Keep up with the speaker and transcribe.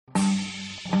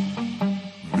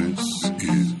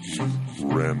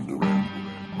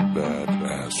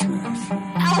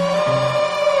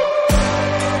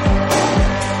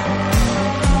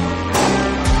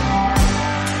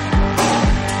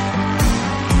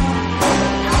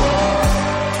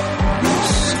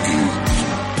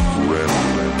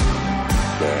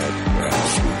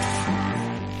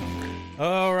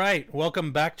right,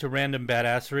 welcome back to Random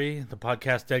Badassery, the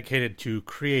podcast dedicated to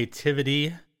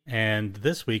creativity, and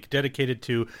this week dedicated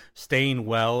to staying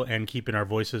well and keeping our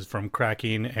voices from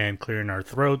cracking and clearing our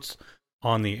throats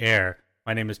on the air.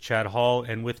 My name is Chad Hall,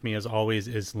 and with me, as always,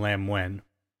 is Lam Wen.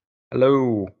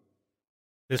 Hello.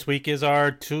 This week is our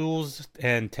tools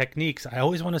and techniques. I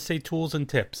always want to say tools and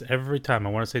tips. Every time I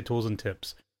want to say tools and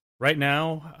tips. Right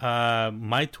now,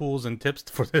 my tools and tips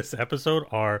for this episode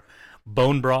are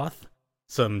bone broth,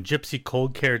 some gypsy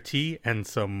cold care tea, and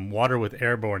some water with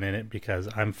airborne in it because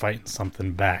I'm fighting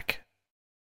something back.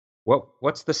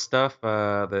 What's the stuff,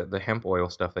 the hemp oil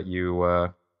stuff that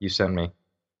you sent me?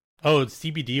 Oh, it's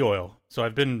CBD oil. So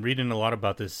I've been reading a lot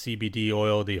about this CBD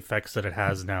oil, the effects that it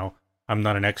has now. I'm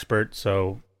not an expert,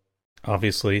 so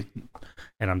obviously,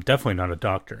 and I'm definitely not a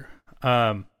doctor.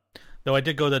 Though I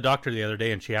did go to the doctor the other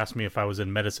day and she asked me if I was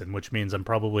in medicine, which means I'm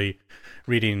probably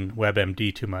reading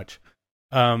WebMD too much.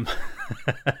 Um,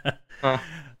 Huh.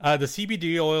 the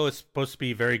CBD oil is supposed to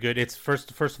be very good. It's first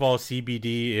of all,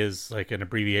 CBD is like an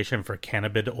abbreviation for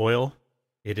cannabis oil.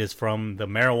 It is from the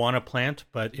marijuana plant,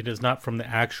 but it is not from the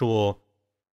actual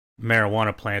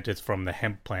marijuana plant. It's from the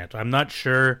hemp plant. I'm not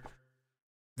sure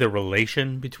the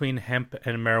relation between hemp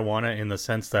and marijuana in the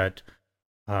sense that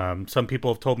some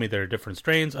people have told me there are different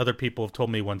strains. Other people have told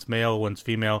me one's male, one's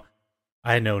female.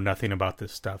 I know nothing about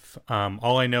this stuff.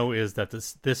 All I know is that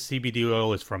this CBD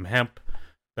oil is from hemp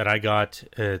that I got.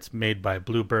 It's made by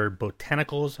Bluebird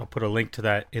Botanicals. I'll put a link to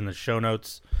that in the show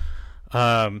notes.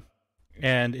 And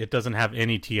it doesn't have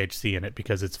any THC in it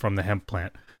because it's from the hemp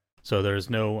plant. So there's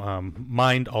no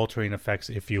mind-altering effects,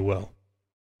 if you will.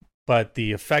 But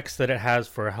the effects that it has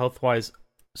for health-wise,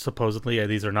 supposedly,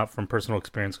 these are not from personal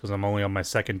experience because I'm only on my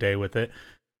second day with it.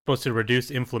 It's supposed to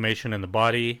reduce inflammation in the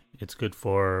body. It's good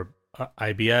for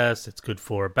IBS. It's good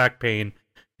for back pain.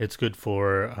 It's good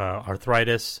for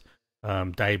arthritis,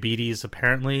 diabetes,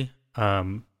 apparently.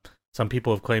 Some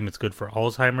people have claimed it's good for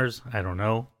Alzheimer's. I don't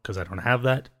know because I don't have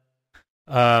that.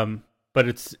 But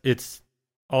it's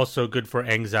also good for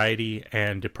anxiety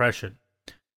and depression.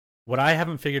 What I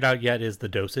haven't figured out yet is the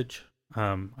dosage.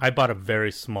 I bought a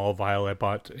very small vial. I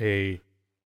bought a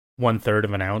 1/3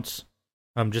 of an ounce.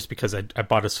 Just because I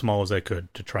bought as small as I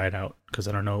could to try it out because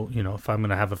I don't know, if I'm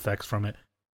gonna have effects from it.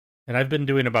 And I've been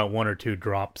doing about 1 or 2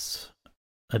 drops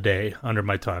a day under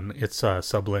my tongue. It's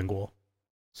sublingual,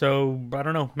 so I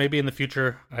don't know. Maybe in the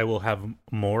future I will have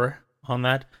more on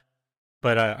that.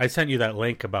 But I sent you that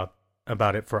link about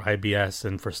it for IBS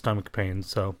and for stomach pain,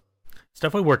 so it's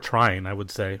definitely worth trying, I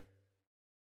would say.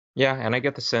 Yeah, and I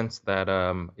get the sense that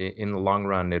in the long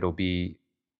run it'll be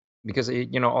because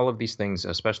all of these things,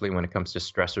 especially when it comes to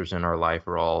stressors in our life,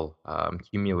 are all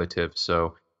cumulative.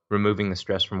 So removing the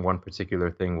stress from one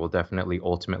particular thing will definitely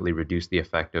ultimately reduce the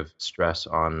effect of stress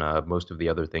on most of the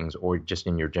other things, or just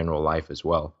in your general life as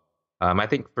well. I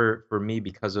think for me,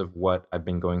 because of what I've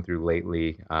been going through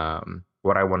lately,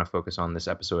 what I want to focus on this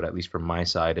episode, at least from my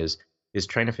side, is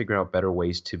trying to figure out better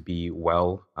ways to be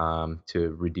well,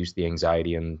 to reduce the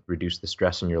anxiety and reduce the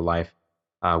stress in your life,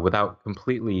 without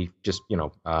completely just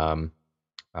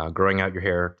growing out your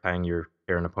hair, tying your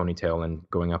hair in a ponytail, and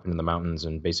going up into the mountains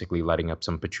and basically lighting up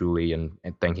some patchouli and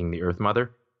thanking the Earth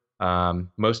Mother.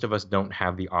 Most of us don't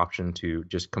have the option to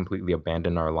just completely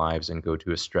abandon our lives and go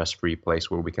to a stress-free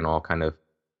place where we can all kind of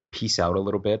peace out a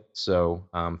little bit. So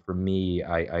for me,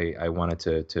 I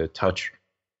wanted to touch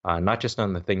not just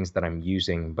on the things that I'm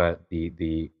using, but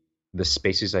the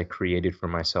spaces I created for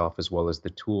myself, as well as the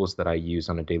tools that I use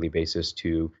on a daily basis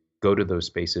to go to those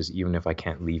spaces, even if I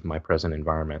can't leave my present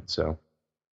environment. So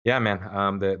yeah, man,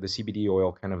 the CBD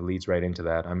oil kind of leads right into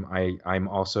that. I'm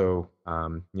also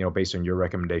based on your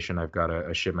recommendation, I've got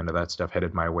a shipment of that stuff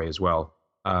headed my way as well.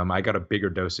 I got a bigger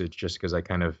dosage just because I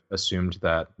kind of assumed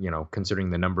that,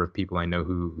 considering the number of people I know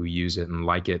who use it and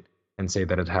like it and say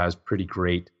that it has pretty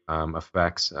great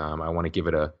effects, I want to give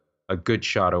it a good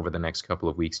shot over the next couple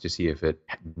of weeks to see if it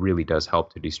really does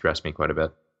help to de-stress me quite a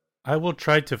bit. I will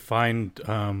try to find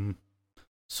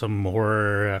some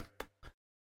more.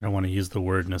 I don't want to use the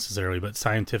word necessarily, but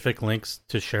scientific links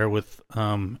to share with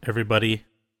everybody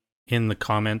in the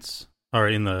comments or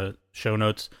in the show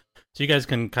notes. So you guys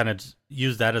can kind of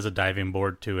use that as a diving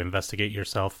board to investigate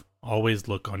yourself. Always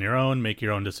look on your own, make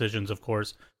your own decisions, of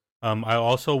course. I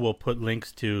also will put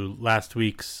links to last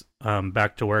week's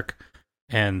Back to Work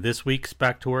and this week's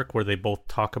Back to Work, where they both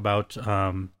talk about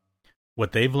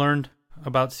what they've learned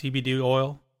about CBD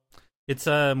oil. It's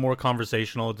more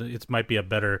conversational. It might be a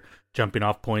better jumping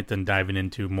off point than diving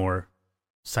into more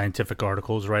scientific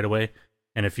articles right away.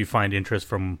 And if you find interest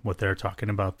from what they're talking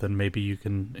about, then maybe you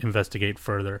can investigate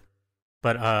further.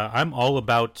 But I'm all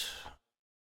about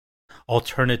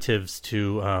alternatives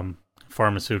to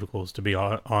pharmaceuticals, to be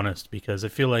honest, because I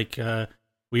feel like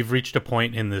we've reached a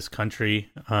point in this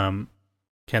country.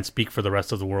 Can't speak for the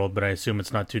rest of the world, but I assume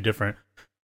it's not too different,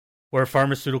 where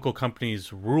pharmaceutical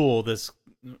companies rule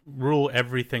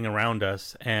everything around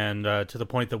us, and to the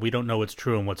point that we don't know what's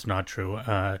true and what's not true.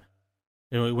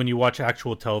 When you watch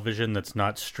actual television that's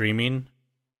not streaming,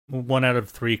 1 out of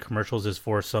 3 commercials is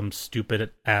for some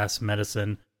stupid ass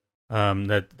medicine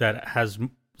that has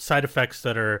side effects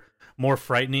that are more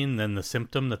frightening than the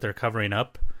symptom that they're covering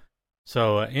up.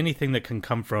 So anything that can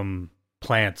come from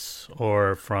plants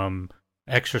or from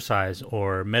exercise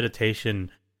or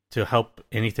meditation to help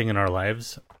anything in our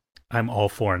lives, I'm all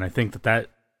for. And I think that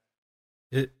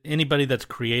anybody that's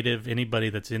creative, anybody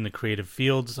that's in the creative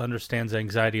fields understands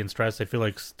anxiety and stress. I feel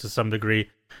like to some degree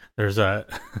there's a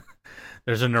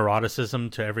there's a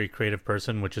neuroticism to every creative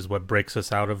person, which is what breaks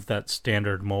us out of that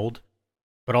standard mold.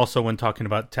 But also when talking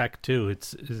about tech too,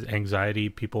 it's anxiety,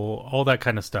 people, all that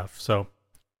kind of stuff. So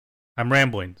I'm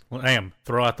rambling. Well, I am.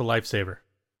 Throw out the lifesaver.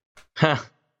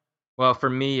 Well, for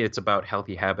me, it's about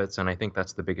healthy habits, and I think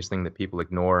that's the biggest thing that people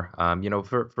ignore.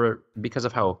 For because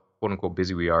of how quote unquote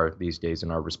busy we are these days in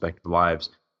our respective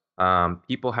lives,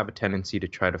 people have a tendency to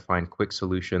try to find quick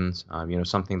solutions.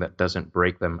 Something that doesn't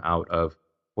break them out of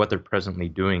what they're presently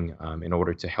doing in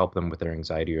order to help them with their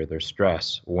anxiety or their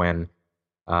stress. When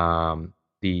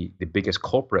the biggest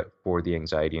culprit for the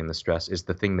anxiety and the stress is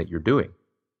the thing that you're doing.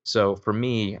 So for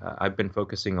me, I've been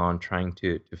focusing on trying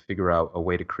to figure out a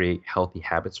way to create healthy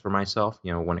habits for myself.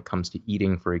 When it comes to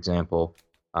eating, for example,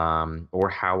 or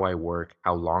how I work,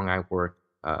 how long I work,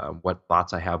 what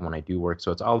thoughts I have when I do work.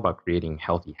 So it's all about creating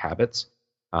healthy habits.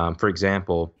 For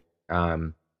example,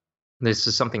 this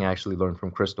is something I actually learned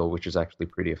from Crystal, which is actually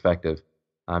pretty effective.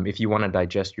 If you want to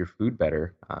digest your food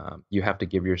better, you have to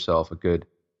give yourself a good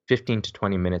 15 to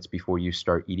 20 minutes before you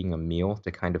start eating a meal to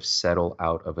kind of settle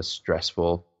out of a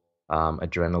stressful,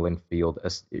 adrenaline-fueled,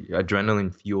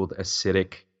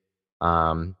 acidic,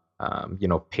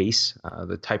 pace.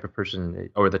 The type of person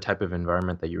or the type of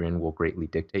environment that you're in will greatly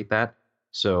dictate that.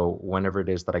 So whenever it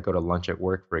is that I go to lunch at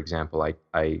work, for example,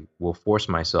 I will force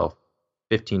myself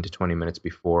 15 to 20 minutes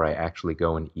before I actually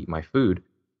go and eat my food.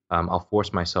 I'll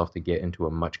force myself to get into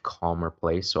a much calmer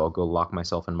place. So I'll go lock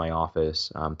myself in my office,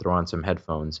 throw on some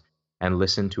headphones, and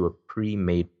listen to a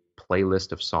pre-made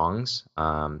playlist of songs.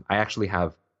 I actually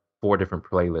have 4 different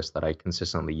playlists that I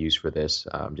consistently use for this,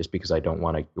 just because I don't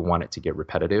want it to get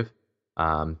repetitive.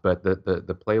 But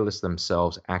the playlists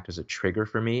themselves act as a trigger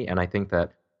for me, and I think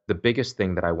that the biggest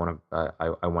thing that I want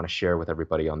to share with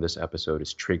everybody on this episode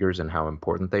is triggers and how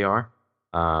important they are.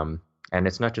 And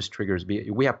it's not just triggers.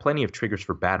 We have plenty of triggers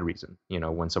for bad reason.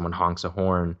 When someone honks a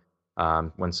horn,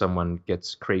 when someone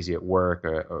gets crazy at work,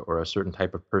 or a certain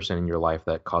type of person in your life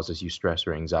that causes you stress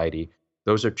or anxiety.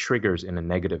 Those are triggers in a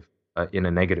negative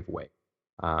way.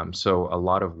 So a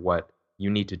lot of what you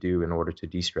need to do in order to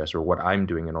de-stress, or what I'm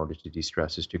doing in order to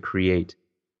de-stress, is to create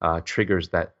triggers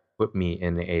that put me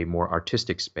in a more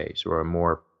artistic space, or a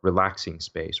more relaxing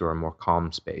space, or a more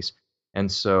calm space.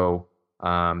 And so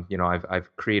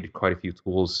I've created quite a few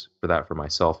tools for that for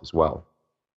myself as well.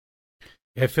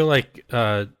 I feel like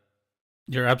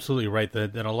you're absolutely right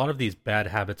that a lot of these bad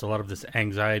habits, a lot of this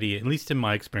anxiety, at least in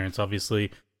my experience, obviously,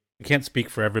 I can't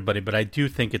speak for everybody, but I do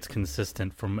think it's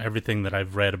consistent from everything that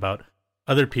I've read about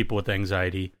other people with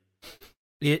anxiety.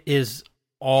 It is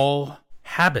all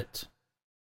habit.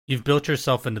 You've built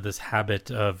yourself into this habit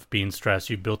of being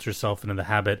stressed. You've built yourself into the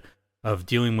habit of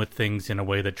dealing with things in a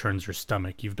way that turns your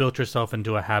stomach. You've built yourself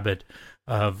into a habit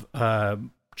of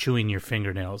chewing your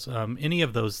fingernails. Any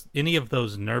of those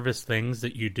nervous things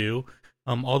that you do,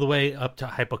 all the way up to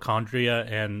hypochondria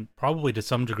and probably to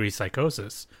some degree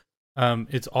psychosis.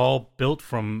 It's all built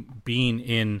from being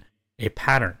in a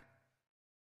pattern.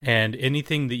 And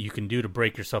anything that you can do to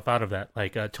break yourself out of that,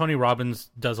 like Tony Robbins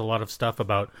does a lot of stuff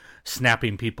about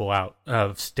snapping people out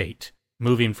of state,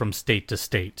 moving from state to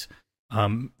state.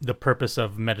 The purpose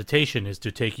of meditation is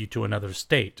to take you to another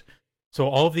state. So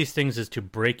all of these things is to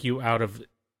break you out of,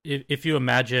 if you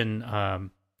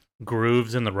imagine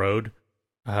grooves in the road,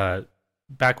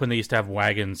 back when they used to have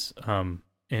wagons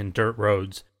in dirt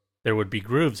roads, there would be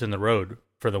grooves in the road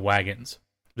for the wagons.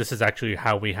 This is actually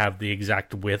how we have the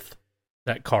exact width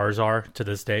that cars are to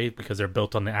this day, because they're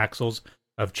built on the axles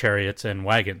of chariots and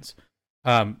wagons.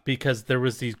 Because there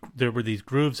were these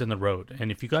grooves in the road,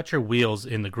 and if you got your wheels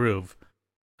in the groove,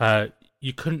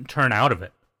 you couldn't turn out of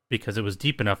it because it was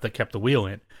deep enough that kept the wheel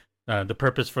in. The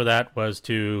purpose for that was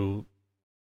to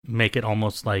make it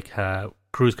almost like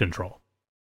cruise control.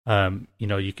 They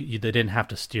didn't have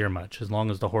to steer much. As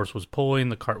long as the horse was pulling,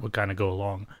 the cart would kind of go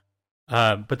along.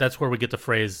 But that's where we get the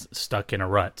phrase "stuck in a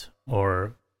rut"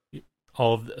 or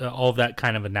all of that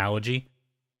kind of analogy.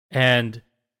 And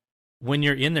when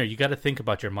you're in there, you got to think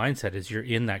about your mindset as you're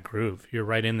in that groove. You're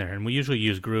right in there, and we usually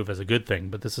use groove as a good thing,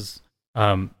 but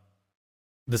um,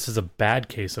 this is a bad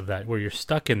case of that, where you're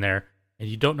stuck in there and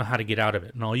you don't know how to get out of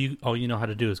it, and all you know how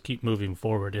to do is keep moving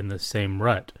forward in the same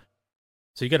rut.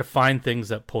 So you got to find things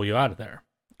that pull you out of there.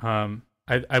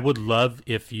 I would love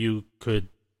if you could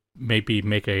maybe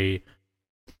make a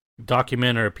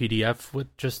document or a PDF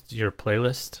with just your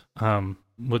playlist,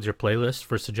 with your playlist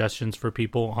for suggestions for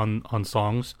people on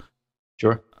songs.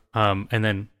 Sure. And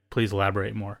then please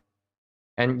elaborate more.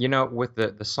 And with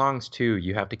the songs too,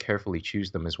 you have to carefully choose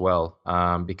them as well,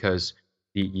 because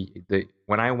the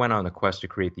when I went on the quest to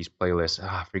create these playlists,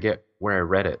 I forget where I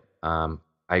read it.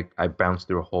 I bounced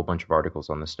through a whole bunch of articles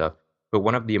on this stuff. But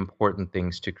one of the important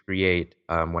things to create,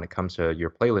 when it comes to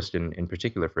your playlist in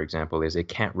particular, for example, is it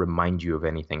can't remind you of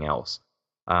anything else.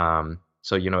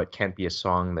 So it can't be a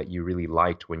song that you really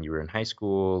liked when you were in high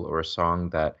school, or a song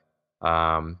that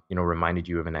reminded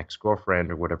you of an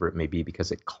ex-girlfriend or whatever it may be,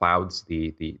 because it clouds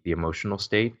the emotional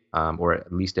state, or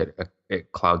at least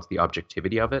it clouds the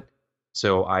objectivity of it.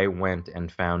 So I went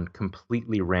and found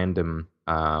completely random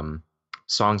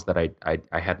songs that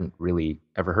I hadn't really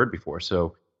ever heard before.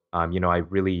 So I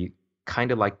really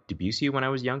kind of liked Debussy when I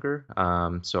was younger.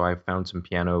 So I found some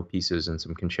piano pieces and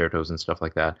some concertos and stuff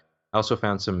like that. I also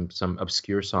found some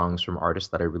obscure songs from artists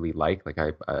that I really like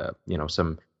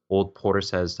some old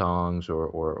Portishead songs,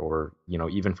 or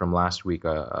even from last week,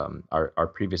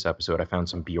 our previous episode, I found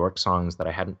some Bjork songs that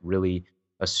I hadn't really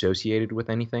associated with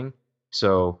anything.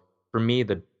 So for me,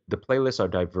 the playlists are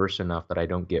diverse enough that I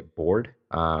don't get bored.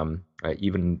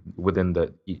 Even within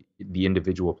the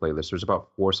individual playlist, there's about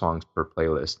 4 songs per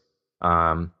playlist,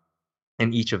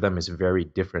 and each of them is very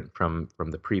different from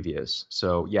the previous.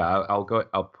 So yeah, I'll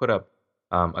put up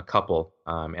a couple,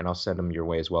 and I'll send them your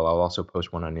way as well. I'll also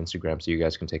post one on Instagram so you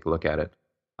guys can take a look at it.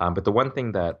 But the one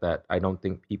thing that I don't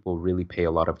think people really pay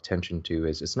a lot of attention to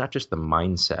is it's not just the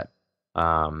mindset,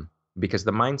 because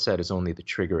the mindset is only the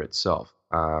trigger itself.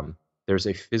 There's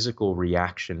a physical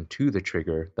reaction to the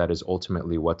trigger that is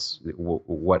ultimately what's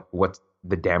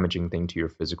the damaging thing to your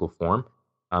physical form.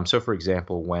 So, for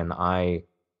example, when I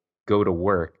go to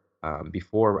work,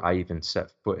 before I even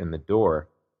set foot in the door,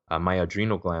 my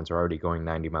adrenal glands are already going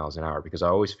 90 miles an hour, because I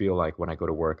always feel like when I go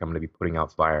to work, I'm going to be putting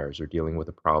out fires or dealing with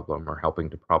a problem or helping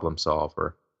to problem solve,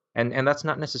 and that's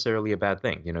not necessarily a bad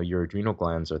thing. Your adrenal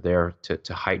glands are there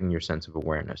to heighten your sense of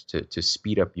awareness, to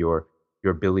speed up your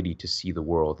ability to see the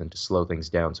world and to slow things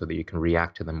down so that you can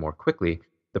react to them more quickly.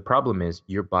 The problem is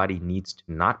your body needs to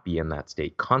not be in that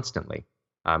state constantly,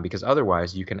 because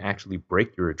otherwise you can actually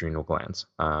break your adrenal glands,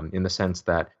 in the sense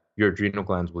that your adrenal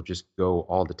glands will just go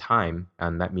all the time,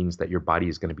 and that means that your body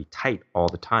is going to be tight all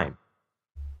the time.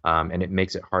 And it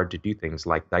makes it hard to do things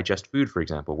like digest food, for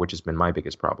example, which has been my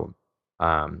biggest problem.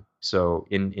 So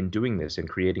in doing this, in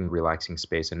creating relaxing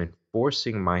space and in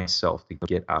forcing myself to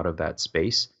get out of that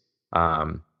space,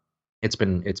 um, it's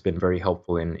been very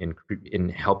helpful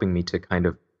in helping me to kind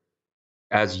of,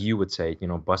 as you would say,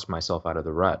 bust myself out of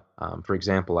the rut. For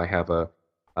example,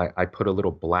 I put a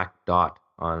little black dot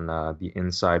on the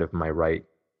inside of my right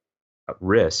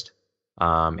wrist,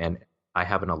 and I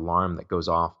have an alarm that goes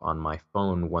off on my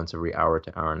phone once every hour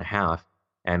to hour and a half.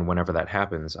 And whenever that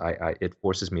happens, it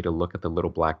forces me to look at the little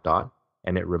black dot,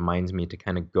 and it reminds me to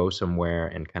kind of go somewhere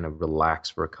and kind of relax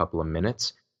for a couple of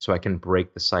minutes, so I can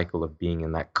break the cycle of being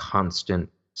in that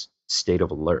constant state of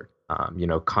alert,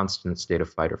 constant state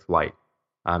of fight or flight.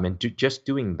 And just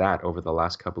doing that over the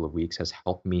last couple of weeks has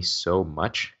helped me so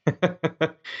much.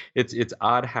 It's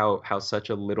odd how such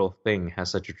a little thing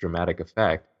has such a dramatic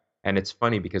effect, and it's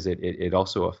funny because it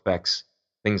also affects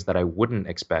things that I wouldn't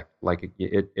expect. Like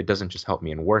it doesn't just help me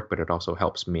in work, but it also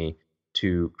helps me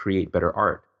to create better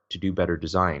art, to do better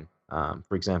design.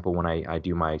 For example, when I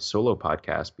do my solo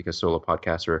podcast, because solo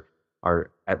podcasts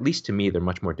are, at least to me, they're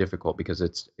much more difficult because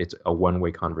it's a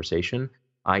one-way conversation.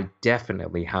 I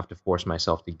definitely have to force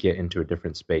myself to get into a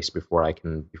different space before I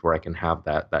can have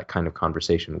that kind of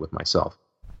conversation with myself.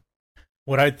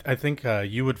 What I think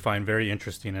you would find very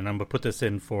interesting, and I'm gonna put this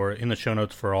in the show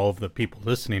notes for all of the people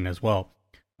listening as well.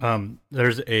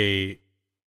 There's a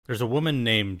woman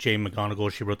named Jane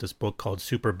McGonigal. She wrote this book called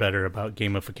Super Better about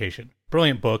gamification.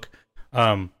 Brilliant book.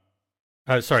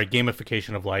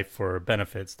 Gamification of life for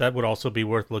benefits. That would also be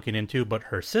worth looking into. But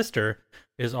her sister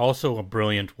is also a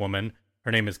brilliant woman.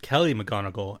 Her name is Kelly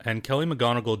McGonigal, and Kelly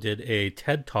McGonigal did a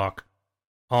TED Talk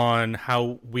on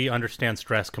how we understand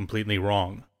stress completely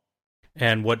wrong.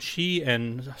 And what she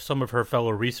and some of her fellow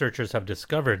researchers have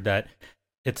discovered, that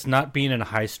It's not being in a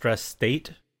high stress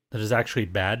state that is actually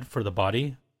bad for the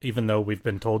body, even though we've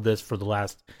been told this for the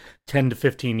last 10 to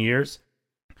 15 years.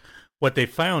 What they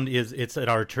found is it's at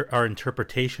our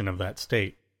interpretation of that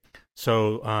state.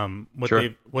 So Sure.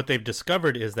 what they've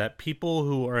discovered is that people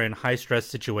who are in high stress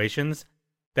situations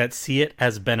that see it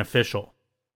as beneficial,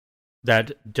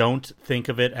 that don't think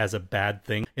of it as a bad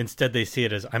thing. Instead, they see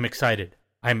it as I'm excited,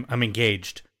 I'm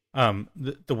engaged.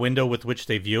 The window with which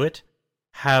they view it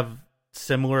have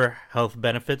similar health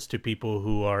benefits to people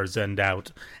who are zenned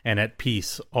out and at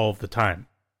peace all of the time.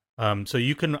 So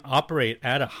you can operate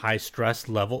at a high stress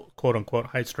level, quote unquote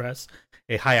high stress.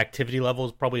 A high activity level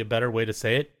is probably a better way to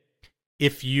say it.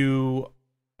 If you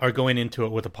are going into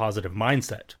it with a positive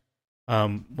mindset,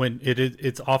 when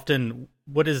it's often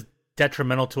what is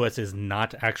detrimental to us is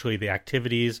not actually the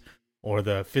activities or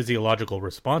the physiological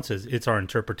responses; it's our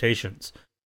interpretations.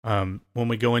 When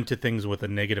we go into things with a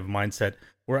negative mindset,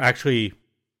 we're actually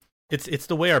it's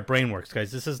the way our brain works,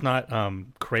 guys. This is not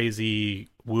crazy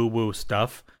woo woo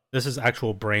stuff. This is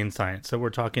actual brain science that we're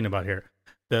talking about here.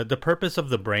 The purpose of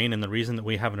the brain and the reason that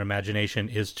we have an imagination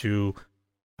is to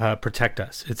protect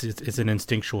us. It's an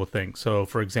instinctual thing. So,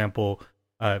 for example,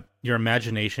 your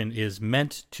imagination is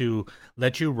meant to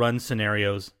let you run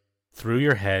scenarios through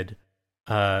your head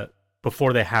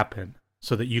before they happen,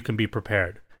 so that you can be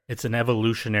prepared. It's an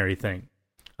evolutionary thing.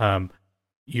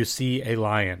 You see a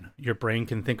lion, your brain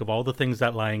can think of all the things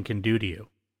that lion can do to you.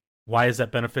 Why is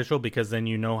that beneficial? Because then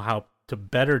you know how to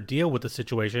better deal with the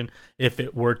situation if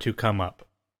it were to come up.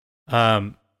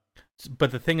 Um,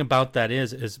 but the thing about that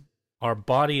is our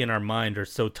body and our mind are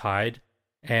so tied,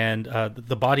 and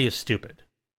the body is stupid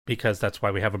because that's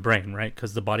why we have a brain, right?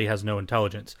 Because the body has no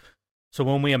intelligence. So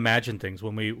when we imagine things,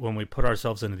 when we put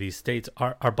ourselves into these states,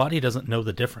 our body doesn't know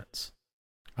the difference.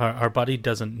 Our body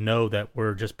doesn't know that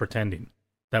we're just pretending,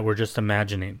 that we're just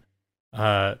imagining.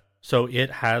 So it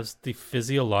has the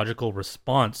physiological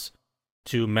response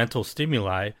to mental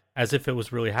stimuli as if it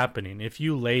was really happening. If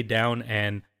you lay down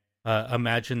and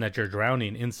imagine that you're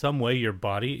drowning, in some way your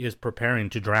body is preparing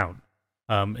to drown.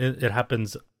 It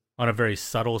happens on a very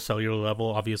subtle cellular level.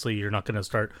 Obviously, you're not going to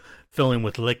start filling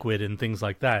with liquid and things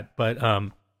like that, but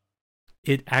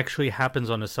it actually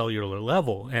happens on a cellular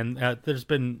level. And there's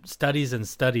been studies and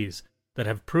studies that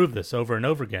have proved this over and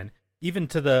over again, even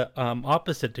to the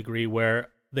opposite degree, where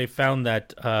they found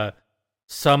that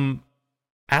some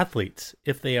athletes,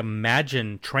 if they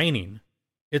imagine training,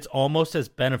 it's almost as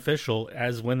beneficial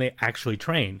as when they actually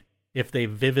train, if they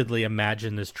vividly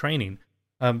imagine this training,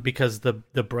 because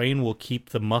the brain will keep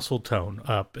the muscle tone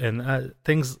up and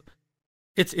things.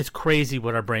 It's crazy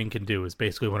what our brain can do is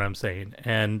basically what I'm saying.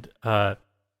 And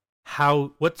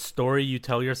what story you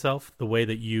tell yourself, the way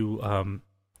that you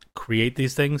create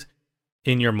these things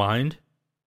in your mind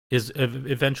is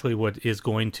eventually what is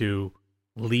going to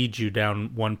lead you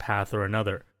down one path or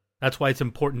another. That's why it's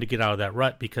important to get out of that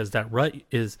rut, because that rut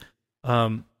is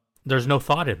there's no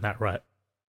thought in that rut.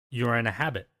 You're in a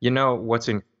habit. You know what's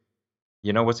in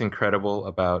you know what's incredible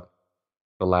about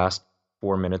the last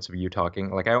 4 minutes of you talking?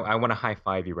 Like I want to high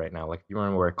five you right now. Like if you were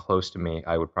anywhere close to me,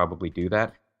 I would probably do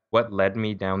that. What led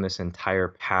me down this entire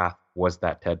path was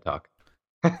that TED Talk.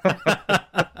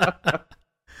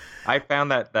 I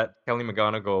found that Kelly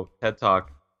McGonigal TED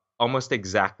Talk almost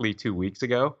exactly 2 weeks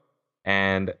ago,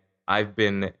 and I've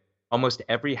been almost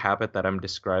every habit that I'm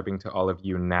describing to all of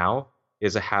you now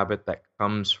is a habit that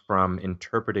comes from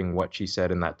interpreting what she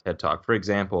said in that TED Talk. For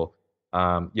example,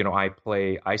 I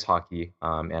play ice hockey,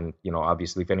 and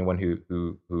obviously, if anyone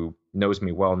who knows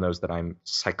me well knows that I'm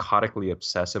psychotically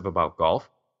obsessive about golf.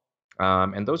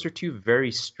 And those are two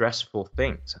very stressful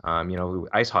things.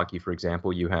 Ice hockey, for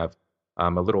example, you have a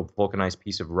little vulcanized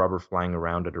piece of rubber flying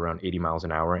around at around 80 miles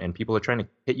an hour, and people are trying to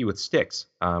hit you with sticks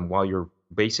while you're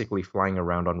basically flying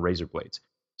around on razor blades.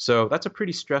 So that's a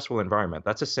pretty stressful environment.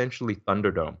 That's essentially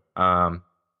Thunderdome.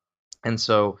 And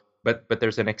so, but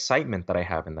there's an excitement that I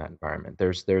have in that environment.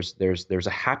 There's a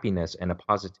happiness and a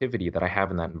positivity that I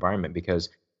have in that environment because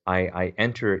I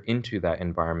enter into that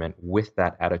environment with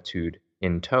that attitude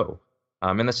in tow.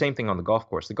 And the same thing on the golf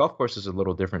course. The golf course is a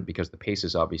little different because the pace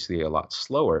is obviously a lot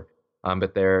slower.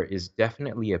 But there is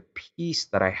definitely a peace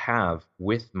that I have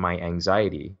with my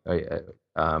anxiety,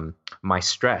 my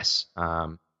stress,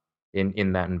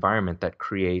 in that environment that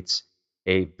creates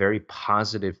a very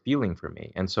positive feeling for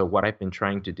me. And so what I've been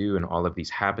trying to do in all of these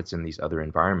habits in these other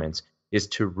environments is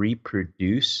to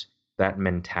reproduce that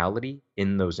mentality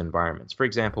in those environments. For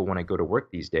example, when I go to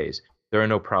work these days, there are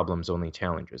no problems, only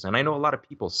challenges. And I know a lot of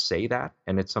people say that,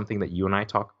 and it's something that you and I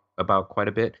talk about quite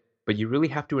a bit, but you really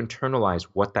have to internalize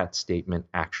what that statement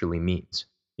actually means.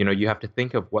 You have to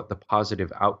think of what the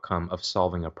positive outcome of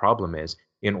solving a problem is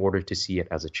in order to see it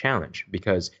as a challenge.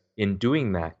 Because in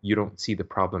doing that, you don't see the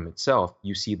problem itself,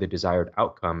 you see the desired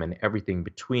outcome, and everything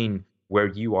between where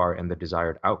you are and the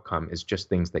desired outcome is just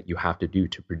things that you have to do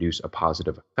to produce a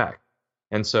positive effect.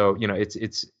 And so,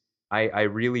 I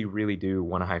really, really do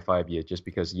want to high five you just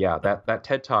because, yeah, that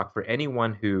TED Talk for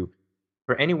anyone who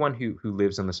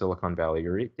lives in the Silicon Valley,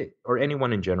 or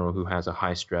anyone in general who has a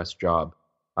high stress job,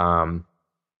 um,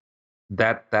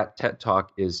 that TED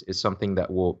Talk is something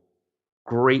that will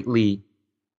greatly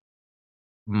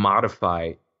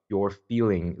modify your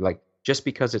feeling. Like, just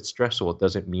because it's stressful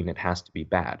doesn't mean it has to be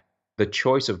bad. The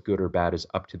choice of good or bad is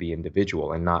up to the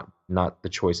individual, and not the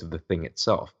choice of the thing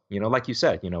itself. Like you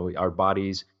said, our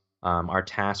bodies, our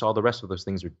tasks, all the rest of those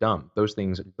things are dumb. Those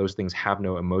things have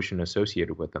no emotion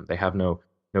associated with them. They have no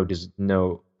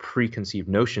preconceived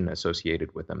notion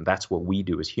associated with them. That's what we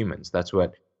do as humans. That's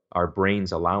what our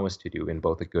brains allow us to do in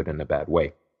both a good and a bad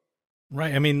way.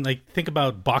 Right. I mean, like, think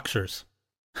about boxers.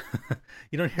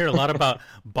 You don't hear a lot about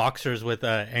boxers with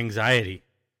anxiety.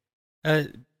 Uh,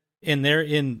 and they're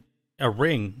in a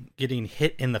ring getting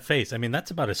hit in the face. I mean,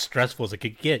 that's about as stressful as it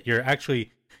could get.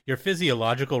 Your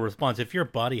physiological response, if your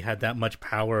body had that much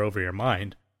power over your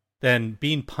mind, then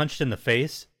being punched in the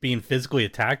face, being physically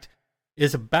attacked,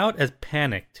 is about as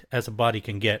panicked as a body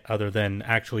can get, other than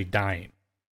actually dying.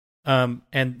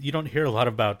 And you don't hear a lot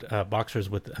about boxers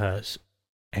with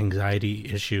anxiety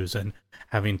issues and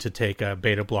having to take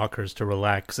beta blockers to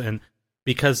relax, and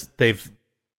because they've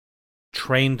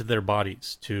trained their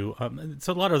bodies to it's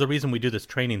a lot of the reason we do this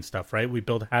training stuff, right? We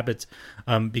build habits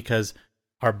because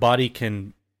our body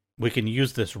we can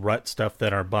use this rut stuff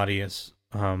that our body is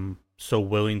so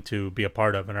willing to be a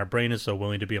part of, and our brain is so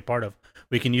willing to be a part of.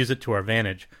 We can use it to our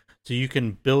advantage. So you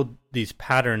can build these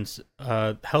patterns,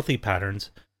 healthy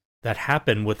patterns, that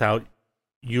happen without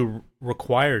you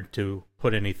required to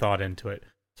put any thought into it.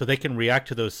 So they can react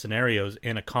to those scenarios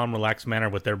in a calm, relaxed manner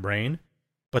with their brain,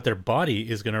 but their body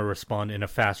is going to respond in a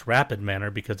fast, rapid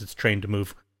manner because it's trained to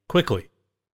move quickly.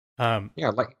 Yeah,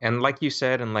 like you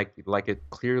said, and like it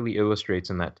clearly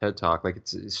illustrates in that TED Talk, like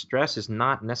stress is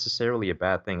not necessarily a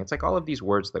bad thing. It's like all of these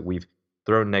words that we've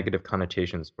thrown negative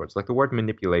connotations towards, like the word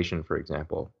manipulation, for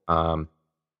example.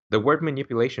 The word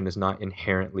manipulation is not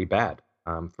inherently bad.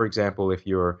 For example, if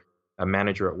you're a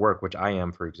manager at work, which I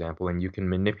am, for example, and you can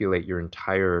manipulate your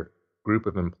entire group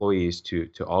of employees to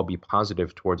all be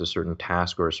positive towards a certain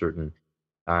task or a certain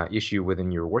issue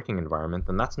within your working environment,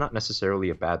 then that's not necessarily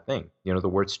a bad thing. The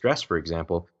word stress, for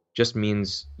example, just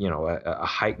means a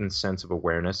heightened sense of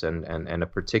awareness and a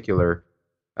particular.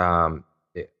 I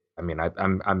mean,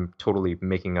 I'm totally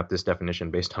making up this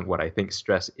definition based on what I think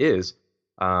stress is,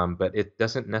 but it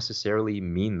doesn't necessarily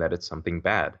mean that it's something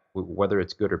bad. Whether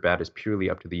it's good or bad is purely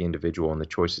up to the individual and the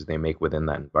choices they make within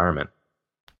that environment.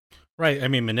 Right. I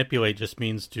mean, manipulate just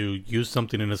means to use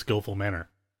something in a skillful manner.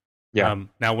 Yeah.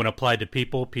 Now, when applied to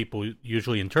people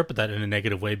usually interpret that in a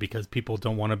negative way because people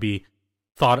don't want to be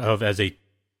thought of as a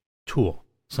tool,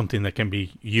 something that can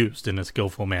be used in a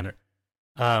skillful manner.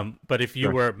 But if you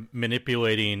Sure. were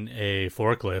manipulating a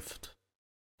forklift,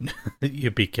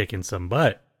 you'd be kicking some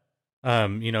butt.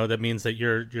 That means that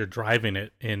you're driving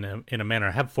it in a manner.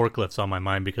 I have forklifts on my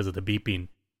mind because of the beeping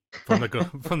from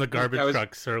the garbage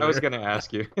trucks earlier. I was going to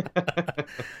ask you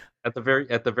at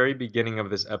the very beginning of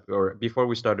this or before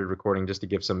we started recording, just to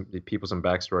give some people some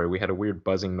backstory. We had a weird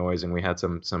buzzing noise and we had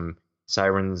some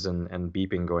sirens and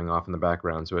beeping going off in the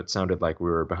background, so it sounded like we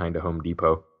were behind a Home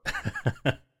Depot.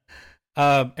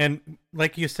 And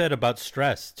like you said about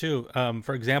stress too.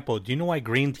 For example, do you know why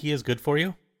green tea is good for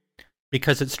you?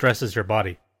 Because it stresses your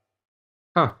body.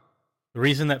 Huh. The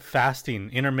reason that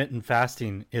intermittent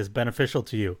fasting, is beneficial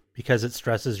to you because it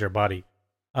stresses your body.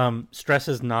 Stress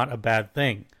is not a bad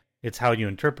thing. It's how you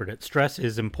interpret it. Stress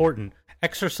is important.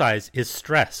 Exercise is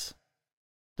stress.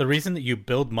 The reason that you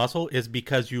build muscle is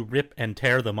because you rip and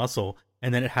tear the muscle,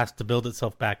 and then it has to build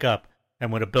itself back up.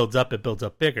 And when it builds up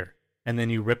bigger. And then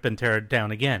you rip and tear it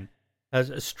down again.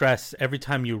 As stress, every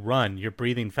time you run, you're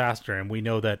breathing faster. And we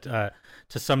know that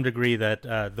to some degree that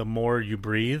the more you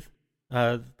breathe,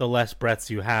 the less breaths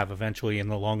you have eventually in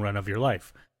the long run of your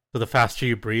life. So the faster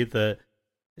you breathe,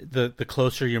 the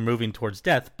closer you're moving towards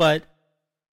death. But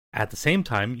at the same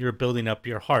time, you're building up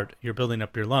your heart, you're building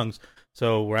up your lungs.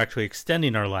 So we're actually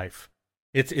extending our life.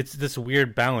 It's this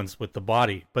weird balance with the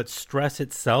body. But stress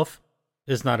itself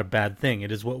is not a bad thing.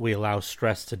 It is what we allow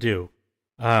stress to do.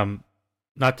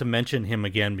 Not to mention him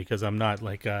again because I'm not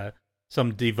like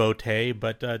some devotee,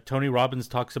 but Tony Robbins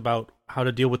talks about how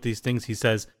to deal with these things. He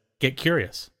says, get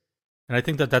curious. And I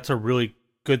think that that's a really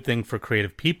good thing for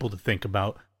creative people to think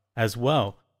about as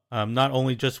well. not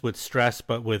only just with stress,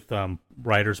 but with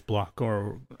writer's block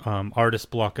or artist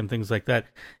block and things like that,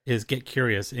 is get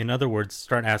curious. In other words,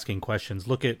 start asking questions.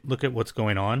 Look at what's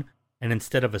going on, and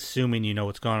instead of assuming you know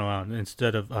what's going on,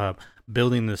 instead of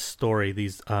building this story,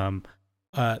 these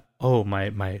oh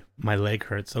my leg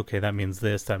hurts. Okay, that means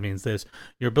this. That means this.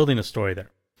 You're building a story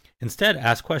there. Instead,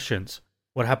 ask questions.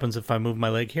 What happens if I move my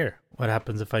leg here? What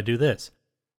happens if I do this?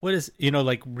 What is,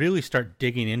 like really start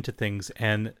digging into things,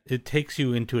 and it takes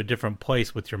you into a different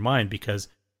place with your mind, because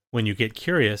when you get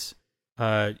curious,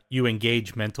 you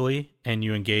engage mentally and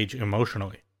you engage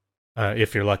emotionally,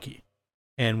 if you're lucky.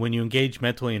 And when you engage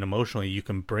mentally and emotionally, you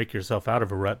can break yourself out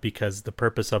of a rut, because the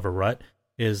purpose of a rut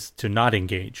is to not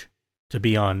engage, to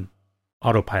be on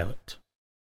autopilot.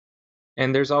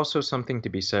 And there's also something to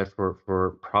be said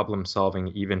for problem solving,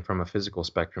 even from a physical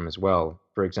spectrum as well.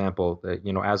 For example,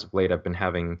 as of late, I've been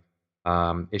having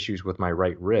issues with my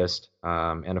right wrist,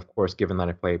 and of course, given that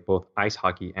I play both ice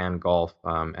hockey and golf,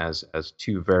 as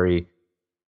two very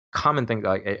common things,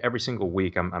 like every single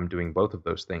week, I'm doing both of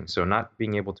those things. So not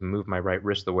being able to move my right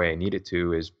wrist the way I need it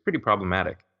to is pretty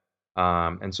problematic.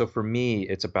 And so for me,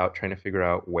 it's about trying to figure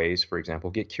out ways, for example,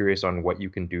 get curious on what you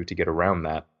can do to get around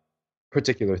that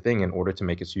particular thing in order to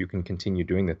make it so you can continue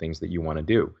doing the things that you want to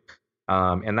do.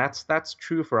 And that's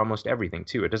true for almost everything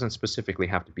too. It doesn't specifically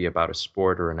have to be about a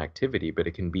sport or an activity, but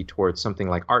it can be towards something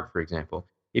like art, for example.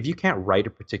 If you can't write a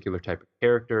particular type of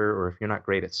character, or if you're not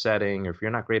great at setting, or if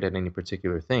you're not great at any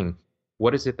particular thing,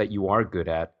 what is it that you are good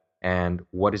at? And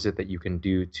what is it that you can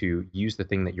do to use the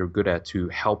thing that you're good at to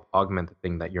help augment the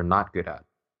thing that you're not good at?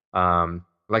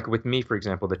 Like with me, for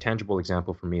example, the tangible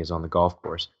example for me is on the golf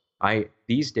course.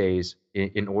 These days,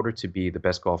 in order to be the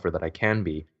best golfer that I can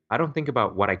be, I don't think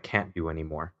about what I can't do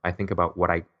anymore. I think about what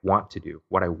I want to do,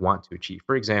 what I want to achieve.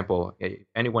 For example,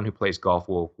 anyone who plays golf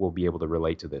will be able to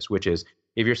relate to this, which is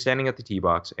if you're standing at the tee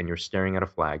box and you're staring at a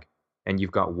flag and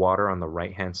you've got water on the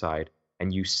right-hand side,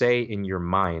 and you say in your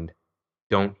mind,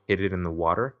 don't hit it in the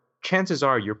water, chances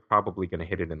are you're probably going to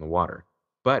hit it in the water.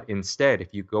 But instead, if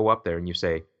you go up there and you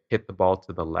say, hit the ball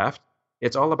to the left,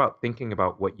 it's all about thinking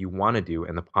about what you want to do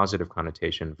and the positive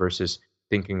connotation versus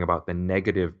thinking about the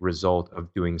negative result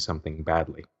of doing something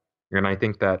badly. And I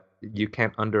think that you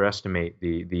can't underestimate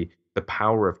the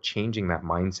power of changing that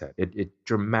mindset. It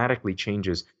dramatically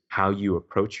changes how you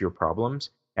approach your problems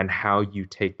and how you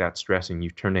take that stress and you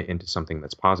turn it into something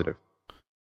that's positive.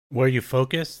 Where you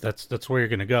focus, that's where you're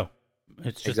going to go.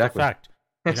 It's just Exactly. a fact.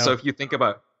 So if you think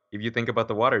about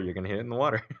the water, you're going to hit it in the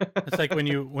water. It's like when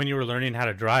you were learning how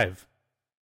to drive.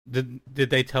 Did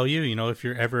they tell you, if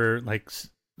you're ever like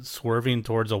swerving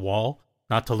towards a wall,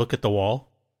 not to look at the wall?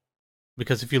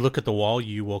 Because if you look at the wall,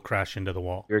 you will crash into the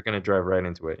wall. You're going to drive right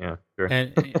into it. Yeah, sure.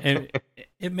 And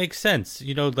it makes sense.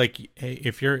 Like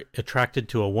if you're attracted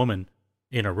to a woman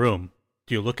in a room,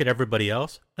 do you look at everybody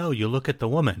else? No, you look at the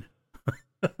woman.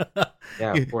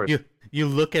 Yeah, of course. You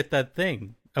look at that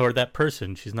thing or that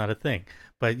person. She's not a thing,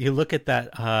 but you look at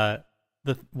that.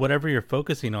 Whatever you're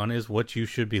focusing on is what you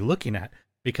should be looking at,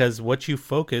 because what you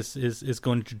focus is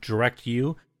going to direct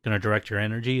you, going to direct your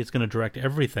energy. It's going to direct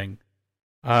everything.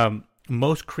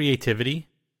 Most creativity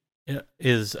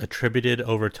is attributed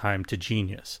over time to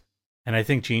genius, and I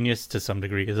think genius to some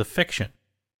degree is a fiction.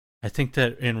 I think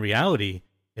that in reality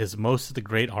is most of the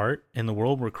great art in the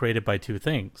world were created by two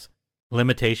things: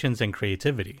 limitations and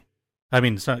creativity. I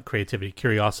mean, it's not creativity,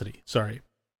 curiosity. Sorry.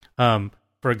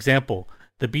 For example,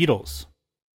 the Beatles.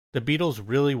 The Beatles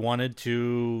really wanted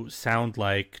to sound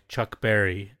like Chuck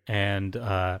Berry and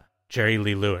Jerry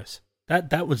Lee Lewis.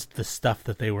 That was the stuff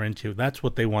that they were into. That's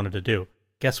what they wanted to do.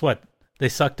 Guess what? They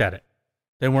sucked at it.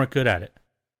 They weren't good at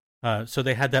it. So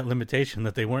they had that limitation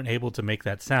that they weren't able to make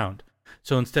that sound.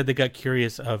 So instead, they got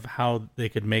curious of how they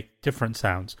could make different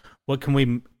sounds. What can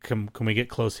we get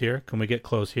close here? Can we get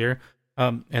close here?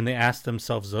 And they asked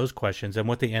themselves those questions, and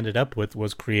what they ended up with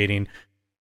was creating,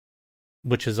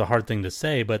 which is a hard thing to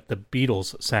say, but the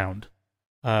Beatles sound.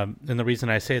 And the reason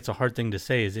I say it's a hard thing to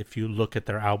say is if you look at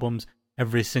their albums,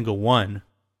 every single one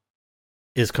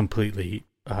is completely,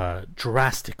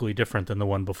 drastically different than the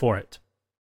one before it.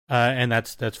 And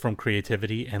that's from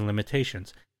creativity and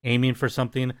limitations. Aiming for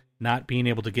something, not being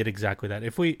able to get exactly that.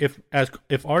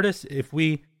 If artists, if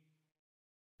we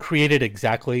created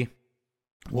exactly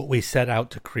what we set out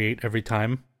to create every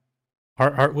time,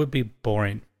 our art would be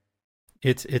boring.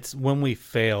 It's when we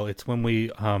fail. It's when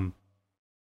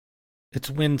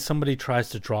somebody tries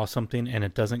to draw something and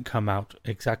it doesn't come out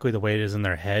exactly the way it is in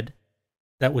their head,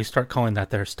 that we start calling that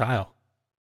their style.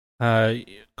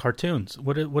 Cartoons.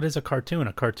 What is a cartoon?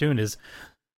 A cartoon is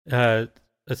a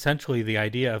essentially the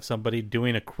idea of somebody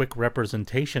doing a quick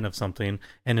representation of something,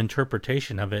 an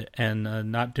interpretation of it, and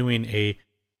not doing a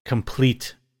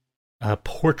complete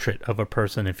portrait of a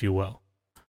person, if you will.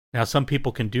 Now, some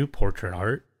people can do portrait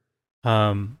art,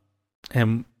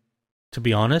 and to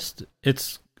be honest,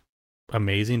 it's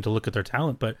amazing to look at their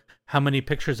talent. But how many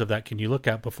pictures of that can you look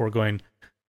at before going,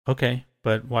 okay,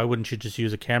 but why wouldn't you just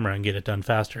use a camera and get it done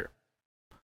faster?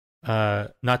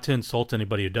 Not to insult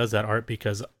anybody who does that art,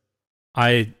 because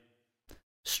I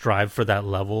strive for that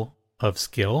level of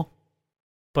skill,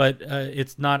 but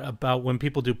it's not about when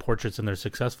people do portraits and they're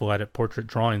successful at it, portrait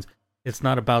drawings. It's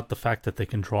not about the fact that they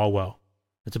can draw well.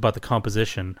 It's about the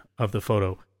composition of the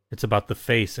photo. It's about the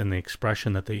face and the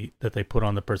expression that they put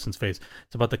on the person's face.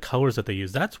 It's about the colors that they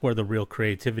use. That's where the real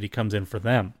creativity comes in for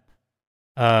them.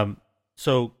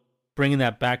 So bringing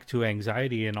that back to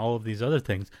anxiety and all of these other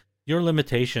things, your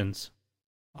limitations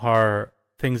are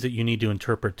things that you need to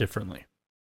interpret differently.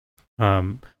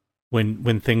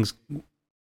 When things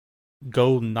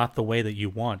go not the way that you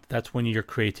want, that's when your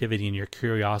creativity and your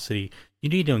curiosity, you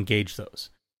need to engage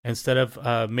those. Instead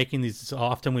of making these,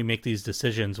 often we make these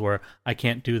decisions where I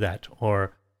can't do that,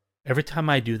 or every time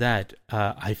I do that,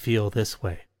 I feel this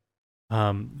way.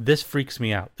 This freaks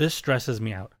me out. This stresses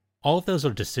me out. All of those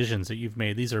are decisions that you've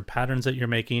made. These are patterns that you're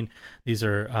making. These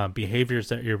are behaviors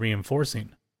that you're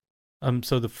reinforcing.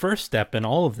 So the first step in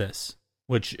all of this,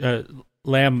 which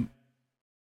Lamb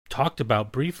talked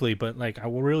about briefly, but like I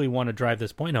really want to drive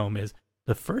this point home, is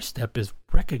the first step is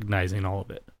recognizing all of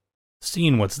it,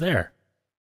 seeing what's there,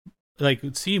 like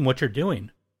seeing what you're doing.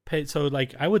 So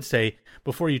like I would say,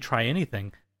 before you try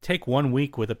anything, take 1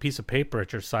 week with a piece of paper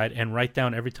at your side and write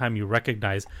down every time you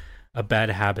recognize a bad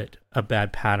habit, a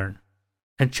bad pattern,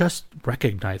 and just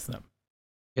recognize them.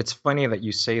 It's funny that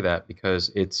you say that,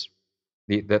 because it's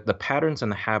the patterns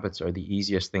and the habits are the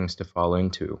easiest things to fall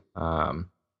into.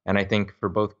 And I think for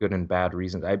both good and bad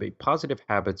reasons. Positive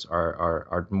habits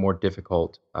are more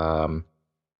difficult. Well,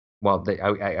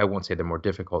 I won't say they're more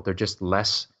difficult. They're just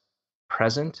less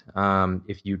present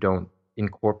if you don't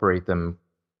incorporate them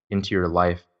into your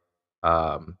life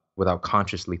without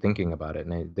consciously thinking about it.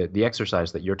 And the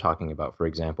exercise that you're talking about, for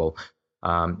example,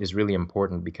 is really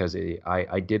important, because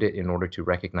I did it in order to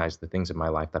recognize the things in my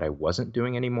life that I wasn't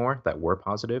doing anymore that were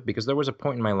positive. Because there was a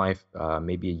point in my life,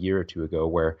 maybe a year or two ago,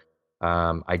 where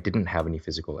I didn't have any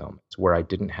physical ailments, where I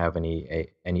didn't have any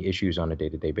issues on a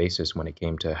day-to-day basis when it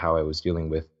came to how I was dealing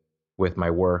with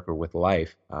my work or with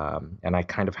life. And I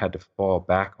kind of had to fall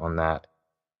back on that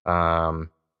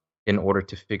in order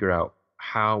to figure out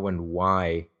how and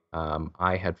why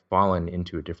I had fallen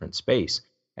into a different space.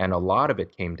 And a lot of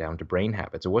it came down to brain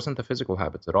habits. It wasn't the physical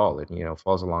habits at all. It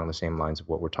falls along the same lines of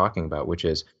what we're talking about, which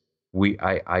is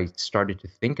I started to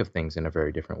think of things in a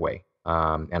very different way.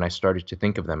 And I started to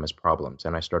think of them as problems,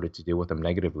 and I started to deal with them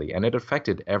negatively. And it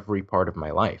affected every part of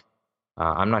my life.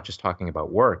 I'm not just talking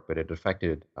about work, but it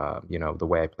affected, the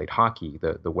way I played hockey,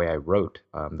 the way I wrote,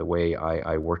 the way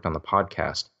I worked on the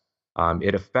podcast.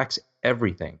 It affects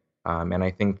everything. And I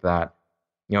think that,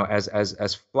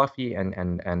 as fluffy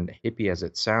and hippie as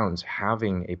it sounds,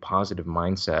 having a positive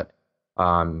mindset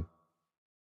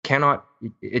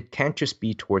it can't just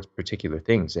be towards particular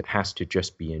things. It has to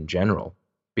just be in general.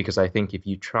 Because I think if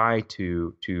you try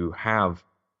to have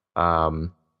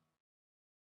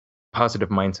positive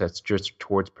mindsets just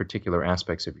towards particular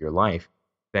aspects of your life,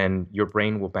 then your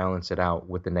brain will balance it out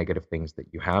with the negative things that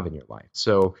you have in your life.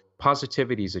 So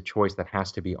positivity is a choice that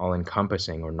has to be all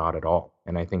encompassing or not at all.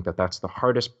 And I think that that's the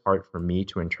hardest part for me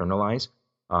to internalize,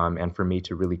 and for me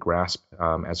to really grasp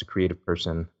as a creative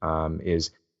person,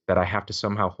 is that I have to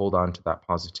somehow hold on to that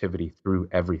positivity through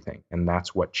everything. And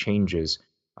that's what changes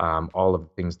all of the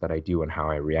things that I do and how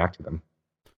I react to them.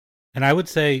 And I would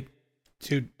say,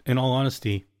 in all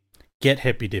honesty, get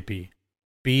hippy dippy,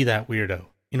 be that weirdo.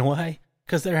 You know why?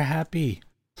 Because they're happy.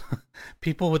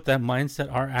 People with that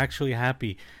mindset are actually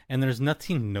happy. And there's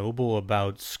nothing noble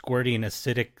about squirting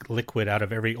acidic liquid out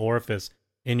of every orifice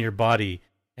in your body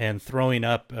and throwing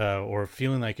up, or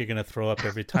feeling like you're going to throw up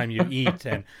every time you eat,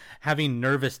 and having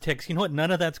nervous tics. You know what? None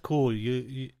of that's cool.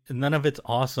 None of it's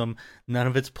awesome. None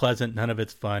of it's pleasant. None of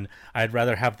it's fun. I'd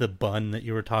rather have the bun that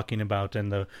you were talking about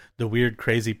and the weird,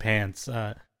 crazy pants.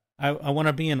 I want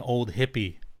to be an old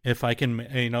hippie. If I can,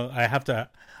 I have to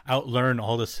outlearn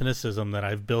all the cynicism that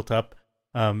I've built up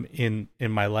in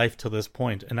my life to this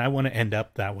point, and I want to end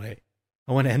up that way.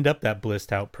 I want to end up that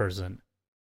blissed out person.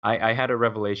 I had a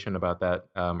revelation about that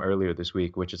earlier this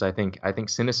week, which is I think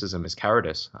cynicism is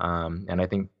cowardice, and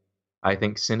I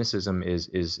think cynicism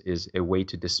is a way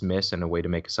to dismiss and a way to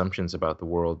make assumptions about the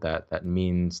world that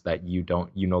means that you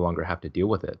no longer have to deal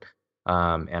with it.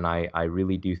 And I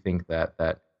really do think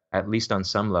that at least on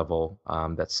some level,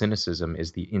 that cynicism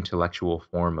is the intellectual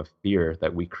form of fear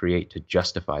that we create to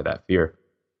justify that fear.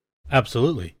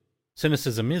 Absolutely.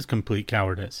 Cynicism is complete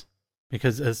cowardice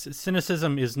because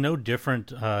cynicism is no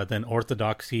different than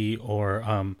orthodoxy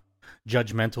or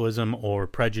judgmentalism or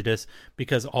prejudice,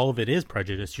 because all of it is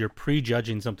prejudice. You're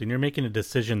prejudging something, you're making a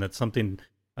decision that something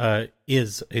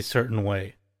is a certain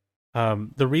way.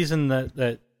 The reason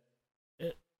that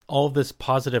all of this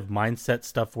positive mindset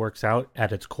stuff works out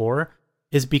at its core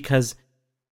is because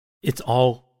it's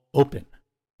all open.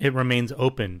 It remains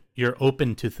open. You're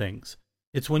open to things.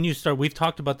 It's when you start. We've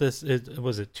talked about this.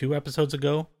 Was it 2 episodes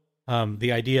ago?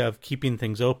 The idea of keeping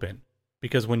things open,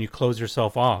 because when you close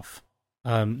yourself off,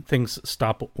 things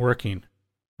stop working.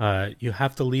 You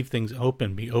have to leave things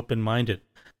open. Be open-minded.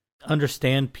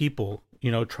 Understand people.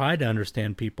 Try to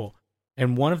understand people.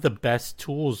 And one of the best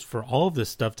tools for all of this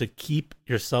stuff to keep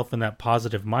yourself in that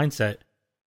positive mindset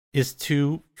is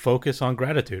to focus on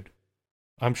gratitude.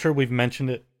 I'm sure we've mentioned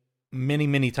it many,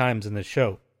 many times in this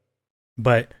show,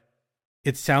 but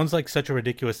it sounds like such a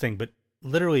ridiculous thing. But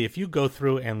literally, if you go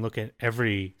through and look at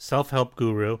every self-help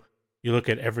guru, you look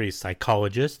at every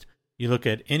psychologist, you look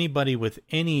at anybody with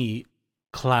any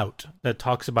clout that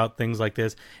talks about things like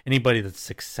this, anybody that's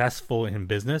successful in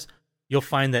business, you'll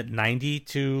find that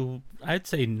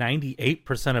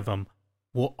 98% of them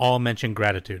will all mention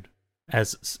gratitude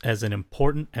as an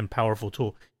important and powerful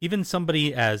tool. Even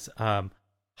somebody as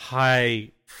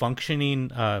high functioning,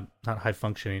 not high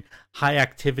functioning, high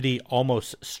activity,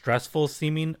 almost stressful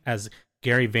seeming as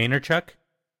Gary Vaynerchuk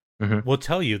will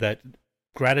tell you that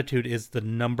gratitude is the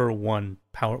number one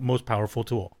most powerful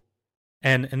tool.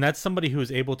 And that's somebody who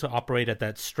is able to operate at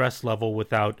that stress level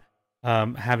without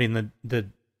having the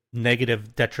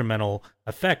negative detrimental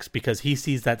effects, because he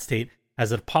sees that state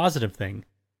as a positive thing.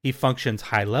 He functions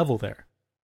high level there.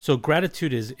 So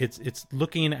gratitude is it's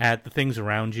looking at the things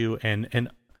around you and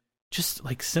just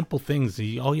like simple things.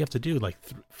 All you have to do, like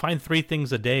find 3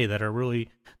 things a day that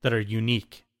are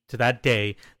unique to that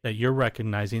day, that you're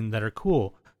recognizing, that are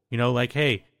cool. Like,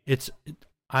 hey,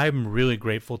 I'm really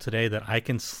grateful today that I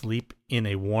can sleep in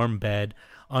a warm bed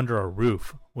under a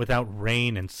roof without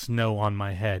rain and snow on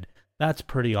my head. That's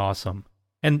pretty awesome.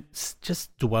 And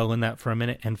just dwell in that for a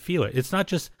minute and feel it. It's not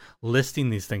just listing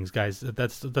these things, guys.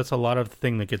 That's a lot of the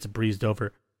thing that gets breezed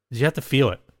over. Is you have to feel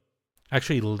it.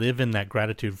 Actually live in that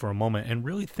gratitude for a moment and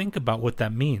really think about what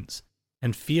that means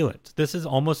and feel it. This is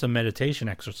almost a meditation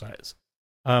exercise.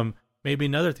 Maybe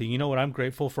another thing. You know what I'm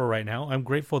grateful for right now? I'm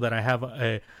grateful that I have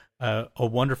a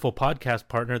wonderful podcast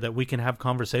partner, that we can have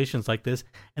conversations like this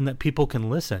and that people can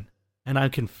listen. And I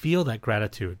can feel that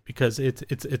gratitude, because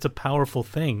it's a powerful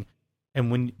thing.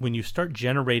 And when you start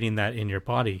generating that in your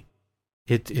body,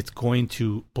 it's going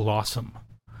to blossom.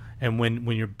 And when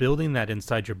you're building that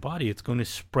inside your body, it's going to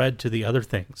spread to the other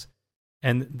things.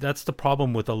 And that's the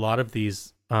problem with a lot of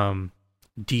these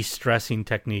de-stressing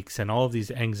techniques and all of these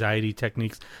anxiety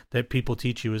techniques that people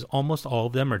teach you, is almost all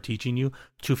of them are teaching you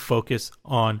to focus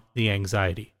on the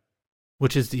anxiety,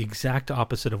 which is the exact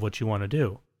opposite of what you want to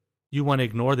do. You want to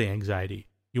ignore the anxiety.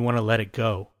 You want to let it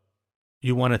go.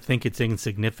 You want to think it's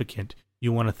insignificant.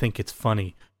 You want to think it's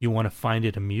funny. You want to find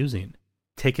it amusing.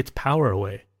 Take its power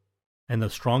away. And the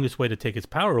strongest way to take its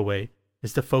power away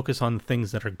is to focus on the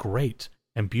things that are great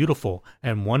and beautiful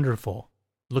and wonderful.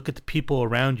 Look at the people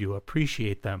around you.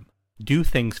 Appreciate them. Do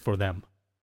things for them.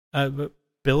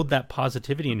 Build that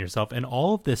positivity in yourself. And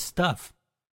all of this stuff,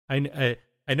 I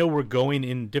know we're going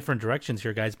in different directions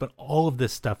here, guys, but all of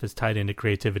this stuff is tied into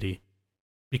creativity,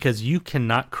 because you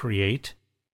cannot create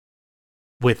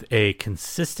with a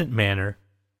consistent manner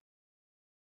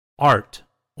art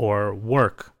or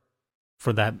work,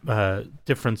 for that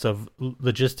difference of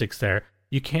logistics there.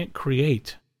 You can't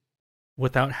create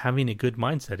without having a good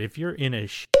mindset. If you're in a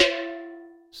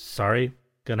sorry,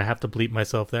 gonna have to bleep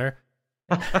myself there.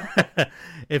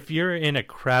 If you're in a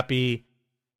crappy,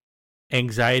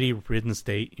 anxiety-ridden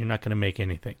state, you're not going to make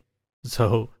anything.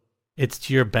 So it's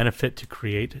to your benefit to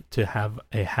create, to have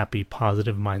a happy,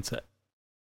 positive mindset.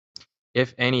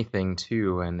 If anything,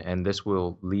 too, and this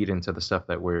will lead into the stuff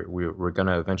that we're going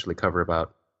to eventually cover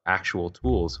about actual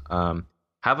tools.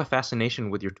 Have a fascination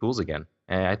with your tools again.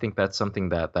 And I think that's something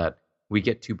that we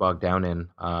get too bogged down in,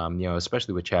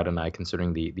 especially with Chad and I,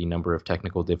 considering the number of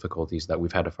technical difficulties that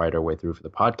we've had to fight our way through for the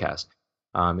podcast.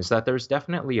 Is that there's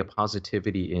definitely a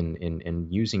positivity in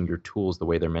using your tools the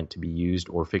way they're meant to be used,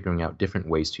 or figuring out different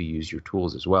ways to use your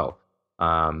tools as well.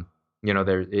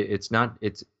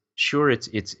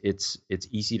 It's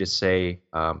easy to say,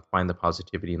 find the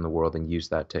positivity in the world and use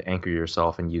that to anchor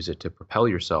yourself and use it to propel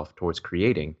yourself towards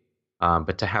creating.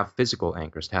 but to have physical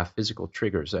anchors, to have physical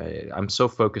triggers. I'm so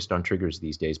focused on triggers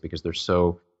these days because they're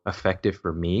so effective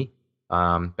for me.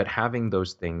 But having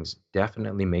those things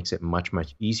definitely makes it much,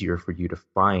 much easier for you to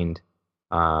find,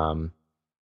 um,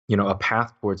 a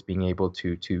path towards being able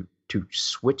to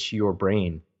switch your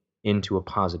brain into a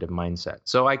positive mindset.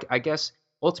 So I guess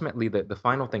ultimately the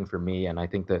final thing for me, and I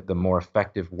think that the more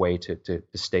effective way to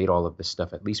state all of this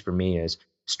stuff, at least for me, is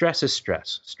stress is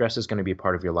stress. Stress is going to be a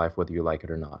part of your life whether you like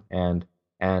it or not.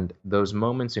 And those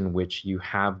moments in which you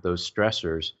have those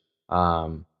stressors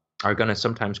um, are going to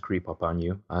sometimes creep up on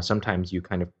you. Sometimes you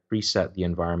kind of preset the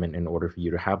environment in order for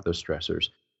you to have those stressors.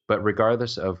 But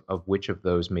regardless of which of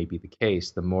those may be the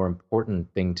case, the more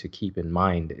important thing to keep in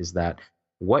mind is that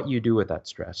what you do with that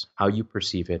stress, how you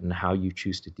perceive it, and how you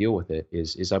choose to deal with it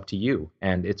is up to you.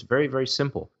 And it's very, very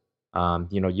simple.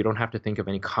 You don't have to think of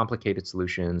any complicated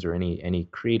solutions or any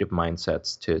creative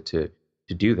mindsets to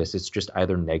do this. It's just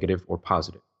either negative or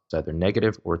positive. It's either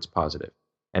negative or it's positive.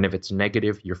 And if it's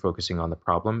negative, you're focusing on the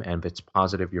problem, and if it's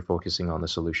positive, you're focusing on the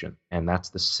solution. And that's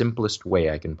the simplest way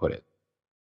I can put it.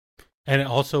 And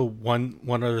also one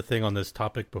other thing on this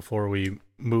topic before we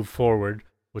move forward,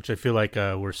 which I feel like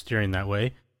we're steering that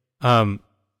way. Um,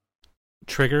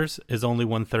 Triggers is only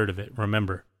 1/3 of it.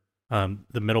 Remember,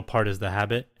 the middle part is the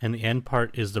habit, and the end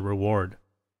part is the reward.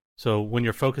 So when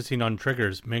you're focusing on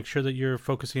triggers, make sure that you're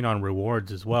focusing on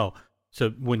rewards as well. So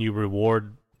when you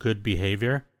reward good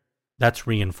behavior, that's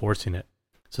reinforcing it,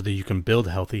 so that you can build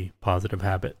healthy, positive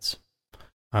habits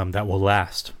that will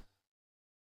last.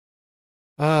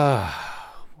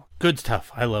 Good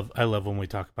stuff. I love when we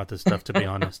talk about this stuff, to be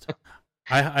honest.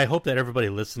 I hope that everybody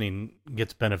listening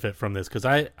gets benefit from this, because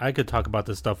I could talk about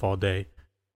this stuff all day.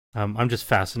 I'm just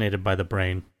fascinated by the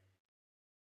brain.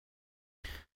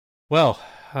 Well,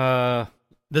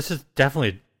 this is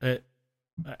definitely.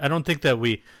 I don't think that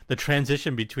the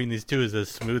transition between these two is as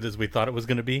smooth as we thought it was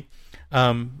going to be.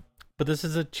 But this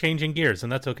is a change in gears,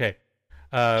 and that's okay.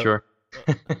 Sure.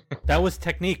 That was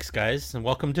techniques, guys, and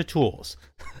welcome to tools.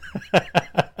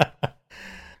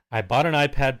 I bought an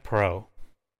iPad Pro.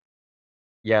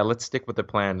 Yeah, let's stick with the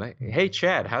plan. Hey,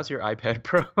 Chad, how's your iPad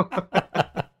Pro?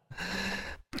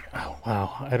 Oh,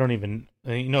 wow. I don't even.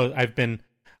 I've been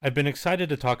excited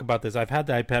to talk about this. I've had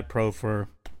the iPad Pro for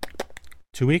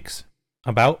 2 weeks.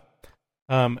 About.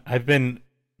 I've been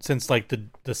since like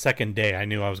the second day I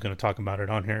knew I was going to talk about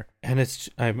it on here, and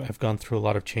I've gone through a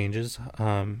lot of changes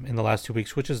in the last 2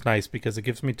 weeks, which is nice because it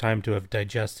gives me time to have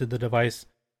digested the device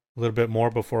a little bit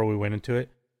more before we went into it.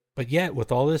 But yet,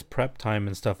 with all this prep time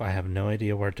and stuff, I have no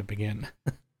idea where to begin.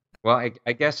 Well,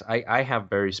 I guess I have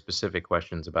very specific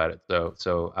questions about it.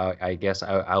 So I guess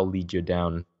I'll lead you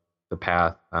down the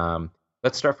path.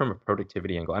 Let's start from a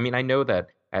productivity angle. I mean, I know that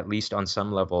at least on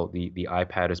some level, the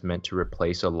iPad is meant to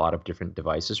replace a lot of different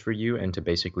devices for you and to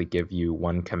basically give you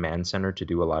one command center to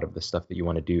do a lot of the stuff that you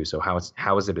want to do. So how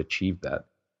has it achieved that?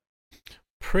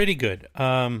 Pretty good.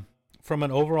 From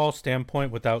an overall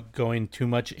standpoint, without going too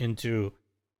much into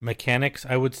mechanics,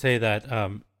 I would say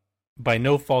that by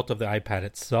no fault of the iPad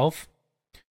itself,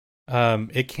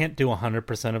 it can't do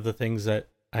 100% of the things that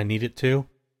I need it to,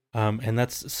 and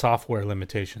that's software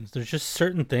limitations. There's just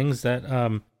certain things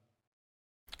that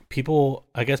people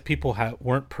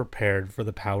weren't prepared for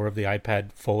the power of the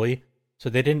iPad fully, so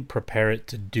they didn't prepare it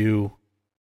to do.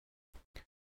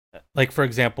 Like, for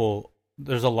example,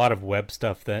 there's a lot of web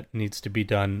stuff that needs to be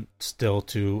done still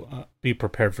to be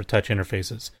prepared for touch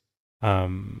interfaces.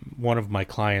 One of my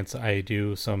clients, I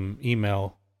do some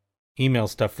email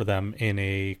stuff for them in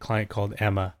a client called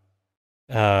Emma,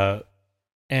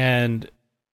 and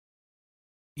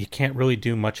you can't really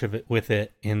do much of it with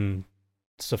it in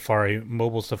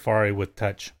mobile Safari with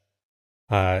touch.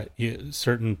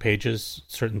 Certain pages,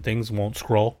 certain things won't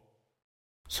scroll,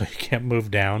 so you can't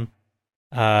move down.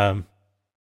 So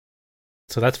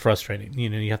that's frustrating.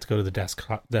 You have to go to the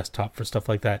desktop for stuff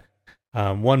like that.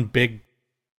 One big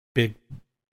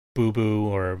boo-boo,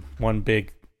 or one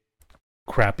big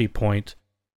crappy point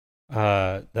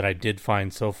that I did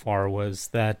find so far was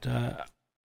that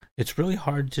it's really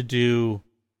hard to do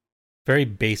very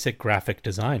basic graphic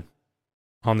design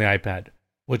on the iPad,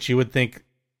 which you would think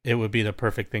it would be the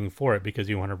perfect thing for it, because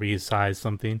you want to resize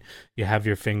something, you have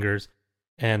your fingers.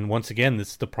 And once again,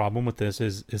 this is the problem with this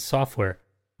is software.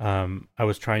 I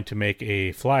was trying to make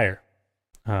a flyer,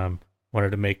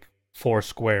 wanted to make 4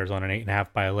 squares on an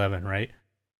 8.5 by 11, right?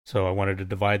 So I wanted to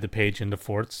divide the page into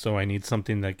fourths, so I need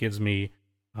something that gives me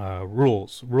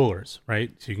rulers,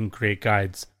 right? So you can create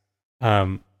guides.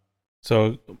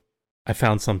 So I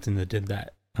found something that did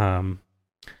that.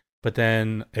 But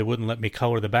then it wouldn't let me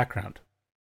color the background.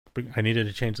 I needed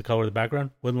to change the color of the background,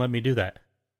 wouldn't let me do that.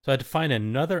 So I had to find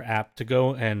another app to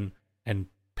go and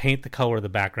paint the color of the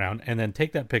background, and then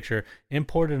take that picture,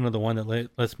 import it into the one that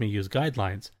lets me use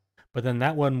guidelines. But then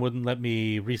that one wouldn't let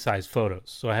me resize photos,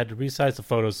 so I had to resize the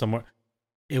photos somewhere.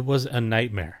 It was a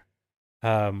nightmare.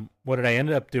 What I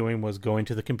ended up doing was going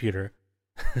to the computer,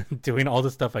 doing all the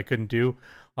stuff I couldn't do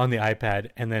on the iPad,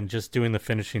 and then just doing the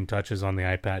finishing touches on the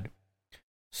iPad.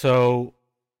 So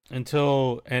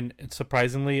and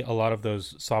surprisingly, a lot of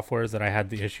those softwares that I had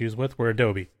the issues with were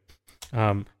Adobe.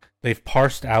 Um, they've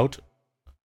parsed out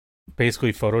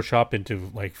basically Photoshop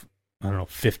into like, I don't know,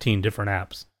 15 different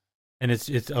apps, and it's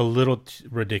a little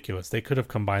ridiculous. They could have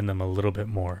combined them a little bit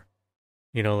more.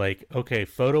 Like, okay,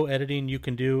 photo editing you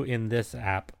can do in this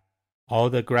app. All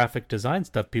the graphic design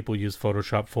stuff people use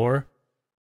Photoshop for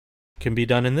can be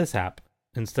done in this app.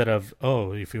 Instead of,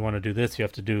 oh, if you want to do this, you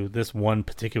have to do this one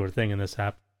particular thing in this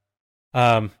app.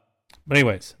 But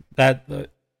anyways, other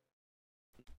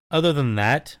than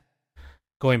that,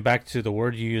 going back to the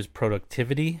word you use,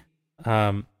 productivity,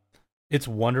 it's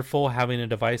wonderful having a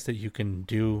device that you can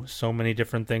do so many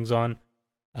different things on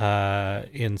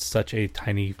in such a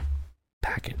tiny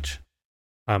package.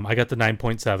 I got the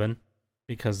 9.7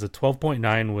 because the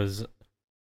 12.9 was,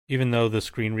 even though the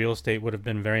screen real estate would have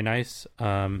been very nice,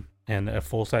 and a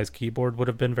full-size keyboard would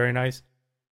have been very nice,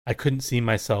 I couldn't see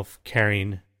myself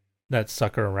carrying that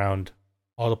sucker around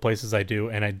all the places I do,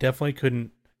 and I definitely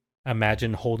couldn't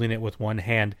imagine holding it with one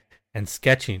hand and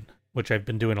sketching, which I've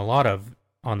been doing a lot of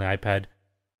on the iPad,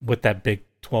 with that big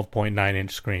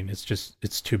 12.9-inch screen.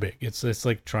 It's too big. It's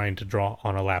like trying to draw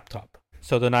on a laptop.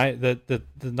 So the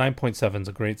 9.7 is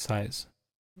a great size.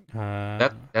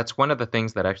 That's one of the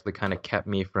things that actually kind of kept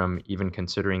me from even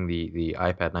considering the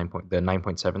iPad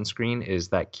 9.7 screen is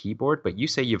that keyboard. But you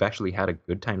say you've actually had a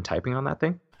good time typing on that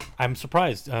thing? I'm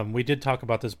surprised. We did talk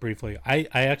about this briefly. I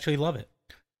actually love it.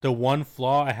 The one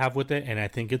flaw I have with it, and I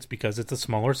think it's because it's a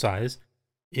smaller size,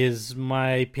 is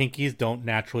my pinkies don't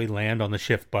naturally land on the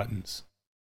shift buttons.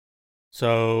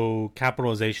 So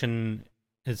capitalization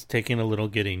is taking a little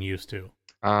getting used to.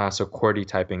 So QWERTY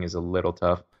typing is a little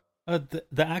tough. The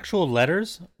actual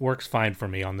letters works fine for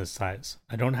me on this size.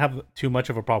 I don't have too much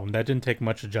of a problem. That didn't take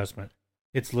much adjustment.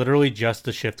 It's literally just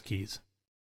the shift keys.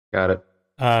 Got it.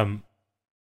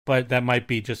 But that might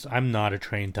be just, I'm not a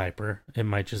trained typer. It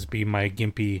might just be my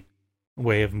gimpy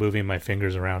way of moving my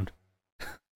fingers around.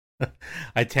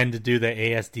 I tend to do the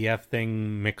ASDF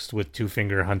thing mixed with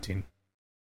two-finger hunting.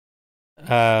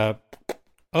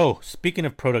 Speaking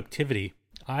of productivity,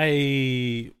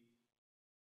 let's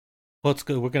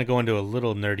go. We're going to go into a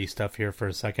little nerdy stuff here for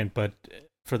a second, but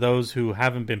for those who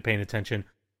haven't been paying attention,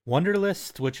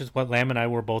 Wunderlist, which is what Lam and I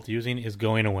were both using, is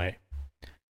going away.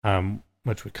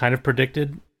 Which we kind of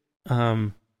predicted.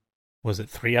 Was it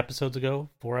 3 episodes ago?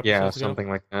 4 episodes ago? Yeah, something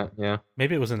like that. Yeah.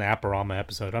 Maybe it was an Apparama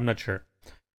episode. I'm not sure.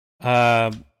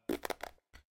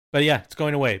 But yeah, it's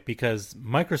going away because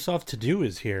Microsoft To Do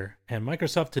is here, and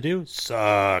Microsoft To Do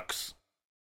sucks.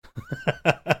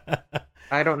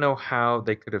 I don't know how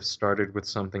they could have started with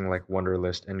something like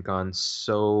Wunderlist and gone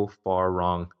so far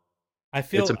wrong.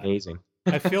 It's amazing.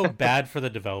 I feel bad for the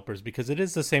developers because it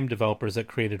is the same developers that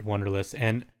created Wunderlist,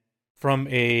 and from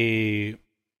a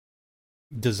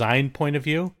design point of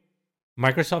view,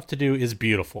 Microsoft To Do is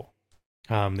beautiful.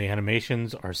 The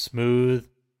animations are smooth.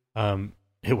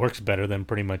 It works better than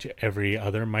pretty much every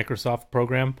other Microsoft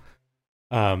program.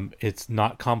 It's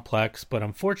not complex, but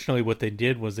unfortunately what they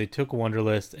did was they took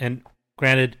Wunderlist, and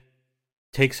granted,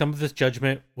 take some of this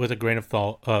judgment with a grain of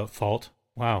salt.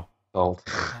 Wow. Salt.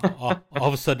 all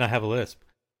of a sudden I have a lisp.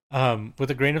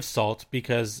 With a grain of salt,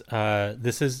 because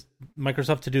this is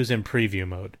Microsoft To Do is in preview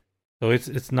mode. So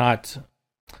it's not...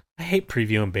 I hate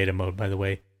preview and beta mode, by the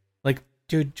way. Like,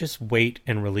 dude, just wait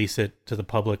and release it to the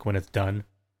public when it's done.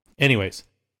 Anyways,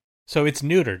 so it's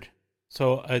neutered.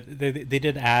 So they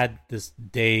did add this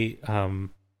day,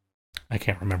 I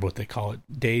can't remember what they call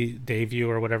it, day view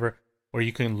or whatever, where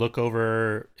you can look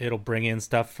over, it'll bring in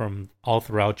stuff from all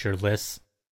throughout your lists,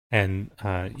 and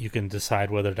you can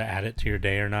decide whether to add it to your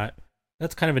day or not.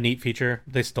 That's kind of a neat feature.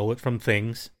 They stole it from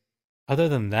Things. Other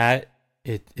than that,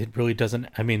 it really doesn't,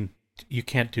 I mean, you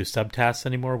can't do subtasks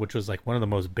anymore, which was like one of the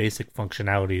most basic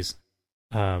functionalities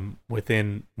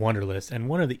within Wunderlist, and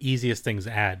one of the easiest things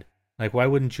to add. Like, why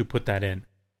wouldn't you put that in?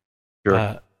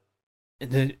 Sure.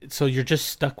 So you're just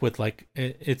stuck with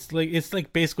it's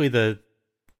like basically the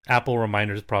Apple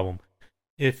reminders problem.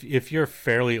 If you're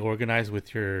fairly organized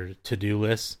with your to-do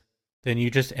lists, then you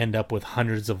just end up with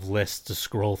hundreds of lists to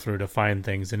scroll through to find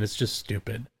things, and it's just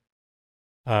stupid.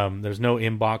 There's no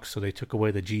inbox, so they took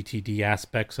away the GTD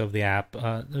aspects of the app.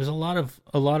 There's a lot of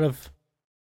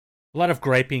a lot of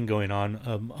griping going on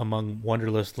among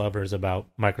Wunderlist lovers about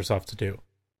Microsoft To Do.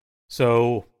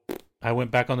 So I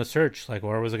went back on the search, like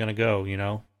where was it going to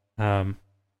go? Um,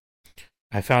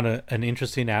 I found an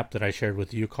interesting app that I shared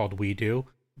with you called WeDo.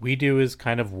 WeDo is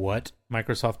kind of what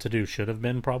Microsoft To Do should have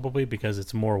been, probably, because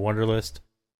it's more Wunderlist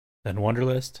than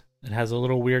Wunderlist. It has a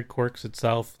little weird quirks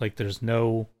itself. Like there's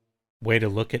no way to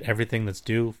look at everything that's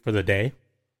due for the day.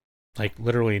 Like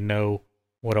literally no,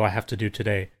 what do I have to do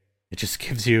today? It just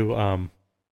gives you what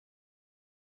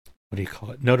do you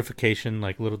call it? Notification,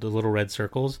 like the little red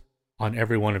circles on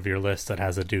every one of your lists that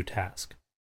has a due task.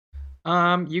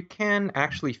 You can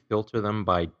actually filter them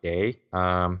by day.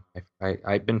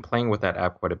 I've been playing with that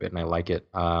app quite a bit and I like it.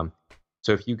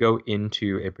 So if you go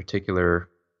into a particular,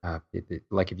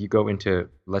 like if you go into,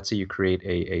 let's say you create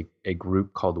a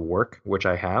group called work, which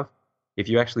I have, if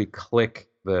you actually click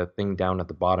the thing down at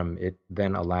the bottom, it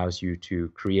then allows you to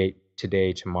create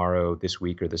today, tomorrow, this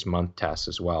week, or this month tasks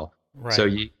as well. So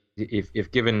Right.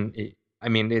 if given, I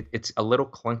mean, it's a little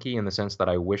clunky in the sense that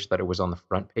I wish that it was on the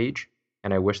front page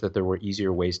and I wish that there were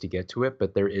easier ways to get to it,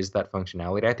 but there is that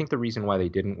functionality. I think the reason why they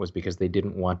didn't was because they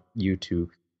didn't want you to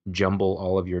jumble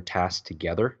all of your tasks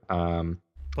together. But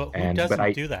who And but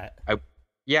doesn't do that? I,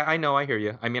 yeah, I know, I hear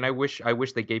you. I mean, I wish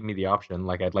they gave me the option.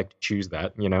 Like, I'd like to choose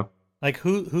that, you know? Like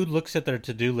who looks at their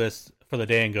to-do list for the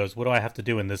day and goes, "What do I have to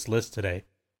do in this list today?"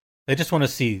 They just want to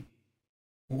see,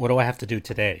 what do I have to do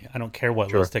today? I don't care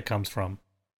what Sure, list it comes from.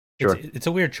 sure. It's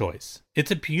a weird choice. It's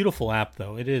a beautiful app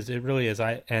though. It is. It really is.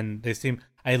 I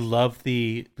love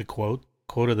the quote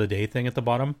of the day thing at the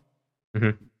bottom.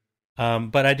 Hmm.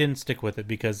 But I didn't stick with it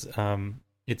because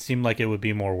it seemed like it would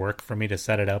be more work for me to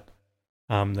set it up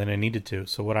than I needed to.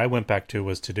 So what I went back to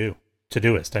was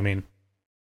Todoist. I mean,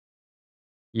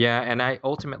 Yeah, and I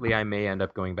may end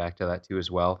up going back to that too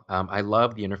as well. I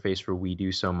love the interface for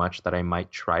WeDo so much that I might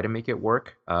try to make it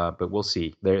work, but we'll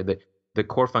see. The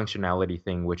core functionality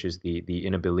thing, which is the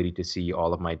inability to see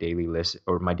all of my daily list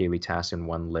or my daily tasks in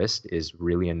one list, is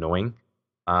really annoying.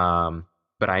 Um,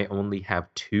 but I only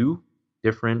have two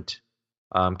different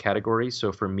categories,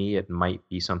 so for me, it might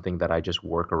be something that I just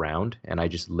work around and I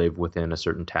just live within a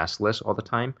certain task list all the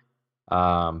time.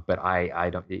 But I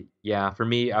don't. Yeah, for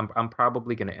me, I'm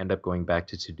probably going to end up going back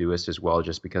to Todoist as well,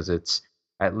 just because it's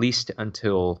at least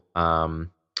until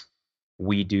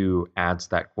we do adds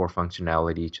that core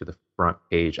functionality to the front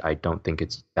page. I don't think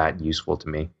it's that useful to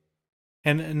me.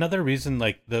 and another reason,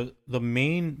 like the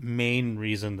main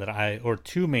reason that or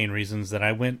two main reasons that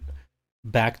I went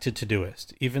back to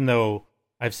Todoist, even though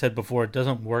I've said before it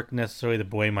doesn't work necessarily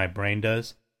the way my brain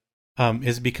does,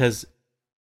 is because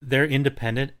they're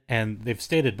independent, and they've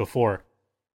stated before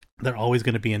they're always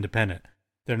going to be independent.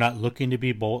 They're not looking to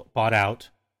be bought out.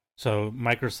 So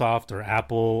Microsoft or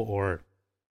Apple or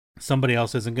somebody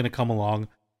else isn't going to come along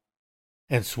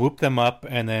and swoop them up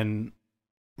and then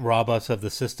rob us of the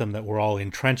system that we're all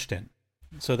entrenched in.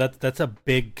 So that's a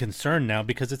big concern now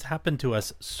because it's happened to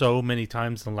us so many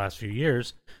times in the last few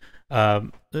years.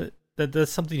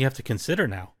 That's something you have to consider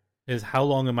now. Is how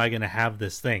long am I going to have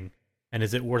this thing, and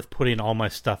is it worth putting all my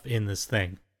stuff in this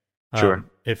thing? Sure,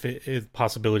 If it is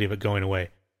possibility of it going away,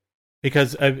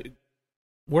 because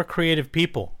we're creative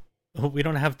people. We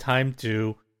don't have time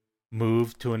to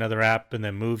move to another app and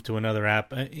then move to another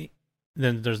app.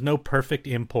 Then there's no perfect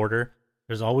importer.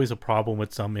 There's always a problem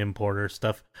with some importer.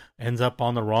 Stuff ends up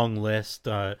on the wrong list.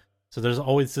 So there's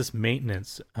always this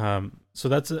maintenance. So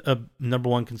that's a number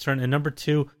one concern. And number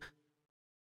two,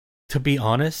 to be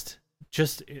honest,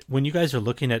 just when you guys are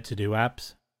looking at to-do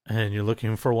apps and you're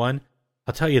looking for one,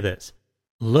 I'll tell you this.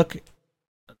 Look,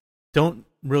 don't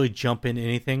really jump in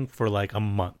anything for like a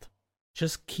month.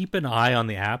 Just keep an eye on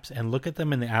the apps and look at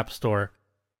them in the App Store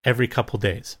every couple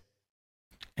days.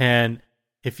 And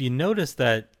if you notice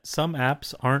that some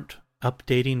apps aren't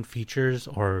updating features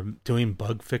or doing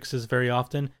bug fixes very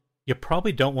often, you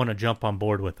probably don't want to jump on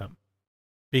board with them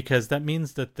because that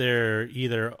means that they're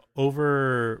either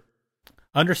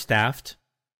understaffed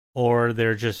or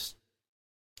they're just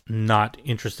not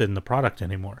interested in the product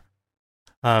anymore.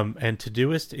 And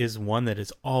Todoist is one that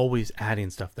is always adding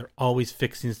stuff. They're always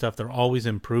fixing stuff. They're always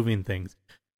improving things.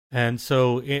 And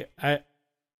so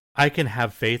I can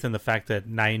have faith in the fact that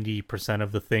 90%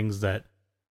 of the things that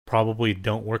probably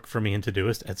don't work for me in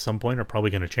Todoist at some point are probably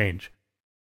going to change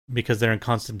because they're in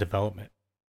constant development.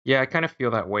 yeah, I kind of feel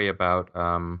that way about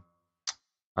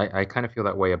I kind of feel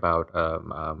that way about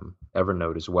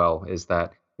Evernote as well. Is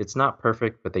that it's not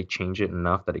perfect, but they change it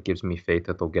enough that it gives me faith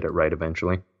that they'll get it right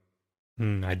eventually.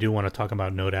 I do want to talk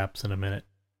about Note apps in a minute.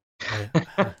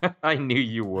 I, I knew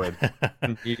you would.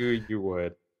 I knew you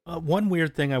would. One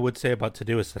weird thing I would say about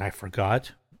Todoist that I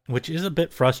forgot which is a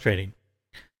bit frustrating.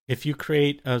 If you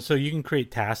create, so you can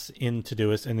create tasks in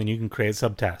Todoist, and then you can create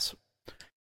subtasks.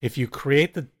 If you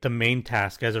create the main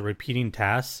task as a repeating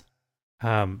task,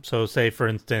 so say for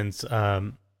instance,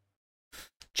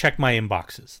 check my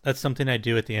inboxes. That's something I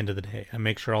do at the end of the day. I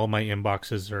make sure all my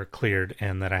inboxes are cleared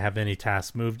and that I have any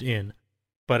tasks moved in.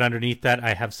 But underneath that,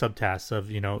 I have subtasks of,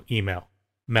 email,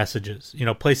 messages,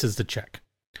 places to check.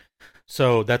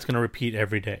 So that's going to repeat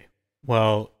every day.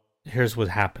 Well, here's what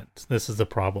happens. This is the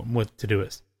problem with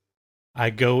Todoist. I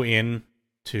go in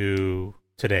to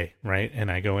today, right?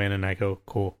 And I go in and I go,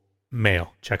 cool,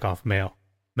 mail, check off mail,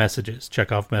 messages,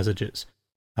 check off messages,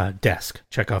 desk,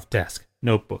 check off desk,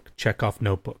 notebook, check off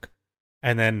notebook.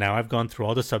 And then now I've gone through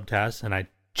all the subtasks and I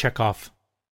check off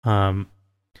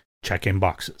check-in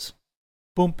boxes.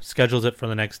 Boom, schedules it for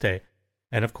the next day.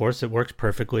 And of course, it works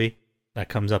perfectly. That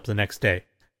comes up the next day.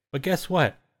 But guess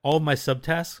what? All of my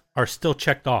subtasks are still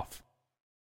checked off.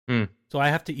 So I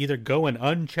have to either go and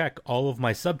uncheck all of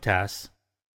my subtasks,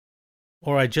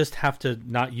 or I just have to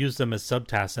not use them as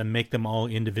subtasks and make them all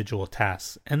individual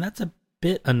tasks. And that's a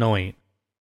bit annoying.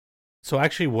 So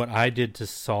actually what I did to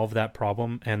solve that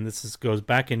problem, and goes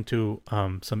back into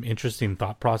some interesting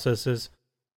thought processes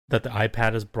that the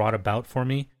iPad has brought about for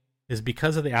me, is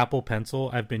because of the Apple Pencil,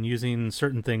 I've been using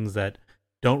certain things that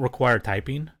don't require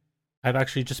typing. I've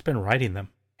actually just been writing them,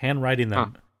 handwriting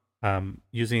them,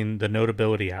 using the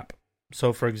Notability app.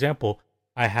 So for example,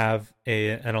 I have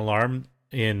an alarm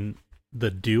in the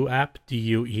Do app,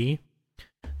 DUE,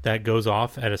 that goes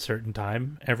off at a certain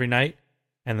time every night.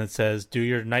 And that says, do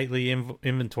your nightly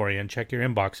inventory and check your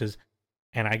inboxes.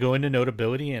 And I go into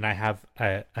Notability and I have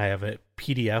a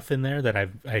PDF in there that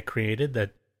I created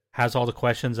that has all the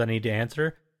questions I need to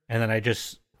answer. And then I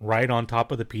just write on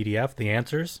top of the PDF the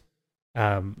answers,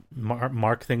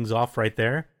 mark things off right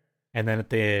there. And then at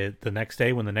the next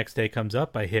day, when the next day comes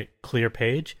up, I hit clear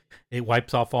page. It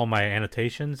wipes off all my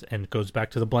annotations and goes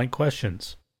back to the blank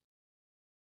questions.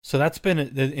 So that's been an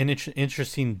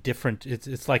interesting, different.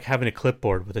 It's like having a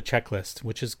clipboard with a checklist,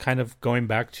 which is kind of going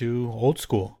back to old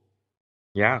school.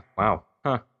 Yeah. Wow.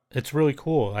 Huh. It's really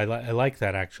cool. I like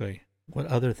that actually. What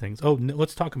other things? Oh,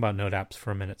 let's talk about Note apps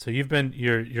for a minute. So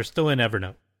you're still in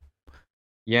Evernote.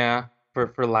 Yeah.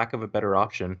 For lack of a better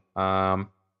option,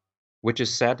 which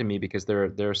is sad to me because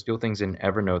there are still things in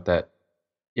Evernote that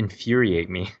infuriate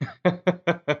me.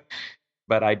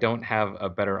 But I don't have a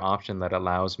better option that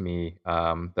allows me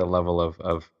the level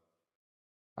of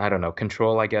I don't know,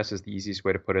 control, I guess is the easiest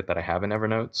way to put it, that I have in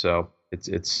Evernote. So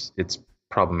it's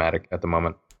problematic at the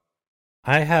moment.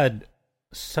 I had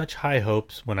such high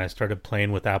hopes when I started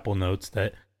playing with Apple Notes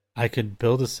that I could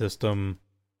build a system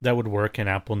that would work in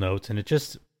Apple Notes, and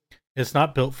it's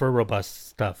not built for robust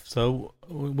stuff. So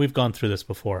we've gone through this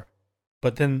before.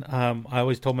 But then I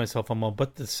always told myself,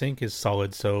 but the sync is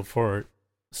solid. So for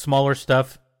smaller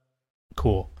stuff,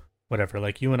 cool, whatever.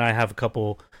 Like you and I have a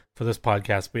couple, for this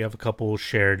podcast, we have a couple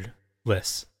shared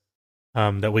lists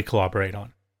that we collaborate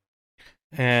on.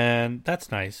 And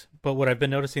that's nice. But what I've been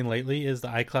noticing lately is the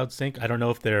iCloud sync. I don't know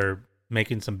if they're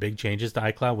making some big changes to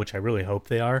iCloud, which I really hope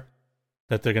they are.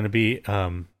 That they're going to be,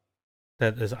 that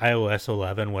as iOS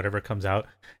 11, whatever comes out,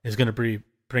 is going to be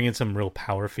bringing some real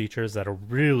power features that'll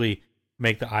really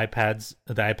make the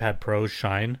iPad Pros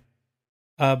shine.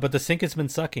 But the sync has been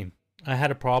sucking. I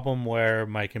had a problem where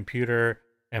my computer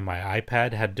and my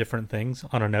iPad had different things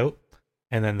on a note,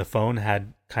 and then the phone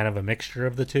had kind of a mixture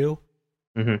of the two.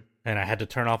 Mm-hmm. And I had to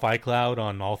turn off iCloud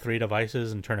on all three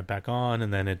devices and turn it back on,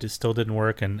 and then it just still didn't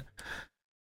work. And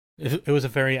it was a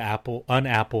very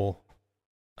un-Apple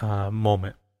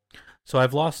moment. So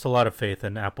I've lost a lot of faith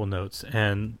in Apple Notes,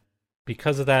 and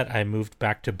because of that, I moved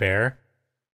back to Bear.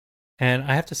 And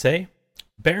I have to say,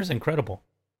 Bear's incredible.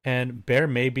 And Bear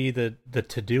may be the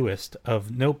Todoist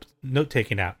of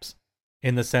note-taking apps,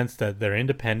 in the sense that they're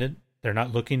independent, they're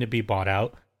not looking to be bought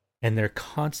out, and they're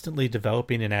constantly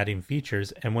developing and adding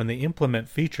features. And when they implement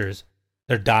features,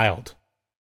 they're dialed.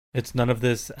 It's none of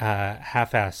this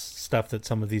half-ass stuff that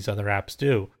some of these other apps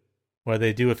do, where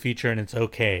they do a feature and it's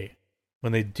okay.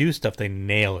 When they do stuff, they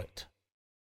nail it.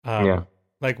 Yeah.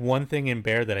 Like one thing in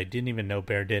Bear that I didn't even know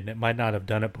Bear did, and it might not have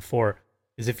done it before,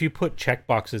 is if you put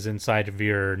checkboxes inside of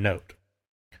your note.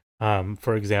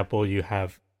 For example,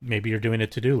 maybe you're doing a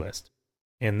to-do list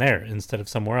in there instead of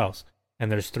somewhere else.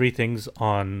 And there's 3 things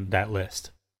on that list.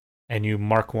 And you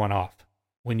mark one off.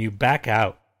 When you back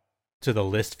out to the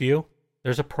list view,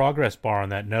 there's a progress bar on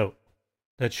that note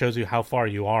that shows you how far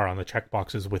you are on the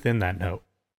checkboxes within that note,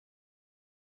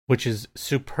 which is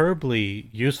superbly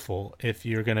useful if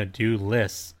you're going to do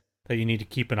lists that you need to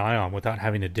keep an eye on without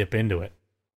having to dip into it.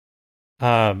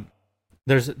 I've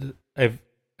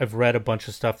I've read a bunch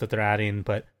of stuff that they're adding,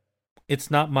 but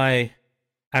it's not my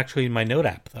note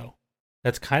app though.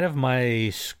 That's kind of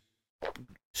my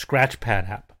Scratchpad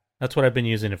app. That's what I've been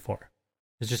using it for.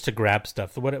 It's just to grab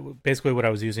stuff. Basically what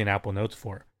I was using Apple Notes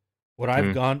for. What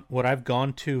I've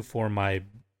gone to for my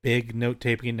big note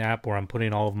taking app where I'm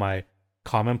putting all of my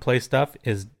commonplace stuff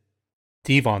is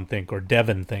Devon Think or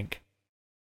Devon Think,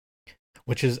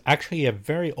 which is actually a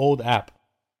very old app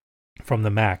from the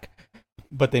Mac,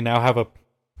 but they now have a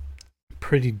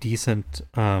pretty decent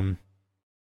iPad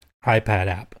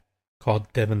app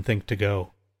called Devon Think to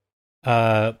Go.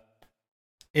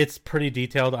 It's pretty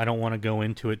detailed. I don't want to go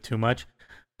into it too much,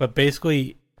 but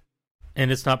basically,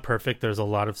 and it's not perfect. There's a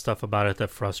lot of stuff about it that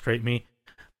frustrate me.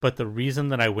 But the reason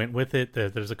that I went with it,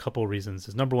 there's a couple of reasons.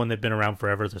 Is number one, they've been around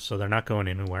forever, so they're not going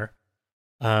anywhere.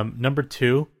 Number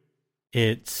two,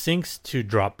 it syncs to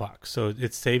Dropbox, so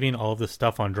it's saving all of the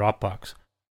stuff on Dropbox.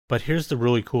 But here's the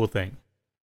really cool thing.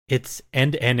 It's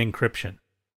end-to-end encryption.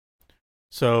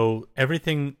 So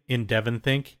everything in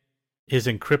DevonThink is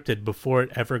encrypted before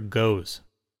it ever goes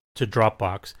to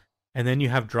Dropbox. And then you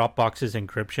have Dropbox's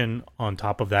encryption on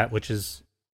top of that, which is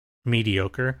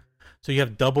mediocre. So you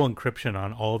have double encryption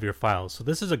on all of your files. So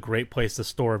this is a great place to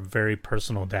store very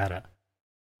personal data.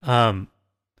 And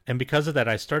because of that,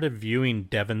 I started viewing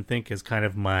DevonThink as kind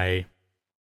of my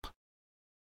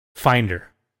Finder.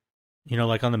 You know,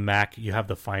 like on the Mac, you have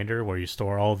the Finder where you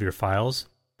store all of your files.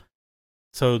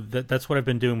 So that's what I've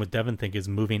been doing with DevonThink, is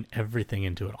moving everything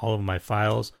into it. All of my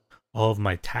files, all of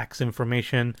my tax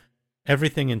information,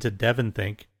 everything into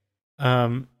DevonThink.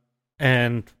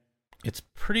 And it's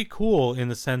pretty cool in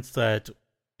the sense that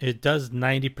it does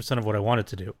 90% of what I want it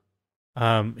to do.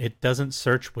 It doesn't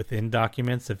search within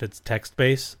documents if it's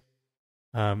text-based.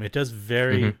 It does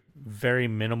very, very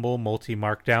minimal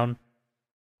multi-markdown,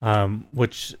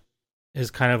 which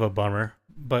is kind of a bummer.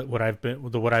 But what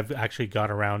I've actually got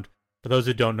around, for those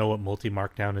who don't know what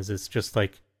multi-markdown is, it's just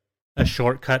like a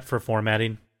shortcut for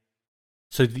formatting,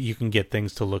 so that you can get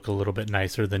things to look a little bit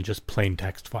nicer than just plain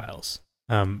text files.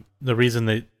 The reason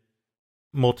that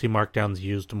multi-markdown is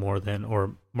used more than,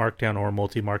 or markdown or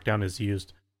multi-markdown is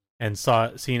used and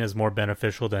seen as more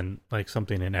beneficial than like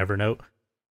something in Evernote.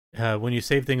 When you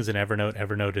save things in Evernote,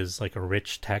 Evernote is like a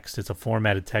rich text. It's a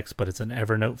formatted text, but it's an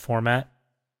Evernote format.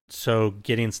 So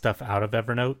getting stuff out of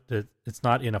Evernote, it's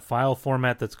not in a file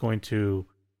format that's going to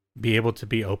be able to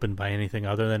be opened by anything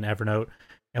other than Evernote.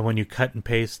 And when you cut and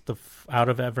paste out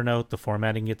of Evernote, the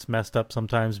formatting gets messed up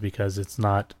sometimes because it's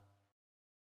not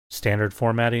standard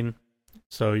formatting.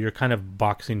 So you're kind of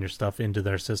boxing your stuff into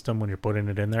their system when you're putting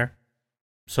it in there.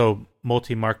 So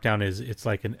multi-markdown it's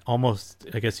like an almost,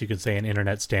 I guess you could say, an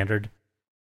internet standard.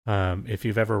 If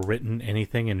you've ever written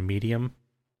anything in Medium,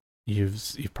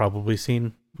 you've probably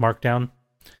seen Markdown.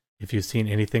 If you've seen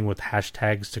anything with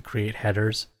hashtags to create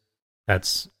headers,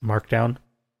 that's Markdown.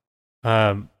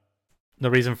 The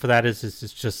reason for that is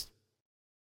it's just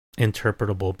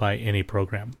interpretable by any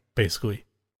program, basically.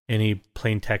 Any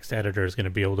plain text editor is going to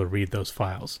be able to read those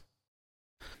files.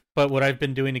 But what I've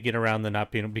been doing to get around the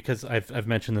not being, because I've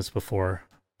mentioned this before,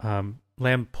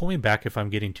 Lamb, pull me back if I'm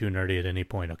getting too nerdy at any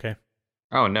point, okay?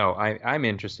 Oh no, I'm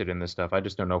interested in this stuff. I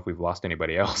just don't know if we've lost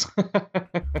anybody else.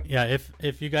 Yeah,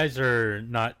 if you guys are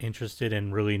not interested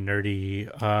in really nerdy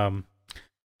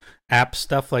app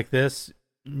stuff like this,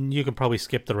 you can probably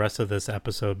skip the rest of this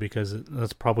episode because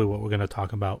that's probably what we're going to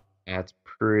talk about. That's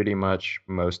pretty much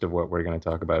most of what we're going to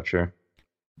talk about, sure.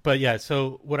 But yeah,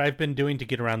 so what I've been doing to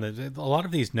get around a lot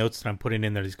of these notes that I'm putting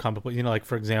in there, these complex, like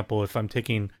for example, if I'm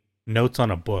taking notes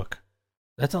on a book,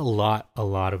 that's a lot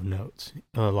of notes.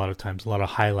 A lot of times, a lot of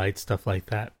highlights, stuff like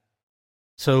that.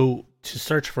 So to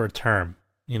search for a term,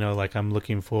 like I'm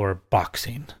looking for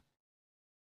boxing.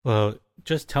 Well,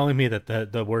 just telling me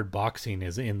that the word boxing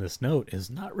is in this note is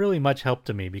not really much help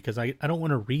to me because I don't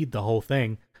want to read the whole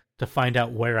thing to find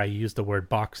out where I use the word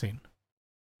boxing.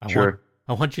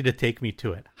 I want you to take me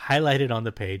to it. Highlight it on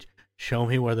the page. Show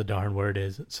me where the darn word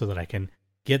is so that I can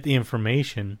get the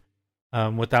information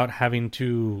without having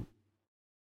to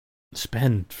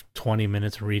spend 20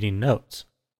 minutes reading notes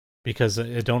because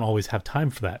I don't always have time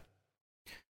for that.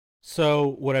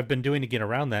 So what I've been doing to get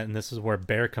around that, and this is where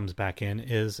Bear comes back in,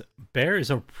 is Bear is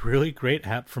a really great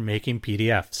app for making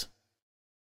PDFs.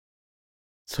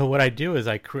 So what I do is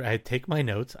I take my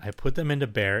notes, I put them into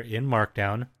Bear in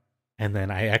Markdown, and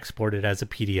then I export it as a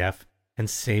PDF and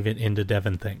save it into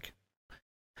DevonThink.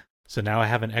 So now I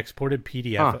have an exported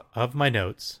PDF of my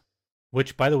notes,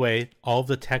 which, by the way, all of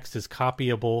the text is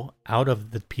copyable out of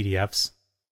the PDFs,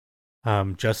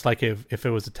 just like if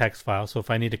it was a text file. So if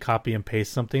I need to copy and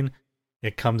paste something,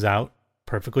 it comes out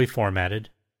perfectly formatted.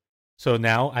 So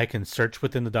now I can search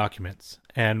within the documents.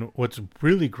 And what's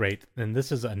really great, and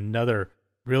this is another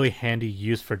really handy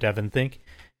use for DevonThink,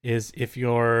 is if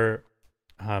you're,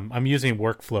 I'm using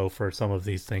workflow for some of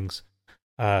these things.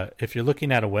 If you're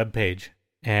looking at a web page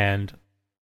and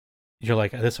you're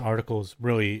like, this article is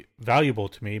really valuable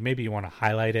to me, maybe you want to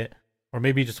highlight it, or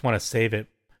maybe you just want to save it.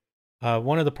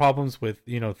 One of the problems with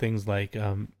things like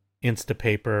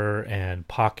Instapaper and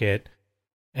Pocket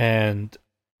and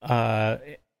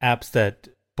apps that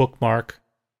bookmark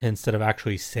instead of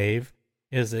actually save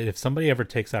is that if somebody ever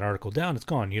takes that article down, it's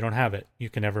gone. You don't have it.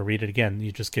 You can never read it again.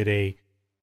 You just get a,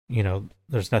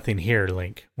 there's nothing here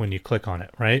link when you click on it,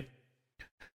 right?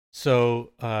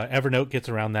 So Evernote gets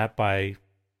around that by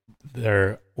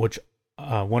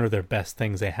one of their best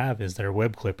things they have is their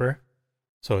web clipper.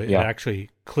 So it actually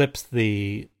clips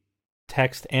the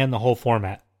text and the whole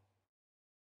format.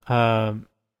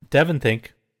 DevonThink,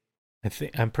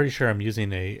 I'm pretty sure I'm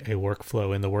using a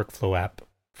workflow in the workflow app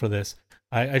for this.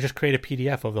 I just create a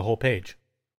PDF of the whole page,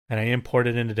 and I import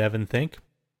it into DevonThink,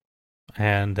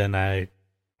 and then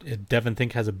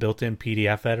DevonThink has a built-in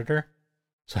PDF editor,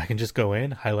 so I can just go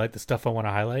in, highlight the stuff I want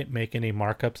to highlight, make any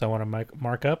markups I want to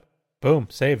mark up, boom,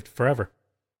 saved forever.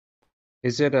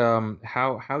 Is it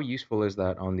how useful is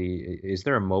that is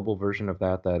there a mobile version of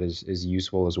that is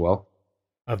useful as well?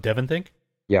 Of DevonThink?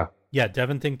 Yeah. Yeah,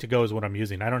 DevonThink to go is what I'm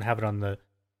using. I don't have it on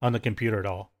the computer at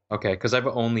all. Okay, because I've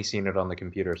only seen it on the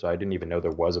computer, so I didn't even know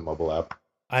there was a mobile app.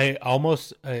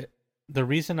 The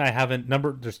reason I haven't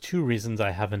there's two reasons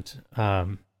I haven't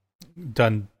done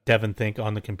DevonThink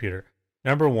on the computer.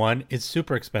 Number one, it's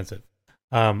super expensive.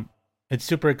 It's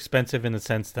super expensive in the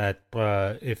sense that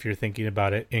if you're thinking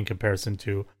about it in comparison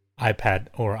to iPad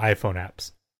or iPhone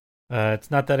apps, it's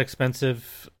not that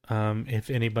expensive. If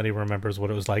anybody remembers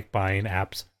what it was like buying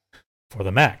apps for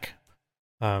the Mac,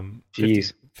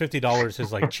 Jeez, $50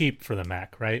 is like cheap for the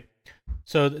Mac, right?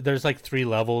 So there's like 3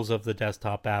 levels of the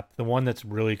desktop app. The one that's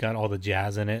really got all the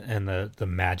jazz in it and the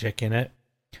magic in it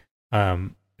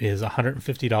is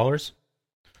 $150.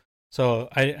 So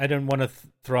I didn't want to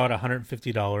throw out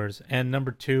 $150. And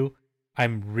number two,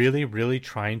 I'm really, really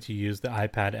trying to use the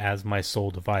iPad as my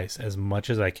sole device as much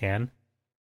as I can.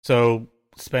 So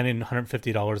spending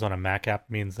 $150 on a Mac app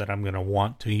means that I'm going to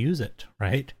want to use it,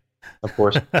 right? Of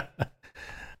course.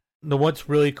 What's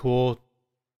really cool,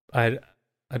 I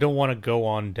don't want to go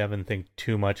on DevonThink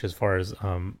too much as far as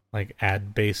like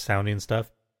ad-based sounding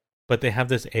stuff, but they have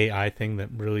this AI thing that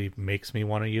really makes me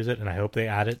want to use it, and I hope they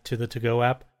add it to the To-Go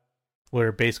app,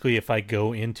 where basically if I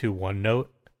go into OneNote,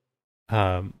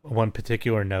 one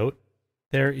particular note,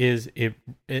 there's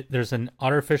an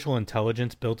artificial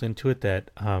intelligence built into it that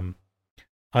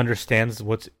understands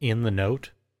what's in the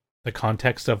note, the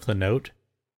context of the note,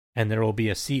 and there will be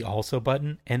a See Also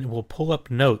button, and it will pull up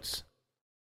notes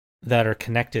that are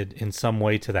connected in some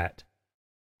way to that.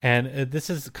 And this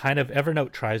is kind of,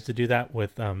 Evernote tries to do that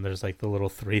with, there's like the little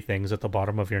 3 things at the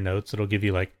bottom of your notes. It'll give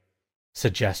you like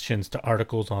suggestions to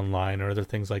articles online or other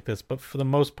things like this. But for the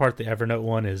most part, the Evernote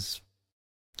one is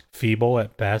feeble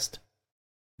at best.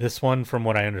 This one, from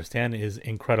what I understand, is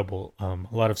incredible. A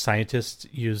lot of scientists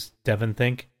use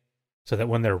DevonThink so that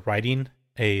when they're writing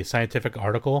a scientific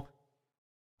article,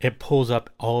 it pulls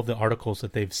up all of the articles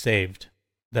that they've saved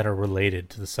that are related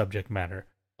to the subject matter.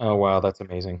 Oh, wow, that's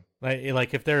amazing.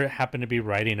 Like if they happen to be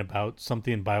writing about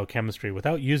something in biochemistry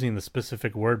without using the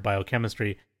specific word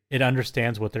biochemistry, it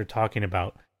understands what they're talking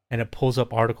about, and it pulls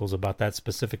up articles about that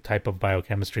specific type of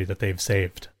biochemistry that they've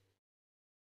saved.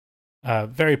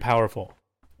 Very powerful.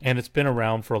 And it's been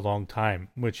around for a long time,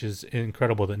 which is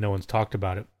incredible that no one's talked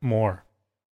about it more.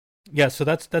 Yeah, so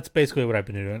that's basically what I've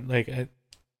been doing. Like,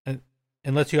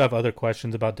 unless you have other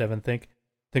questions about DevonThink, I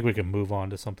think we can move on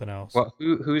to something else. Well,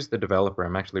 who's the developer?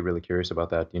 I'm actually really curious about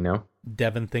that. Do you know?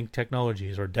 DevonThink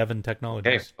Technologies or Devon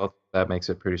Technologies. Okay, well, that makes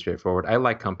it pretty straightforward. I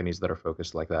like companies that are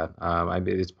focused like that.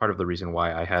 It's part of the reason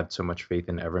why I had so much faith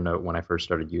in Evernote when I first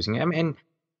started using it. I mean,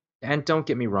 and don't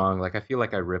get me wrong, like I feel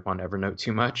like I rip on Evernote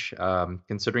too much.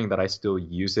 Considering that I still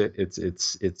use it,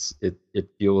 it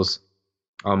feels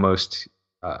almost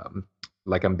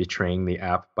like I'm betraying the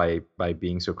app by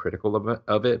being so critical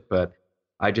of it. But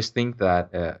I just think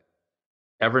that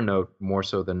Evernote, more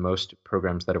so than most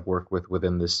programs that I've worked with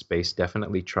within this space,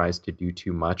 definitely tries to do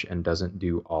too much and doesn't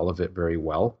do all of it very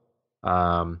well.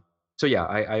 So yeah,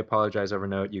 I apologize,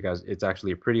 Evernote. You guys, it's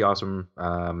actually a pretty awesome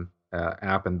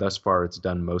app, and thus far, it's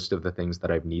done most of the things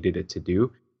that I've needed it to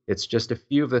do. It's just a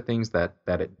few of the things that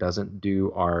it doesn't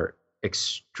do are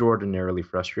extraordinarily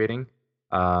frustrating.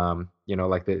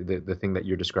 Like the thing that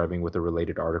you're describing with the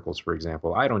related articles, for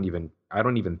example. I don't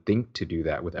even think to do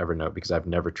that with Evernote because I've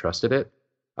never trusted it.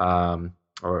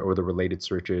 or the related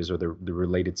searches or the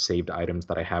related saved items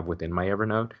that I have within my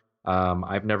Evernote.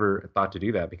 I've never thought to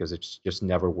do that because it's just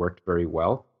never worked very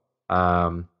well.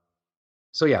 Um,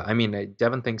 so yeah, I mean,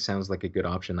 Devon Think sounds like a good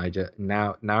option. I just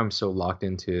now I'm so locked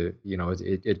into,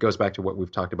 it goes back to what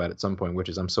we've talked about at some point, which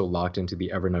is I'm so locked into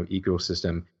the Evernote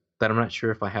ecosystem that I'm not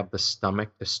sure if I have the stomach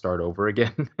to start over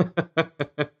again.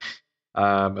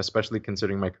 Especially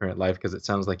considering my current life, because it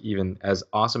sounds like even as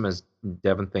awesome as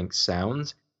Devon Think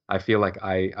sounds, I feel like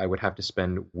I would have to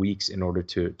spend weeks in order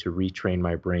to retrain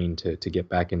my brain to get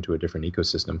back into a different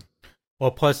ecosystem.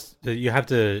 Well, plus you got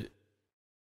to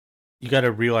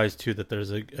realize too that there's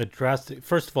a drastic.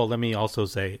 First of all, let me also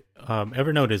say,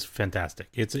 Evernote is fantastic.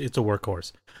 It's a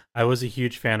workhorse. I was a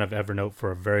huge fan of Evernote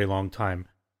for a very long time.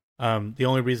 The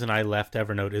only reason I left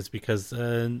Evernote is because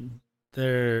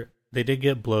they did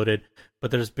get bloated,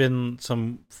 but there's been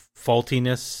some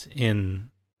faultiness in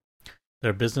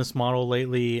their business model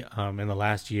lately, in the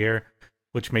last year,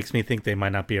 which makes me think they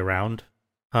might not be around.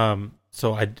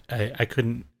 So I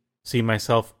couldn't see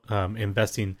myself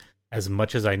investing as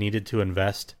much as I needed to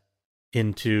invest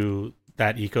into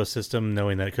that ecosystem,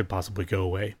 knowing that it could possibly go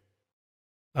away.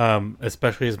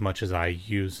 Especially as much as I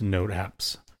use note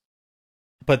apps.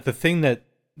 But the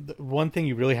one thing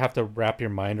you really have to wrap your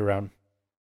mind around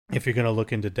if you're going to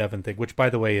look into Devon Think, which by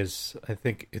the way is, I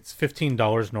think it's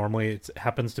 $15 normally. It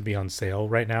happens to be on sale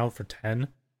right now for 10.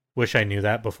 Wish I knew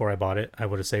that before I bought it. I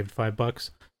would have saved $5.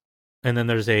 And then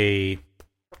there's an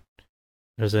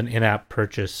in-app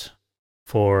purchase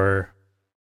for,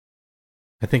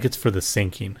 I think it's for the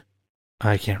syncing.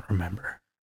 I can't remember.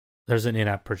 There's an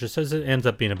in-app purchase. It ends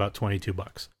up being about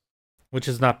 $22, which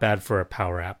is not bad for a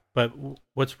power app. But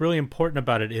what's really important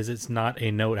about it is it's not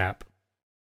a note app.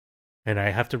 And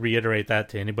I have to reiterate that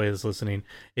to anybody that's listening.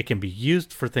 It can be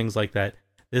used for things like that.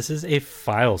 This is a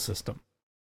file system.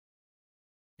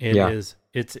 Yeah.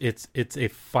 It's a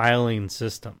filing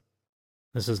system.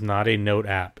 This is not a note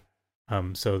app.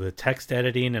 So the text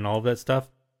editing and all of that stuff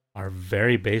are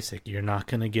very basic. You're not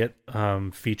going to get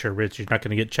feature rich. You're not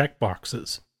going to get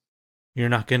checkboxes. You're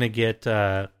not going to get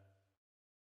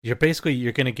you're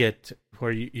going to get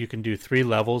where you can do 3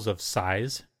 levels of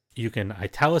size. You can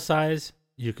italicize,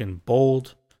 you can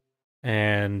bold,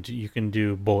 and you can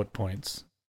do bullet points.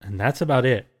 And that's about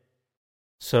it.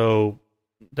 So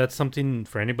that's something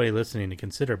for anybody listening to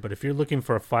consider. But if you're looking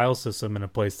for a file system in a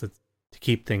place to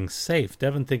keep things safe,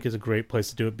 Devon Think is a great place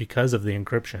to do it because of the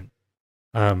encryption.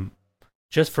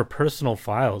 Just for personal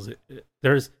files,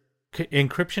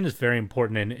 encryption is very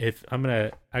important. And if I'm going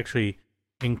to actually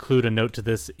include a note to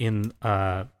this in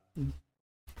the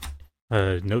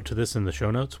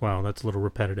show notes. Wow, that's a little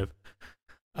repetitive.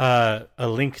 A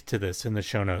link to this in the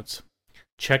show notes.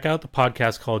 Check out the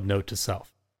podcast called Note to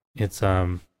Self. It's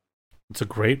a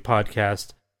great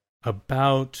podcast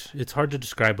about, it's hard to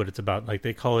describe what it's about. Like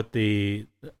they call it the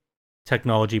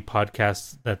technology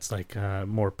podcast that's like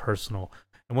more personal.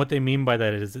 And what they mean by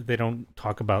that is that they don't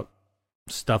talk about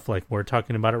stuff like we're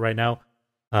talking about it right now.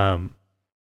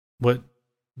 What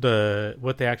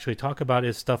they actually talk about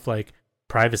is stuff like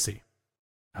privacy,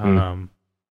 how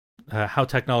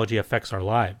technology affects our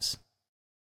lives,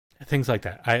 things like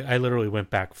that. I literally went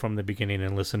back from the beginning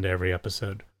and listened to every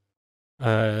episode.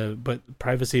 But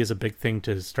privacy is a big thing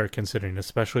to start considering,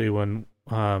 especially when,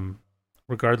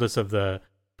 regardless of the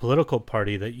political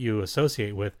party that you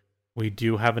associate with, we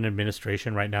do have an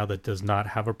administration right now that does not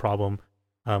have a problem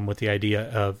with the idea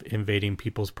of invading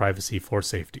people's privacy for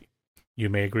safety. You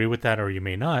may agree with that or you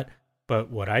may not, but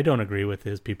what I don't agree with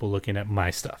is people looking at my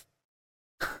stuff.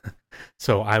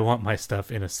 So I want my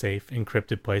stuff in a safe,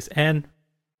 encrypted place. And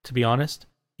to be honest,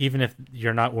 even if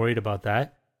you're not worried about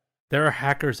that, there are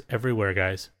hackers everywhere,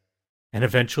 guys. And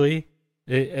eventually,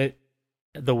 the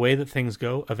way that things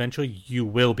go, eventually you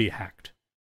will be hacked.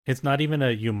 It's not even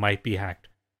a you might be hacked.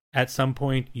 At some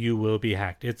point, you will be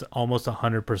hacked. It's almost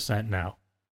 100% now.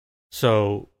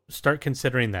 So start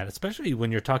considering that, especially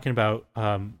when you're talking about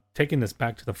taking this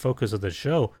back to the focus of the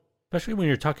show, especially when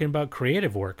you're talking about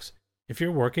creative works. If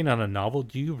you're working on a novel,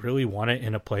 do you really want it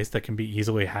in a place that can be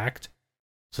easily hacked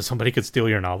so somebody could steal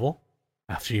your novel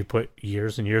after you put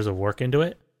years and years of work into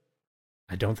it?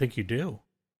 I don't think you do.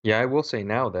 Yeah, I will say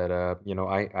now that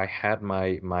I had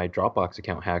my Dropbox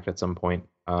account hacked at some point,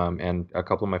 and a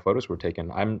couple of my photos were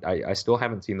taken. I still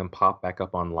haven't seen them pop back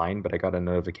up online, but I got a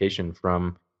notification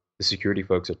from the security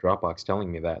folks at Dropbox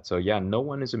telling me that. So yeah, no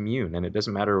one is immune, and it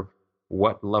doesn't matter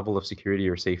what level of security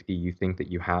or safety you think that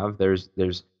you have.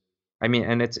 I mean,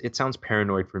 and it sounds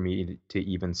paranoid for me to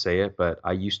even say it, but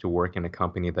I used to work in a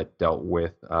company that dealt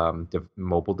with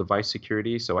mobile device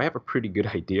security, so I have a pretty good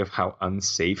idea of how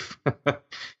unsafe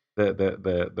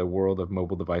the world of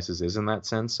mobile devices is in that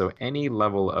sense. So any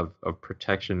level of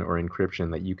protection or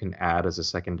encryption that you can add as a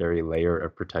secondary layer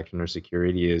of protection or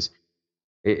security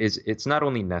it's not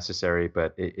only necessary,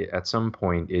 but at some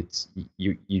point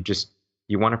you just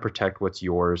you want to protect what's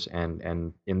yours,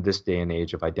 and in this day and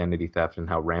age of identity theft and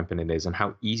how rampant it is and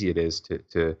how easy it is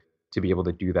to be able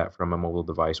to do that from a mobile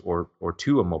device or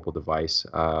to a mobile device,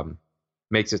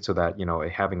 makes it so that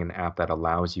having an app that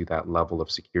allows you that level of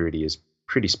security is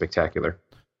pretty spectacular.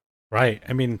 Right.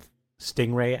 I mean,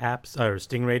 Stingray apps or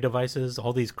Stingray devices,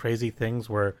 all these crazy things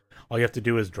where all you have to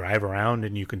do is drive around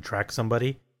and you can track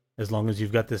somebody as long as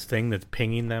you've got this thing that's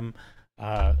pinging them.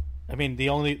 Uh, I mean, the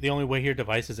only way your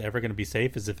device is ever going to be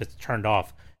safe is if it's turned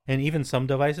off, and even some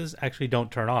devices actually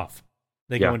don't turn off.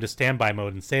 They go Yeah. into standby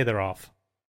mode and say they're off.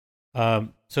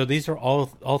 So these are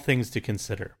all things to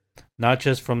consider, not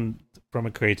just from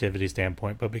a creativity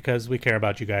standpoint, but because we care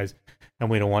about you guys and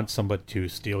we don't want somebody to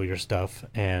steal your stuff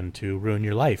and to ruin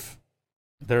your life.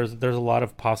 There's a lot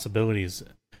of possibilities.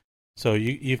 So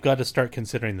you've got to start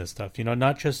considering this stuff.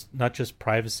 Not just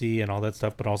privacy and all that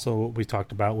stuff, but also what we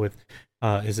talked about with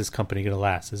is this company going to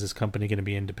last? Is this company going to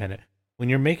be independent? When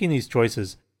you're making these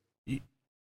choices,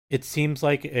 it seems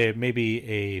like maybe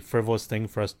a frivolous thing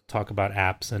for us to talk about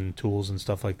apps and tools and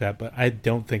stuff like that, but I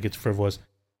don't think it's frivolous,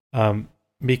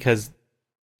 because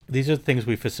these are the things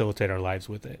we facilitate our lives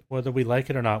with. It, whether we like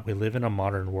it or not. We live in a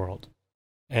modern world,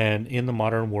 and in the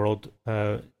modern world,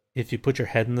 if you put your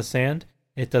head in the sand,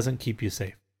 it doesn't keep you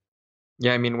safe.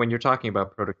 Yeah, I mean, when you're talking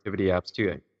about productivity apps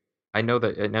too, I know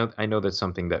that's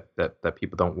something that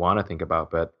people don't want to think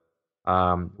about, but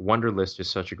Wunderlist is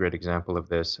such a great example of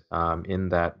this. In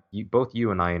that both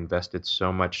you and I invested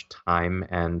so much time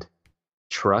and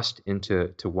trust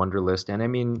into Wunderlist, and I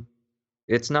mean,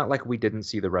 it's not like we didn't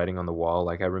see the writing on the wall.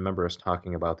 Like I remember us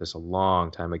talking about this a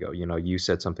long time ago. You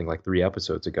said something like 3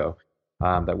 episodes ago,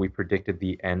 that we predicted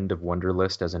the end of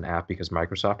Wunderlist as an app because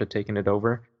Microsoft had taken it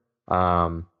over.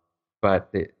 Um,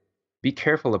 but be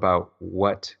careful about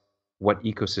what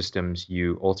ecosystems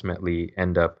you ultimately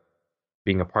end up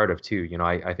being a part of too.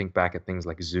 I think back at things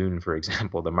like Zune, for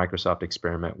example, the Microsoft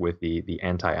experiment with the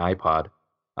anti-iPod,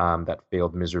 that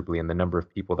failed miserably, and the number of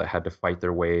people that had to fight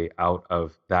their way out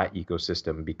of that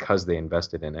ecosystem because they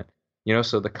invested in it.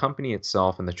 So the company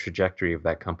itself and the trajectory of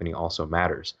that company also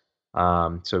matters.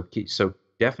 So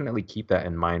definitely keep that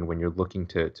in mind when you're looking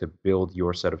to build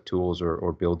your set of tools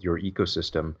or build your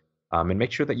ecosystem, and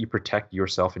make sure that you protect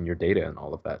yourself and your data and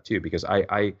all of that too. Because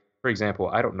for example,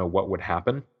 I don't know what would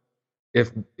happen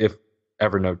if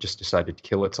Evernote just decided to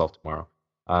kill itself tomorrow.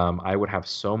 I would have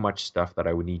so much stuff that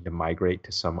I would need to migrate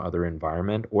to some other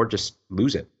environment or just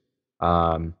lose it.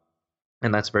 Um,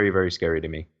 and that's very, very scary to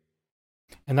me.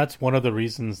 And that's one of the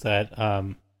reasons that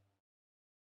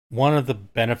one of the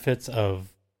benefits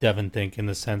of DevonThink in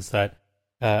the sense that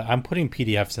I'm putting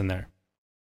PDFs in there.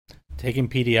 Taking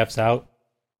PDFs out,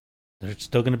 there's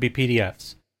still going to be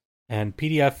PDFs. And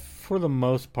PDF, for the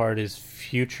most part, is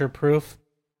future proof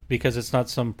because it's not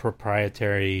some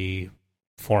proprietary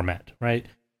format, right?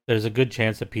 There's a good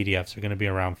chance that PDFs are going to be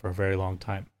around for a very long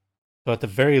time. So at the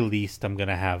very least, I'm going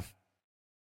to have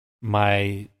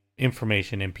my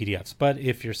information in PDFs. But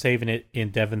if you're saving it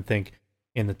in DevonThink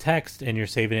in the text and you're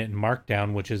saving it in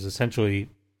Markdown, which is essentially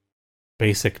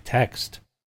basic text,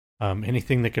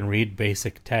 anything that can read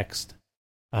basic text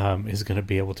is going to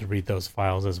be able to read those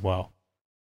files as well.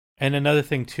 And another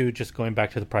thing too, just going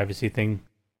back to the privacy thing,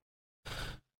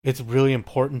 it's really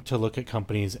important to look at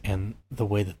companies and the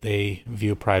way that they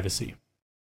view privacy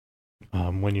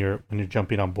when you're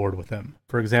jumping on board with them.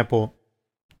 For example,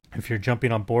 if you're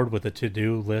jumping on board with a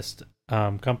to-do list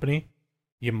company,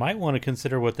 you might want to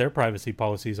consider what their privacy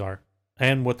policies are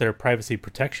and what their privacy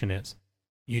protection is.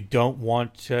 You don't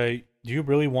want to. Do you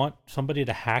really want somebody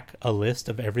to hack a list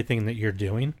of everything that you're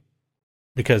doing?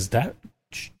 Because that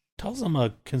tells them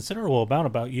a considerable amount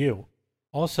about you.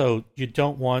 Also, you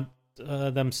don't want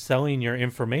them selling your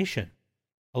information.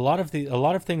 A lot of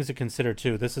things to consider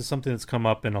too. This is something that's come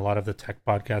up in a lot of the tech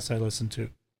podcasts I listened to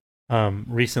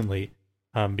recently,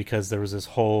 because there was this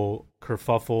whole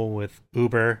kerfuffle with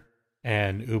Uber,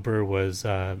 and Uber was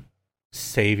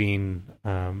saving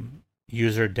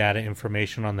user data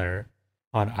information on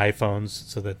iPhones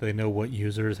so that they know what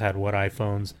users had what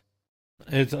iPhones.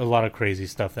 It's a lot of crazy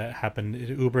stuff that happened.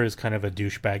 Uber is kind of a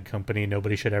douchebag company.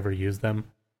 Nobody should ever use them.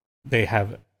 They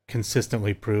have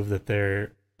consistently proved that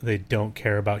they don't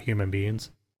care about human beings.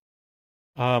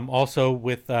 Also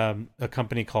with a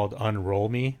company called Unroll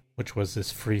Me, which was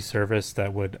this free service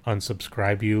that would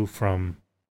unsubscribe you from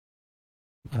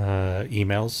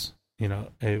emails.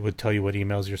 It would tell you what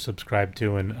emails you're subscribed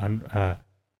to, and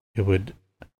it would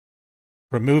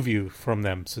remove you from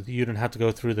them so that you don't have to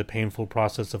go through the painful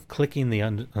process of clicking the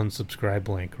unsubscribe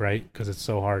link, right? Because it's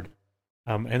so hard.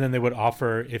 And then they would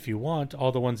offer, if you want,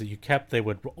 all the ones that you kept, they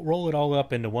would roll it all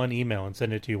up into one email and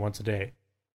send it to you once a day,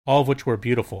 all of which were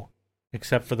beautiful,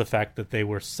 except for the fact that they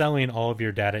were selling all of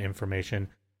your data information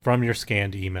from your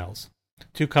scanned emails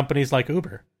to companies like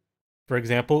Uber. For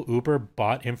example, Uber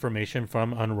bought information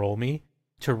from Unroll.me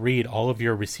to read all of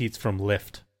your receipts from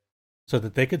Lyft so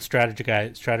that they could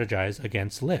strategize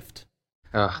against Lyft.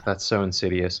 Oh, that's so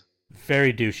insidious.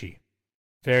 Very douchey.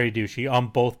 Very douchey on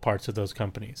both parts of those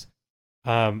companies.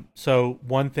 So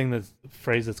one thing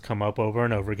phrase that's come up over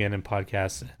and over again in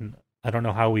podcasts, and I don't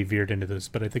know how we veered into this,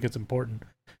 but I think it's important.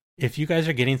 If you guys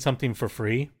are getting something for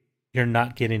free, you're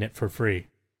not getting it for free.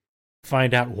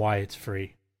 Find out why it's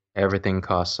free. Everything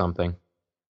costs something.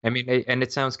 I mean, and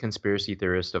it sounds conspiracy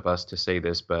theorist of us to say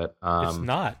this, but It's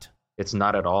not. it's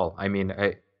not at all. I mean,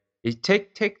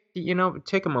 take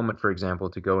a moment, for example,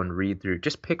 to go and read through.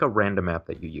 Just pick a random app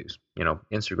that you use.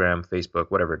 Instagram, Facebook,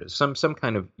 whatever it is, some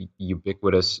kind of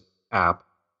ubiquitous app,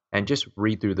 and just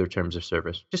read through their terms of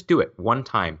service. Just do it one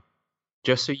time,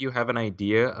 just so you have an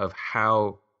idea of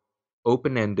how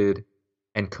open-ended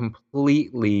and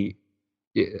completely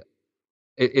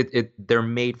they're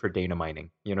made for data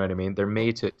mining. You know what I mean? They're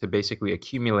made to basically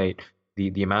accumulate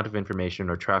the amount of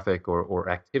information or traffic or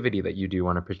activity that you do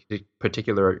on a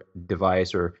particular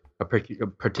device or a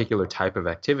particular type of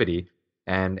activity,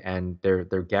 and they're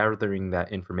gathering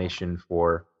that information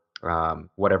for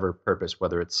whatever purpose,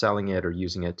 whether it's selling it or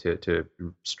using it to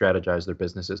strategize their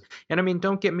businesses. And I mean,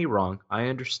 don't get me wrong, I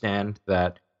understand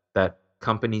that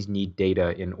companies need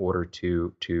data in order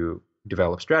to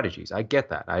develop strategies. I get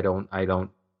that. I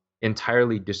don't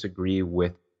entirely disagree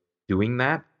with doing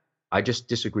that. I just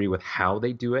disagree with how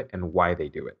they do it and why they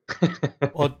do it.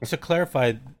 Well, to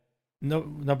clarify,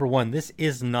 number one, this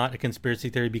is not a conspiracy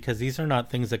theory because these are not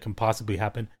things that can possibly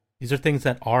happen. These are things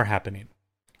that are happening.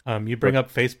 You bring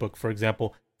up Facebook, for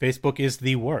example. Facebook is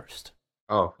the worst.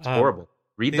 Oh, it's horrible.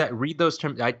 Read those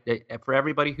terms. For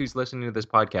everybody who's listening to this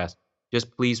podcast,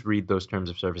 just please read those terms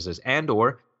of services,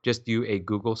 or just do a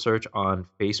Google search on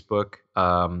Facebook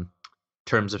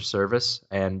terms of service,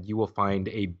 and you will find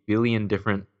a billion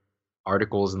different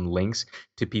articles and links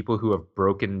to people who have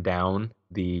broken down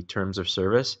the terms of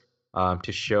service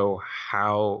to show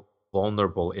how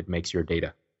vulnerable it makes your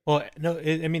data. Well, no,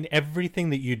 I mean,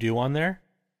 everything that you do on there,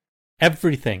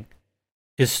 everything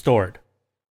is stored.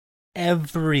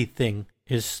 Everything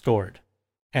is stored.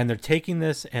 And they're taking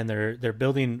this and they're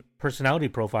building personality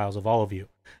profiles of all of you.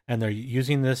 And they're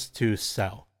using this to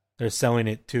sell. They're selling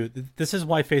it to... This is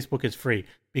why Facebook is free.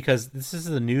 Because this is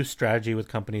the new strategy with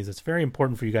companies. It's very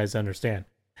important for you guys to understand.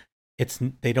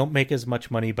 They don't make as much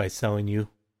money by selling you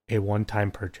a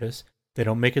one-time purchase. They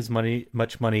don't make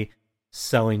much money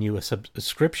selling you a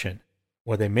subscription.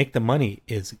 Where they make the money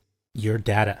is your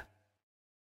data.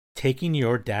 Taking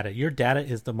your data. Your data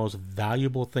is the most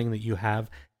valuable thing that you have,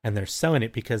 and they're selling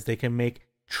it because they can make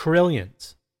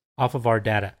trillions off of our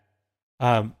data.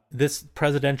 This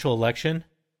presidential election,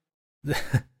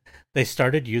 they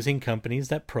started using companies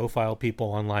that profile people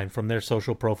online from their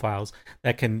social profiles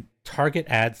that can target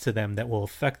ads to them that will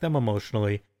affect them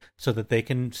emotionally so that they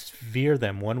can veer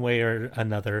them one way or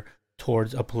another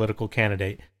towards a political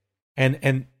candidate.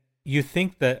 And you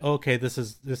think that, okay, this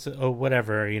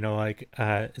whatever,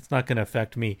 it's not going to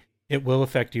affect me. It will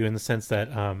affect you in the sense that,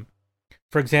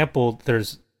 for example,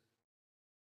 this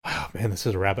is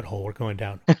a rabbit hole we're going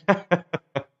down.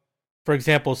 For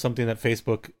example, something that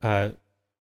Facebook,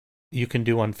 you can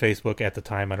do on Facebook at the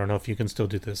time. I don't know if you can still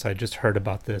do this. I just heard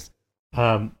about this.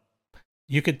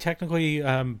 You could technically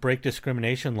break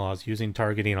discrimination laws using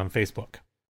targeting on Facebook.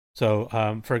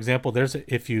 So, for example,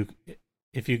 if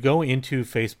you go into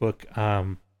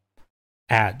Facebook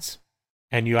ads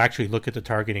and you actually look at the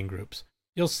targeting groups,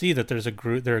 you'll see that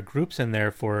there are groups in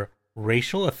there for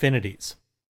racial affinities.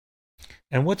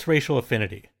 And what's racial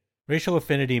affinity? Racial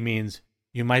affinity means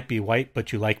you might be white,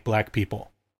 but you like black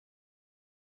people.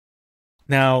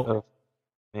 Now,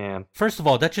 man, first of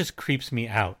all, that just creeps me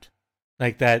out.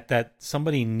 Like that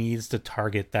somebody needs to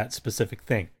target that specific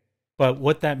thing. But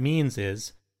what that means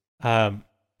is,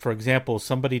 for example,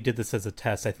 somebody did this as a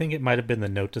test. I think it might have been the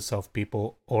Note to Self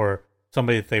people or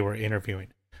somebody that they were interviewing.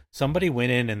 Somebody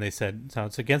went in and they said, so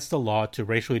it's against the law to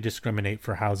racially discriminate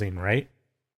for housing, right?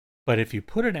 But if you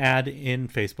put an ad in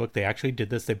Facebook, they actually did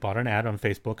this. They bought an ad on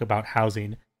Facebook about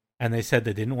housing, and they said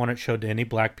they didn't want it showed to any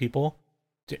black people,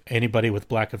 to anybody with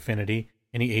black affinity,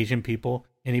 any Asian people,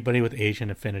 anybody with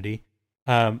Asian affinity.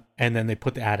 And then they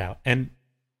put the ad out, and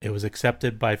it was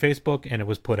accepted by Facebook, and it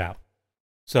was put out.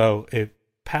 So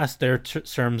past their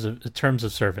terms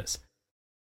of service.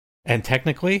 And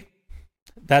technically,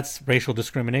 that's racial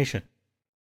discrimination.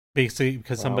 Basically,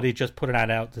 because somebody just put an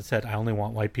ad out that said, I only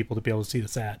want white people to be able to see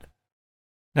this ad.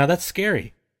 Now, that's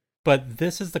scary. But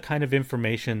this is the kind of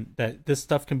information that this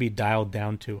stuff can be dialed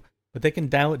down to. But they can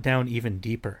dial it down even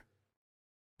deeper.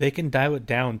 They can dial it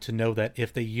down to know that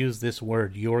if they use this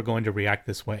word, you're going to react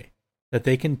this way. That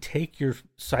they can take your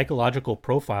psychological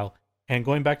profile, and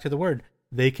going back to the word,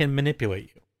 they can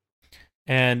manipulate you.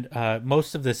 And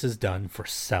most of this is done for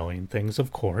selling things,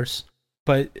 of course.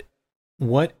 But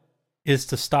what is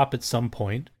to stop at some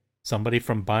point somebody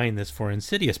from buying this for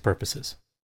insidious purposes?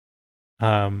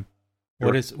 Sure.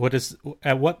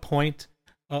 At what point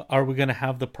are we going to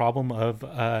have the problem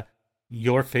of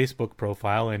your Facebook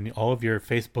profile and all of your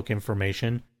Facebook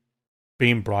information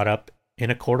being brought up in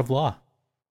a court of law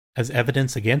as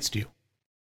evidence against you?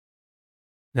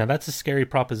 Now, that's a scary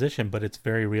proposition, but it's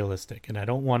very realistic. And I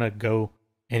don't want to go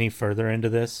any further into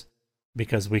this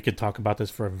because we could talk about this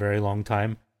for a very long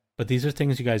time. But these are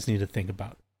things you guys need to think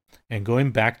about. And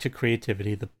going back to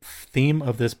creativity, the theme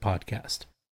of this podcast,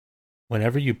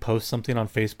 whenever you post something on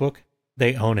Facebook,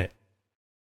 they own it.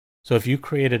 So if you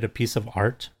created a piece of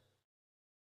art,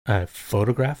 a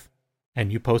photograph,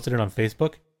 and you posted it on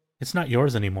Facebook, it's not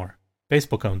yours anymore.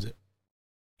 Facebook owns it.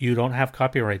 You don't have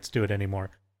copyrights to it anymore.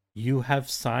 You have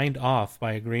signed off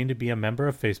by agreeing to be a member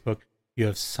of Facebook. You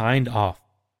have signed off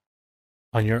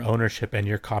on your ownership and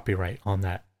your copyright on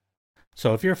that.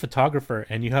 So if you're a photographer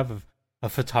and you have a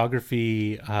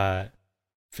photography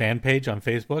fan page on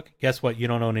Facebook, guess what? You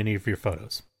don't own any of your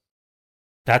photos.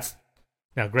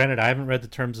 Now, granted, I haven't read the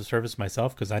terms of service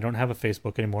myself because I don't have a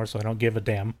Facebook anymore, so I don't give a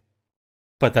damn.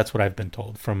 But that's what I've been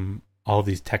told from all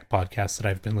these tech podcasts that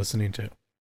I've been listening to,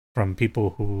 from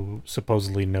people who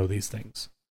supposedly know these things.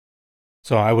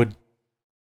 So I would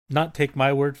not take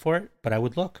my word for it, but I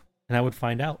would look and I would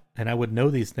find out and I would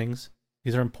know these things.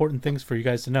 These are important things for you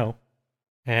guys to know.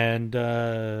 And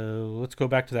let's go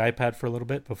back to the iPad for a little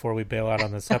bit before we bail out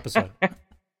on this episode.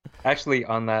 Actually,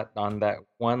 on that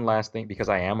one last thing, because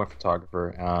I am a photographer,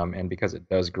 and because it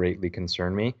does greatly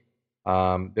concern me,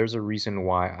 there's a reason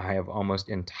why I have almost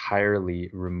entirely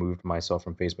removed myself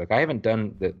from Facebook. I haven't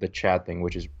done the chat thing,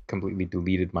 which is completely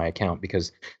deleted my account,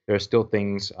 because there are still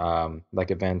things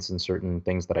like events and certain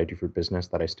things that I do for business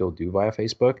that I still do via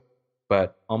Facebook.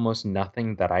 But almost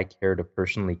nothing that I care to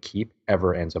personally keep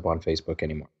ever ends up on Facebook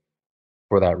anymore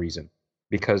for that reason.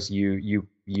 Because you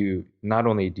not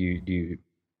only do you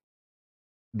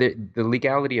the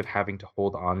legality of having to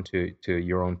hold on to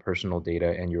your own personal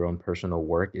data and your own personal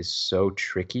work is so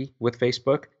tricky with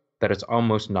Facebook that it's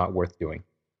almost not worth doing.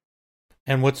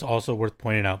 And what's also worth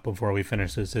pointing out before we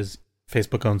finish this is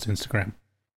Facebook owns Instagram.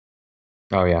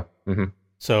 Oh, yeah. Mm-hmm.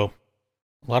 So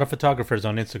a lot of photographers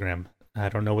on Instagram. I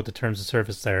don't know what the terms of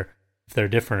service there, if they're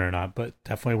different or not, but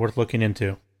definitely worth looking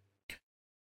into.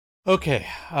 Okay,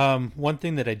 one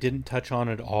thing that I didn't touch on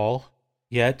at all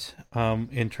yet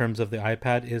in terms of the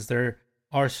iPad is there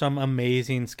are some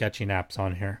amazing sketching apps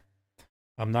on here.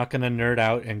 I'm not going to nerd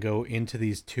out and go into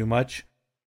these too much,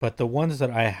 but the ones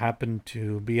that I happen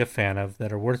to be a fan of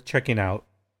that are worth checking out,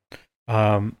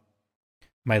 my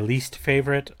least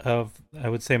favorite of, I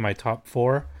would say my top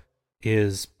 4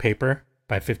 is Paper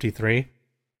by 53.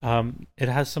 It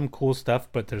has some cool stuff,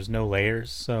 but there's no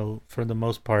layers. So for the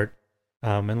most part,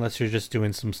 unless you're just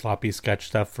doing some sloppy sketch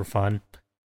stuff for fun,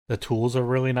 the tools are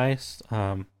really nice.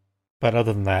 But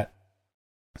other than that,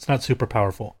 it's not super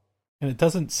powerful. And it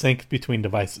doesn't sync between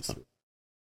devices.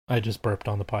 I just burped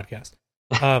on the podcast.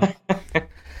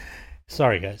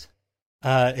 Sorry, guys.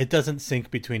 It doesn't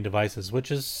sync between devices,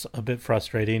 which is a bit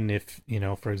frustrating if,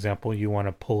 for example, you want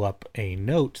to pull up a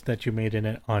note that you made in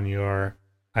it on your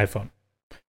iPhone.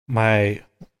 The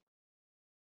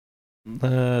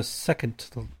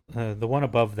one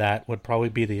above that would probably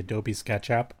be the Adobe Sketch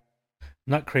app.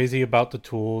 I'm not crazy about the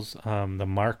tools. The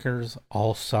markers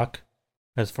all suck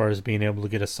as far as being able to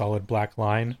get a solid black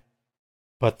line,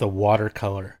 but the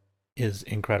watercolor is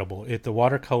incredible. The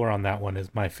watercolor on that one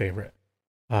is my favorite.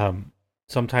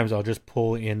 Sometimes I'll just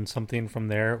pull in something from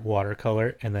there,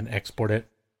 watercolor, and then export it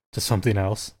to something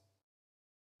else.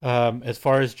 As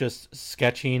far as just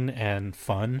sketching and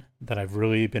fun that I've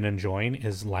really been enjoying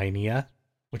is Linea,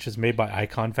 which is made by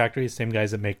Icon Factory, same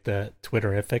guys that make the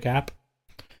Twitterific app.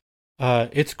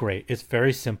 It's great. It's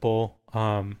very simple.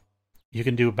 You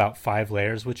can do about 5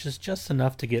 layers, which is just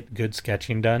enough to get good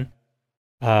sketching done.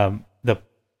 The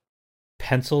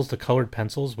pencils, the colored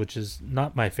pencils, which is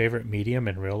not my favorite medium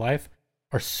in real life,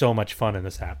 are so much fun in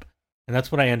this app. And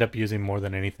that's what I end up using more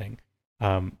than anything.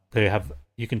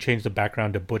 You can change the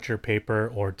background to butcher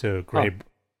paper or to gray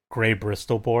gray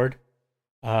Bristol board.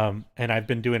 And I've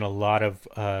been doing a lot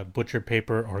of butcher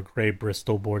paper or gray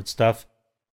Bristol board stuff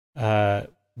uh,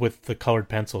 with the colored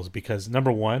pencils because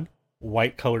number one,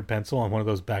 white colored pencil on one of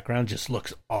those backgrounds just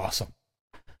looks awesome.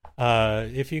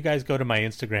 If you guys go to my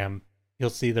Instagram, you'll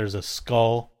see there's a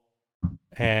skull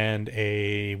and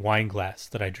a wine glass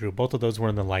that I drew. Both of those were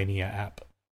in the Linea app.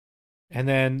 And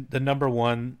then the number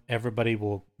one, everybody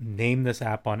will name this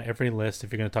app on every list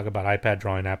if you're going to talk about iPad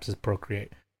drawing apps, is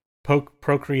Procreate.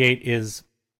 Procreate is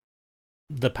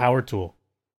the power tool.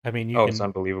 I mean, It's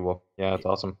unbelievable. Yeah, it's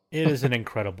awesome. It is an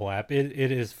incredible app. It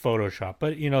is Photoshop,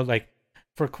 but like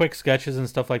for quick sketches and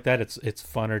stuff like that, it's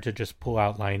funner to just pull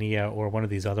out Linea or one of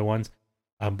these other ones.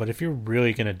 But if you're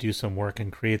really gonna do some work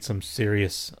and create some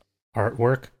serious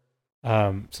artwork,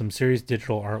 some serious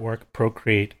digital artwork,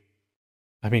 Procreate.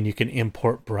 I mean, you can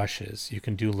import brushes, you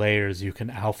can do layers, you can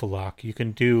alpha lock, you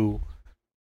can do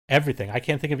everything. I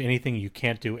can't think of anything you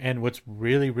can't do. And what's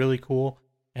really, really cool,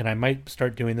 and I might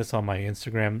start doing this on my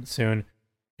Instagram soon,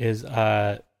 is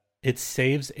it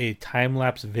saves a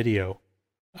time-lapse video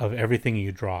of everything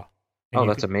you draw. And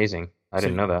That's amazing. I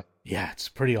didn't know that. Yeah, it's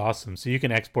pretty awesome. So you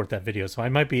can export that video. So I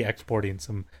might be exporting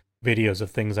some videos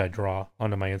of things I draw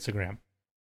onto my Instagram.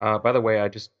 By the way, I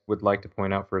just would like to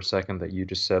point out for a second that you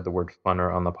just said the word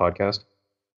funner on the podcast.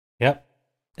 Yep,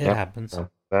 it happens. So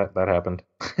that happened.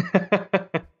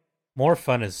 More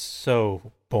fun is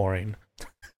so boring.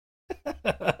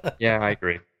 Yeah, I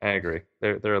agree.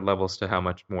 There are levels to how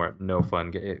much more no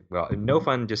fun. No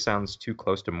fun just sounds too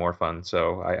close to more fun.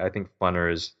 So I think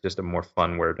funner is just a more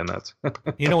fun word, and that's.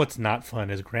 You know what's not fun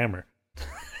is grammar.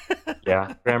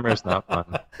 Yeah, grammar is not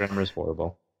fun. Grammar is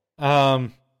horrible.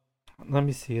 Let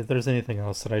me see if there's anything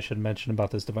else that I should mention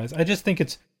about this device. I just think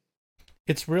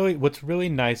it's really what's really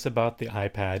nice about the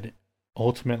iPad.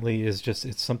 Ultimately, is just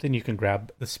it's something you can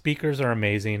grab. The speakers are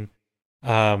amazing.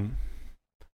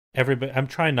 Everybody, I'm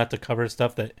trying not to cover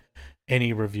stuff that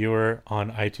any reviewer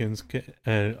on iTunes,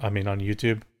 on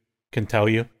YouTube, can tell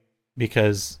you,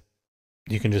 because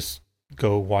you can just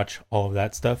go watch all of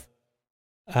that stuff.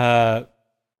 But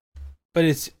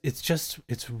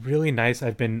it's really nice.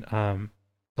 I've been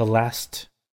the last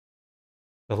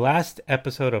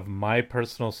episode of my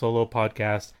personal solo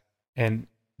podcast and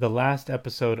the last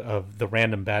episode of the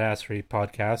Random Badassery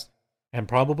podcast, and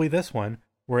probably this one,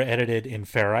 were edited in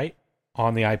Ferrite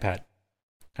on the iPad.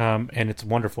 And it's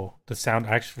wonderful. The sound,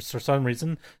 actually, for some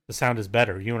reason, the sound is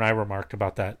better. You and I remarked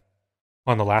about that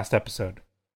on the last episode.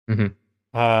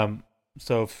 Mm-hmm.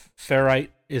 So Ferrite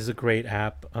is a great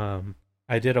app.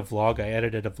 I did a vlog. I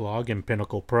edited a vlog in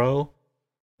Pinnacle Pro,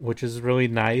 which is really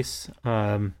nice.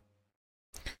 What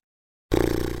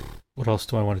else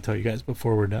do I want to tell you guys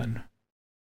before we're done?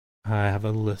 I have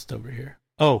a list over here.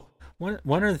 Oh, one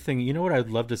other thing. You know what I'd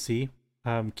love to see?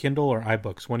 Kindle or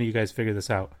iBooks. One of you guys figure this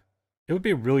out. It would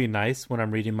be really nice when I'm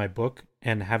reading my book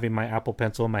and having my Apple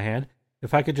Pencil in my hand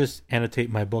if I could just annotate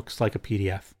my books like a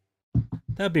PDF.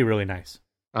 That'd be really nice.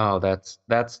 Oh, that's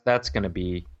going to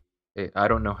be. I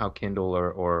don't know how Kindle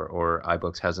or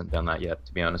iBooks hasn't done that yet,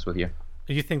 to be honest with you.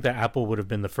 You think that Apple would have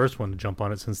been the first one to jump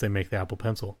on it since they make the Apple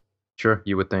Pencil? Sure,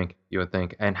 you would think.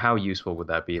 And how useful would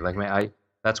that be? Like,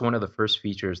 that's one of the first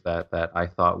features that I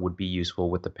thought would be useful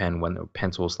with the pen, when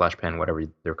pencil/pen, whatever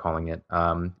they're calling it,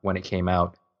 when it came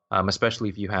out. Especially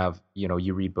if you have,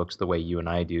 you read books the way you and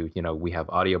I do. We have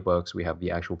audiobooks, we have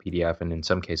the actual PDF, and in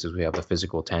some cases we have the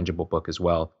physical, tangible book as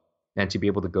well. And to be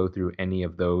able to go through any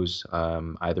of those,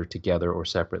 either together or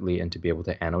separately, and to be able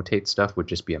to annotate stuff would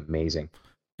just be amazing.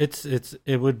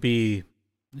 It would be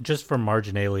just for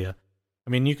marginalia. I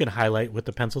mean, you can highlight with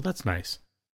the pencil. That's nice,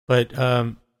 but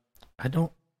I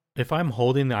don't. If I'm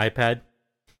holding the iPad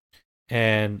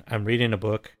and I'm reading a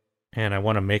book and I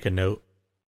want to make a note,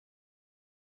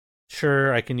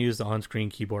 sure, I can use the on-screen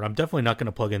keyboard. I'm definitely not going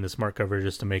to plug in the smart cover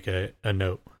just to make a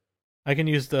note. I can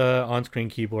use the on-screen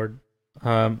keyboard,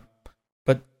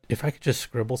 but if I could just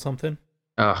scribble something,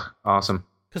 awesome.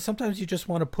 Because sometimes you just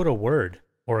want to put a word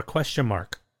or a question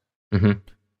mark. Mm-hmm.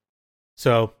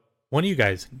 So one of you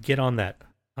guys get on that.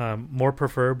 More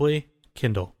preferably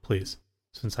Kindle, please,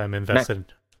 since I'm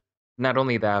invested. Not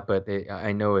only that, but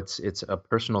I know it's a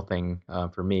personal thing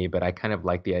for me, but I kind of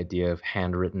like the idea of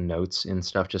handwritten notes and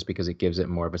stuff, just because it gives it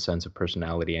more of a sense of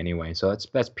personality anyway. So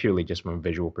that's purely just from a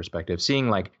visual perspective. Seeing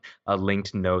like a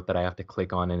linked note that I have to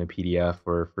click on in a PDF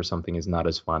for something is not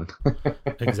as fun.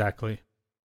 Exactly.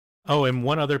 Oh, and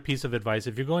one other piece of advice: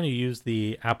 if you're going to use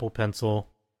the Apple Pencil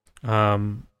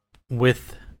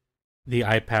with the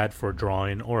iPad for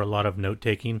drawing or a lot of note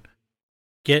taking,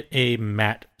 get a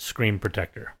matte screen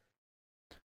protector.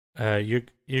 If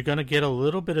you're gonna get a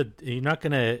little bit of. You're not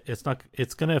gonna. It's not.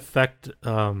 It's gonna affect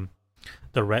the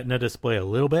Retina display a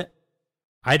little bit.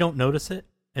 I don't notice it.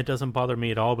 It doesn't bother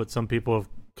me at all. But some people have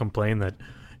complained that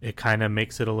it kind of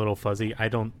makes it a little fuzzy. I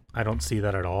don't see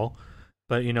that at all.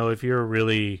 But if you're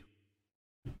really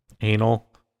anal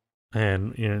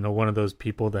and one of those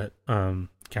people that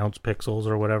counts pixels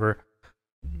or whatever,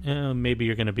 maybe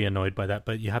you're going to be annoyed by that.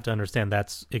 But you have to understand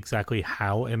that's exactly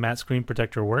how a matte screen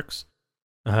protector works.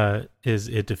 Is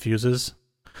it diffuses.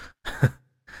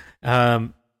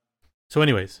 So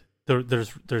anyways,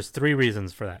 there's 3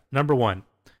 reasons for that. Number 1,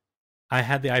 I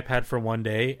had the iPad for 1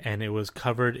 day and it was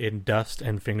covered in dust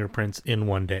and fingerprints in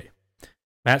 1 day.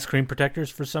 Matte screen protectors,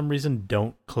 for some reason,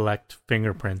 don't collect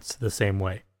fingerprints the same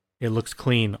way. It looks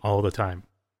clean all the time.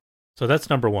 So that's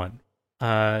number 1.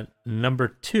 Number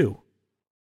 2,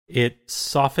 it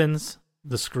softens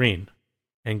the screen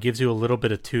and gives you a little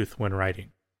bit of tooth when writing.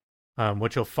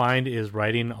 What you'll find is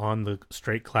writing on the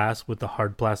straight glass with the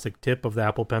hard plastic tip of the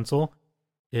Apple Pencil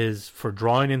is for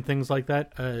drawing and things like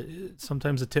that.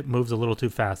 Sometimes the tip moves a little too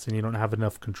fast and you don't have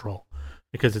enough control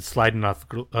because it's sliding off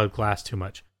glass too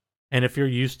much. And if you're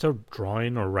used to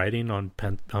drawing or writing on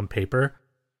paper,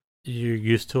 you're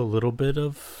used to a little bit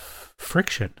of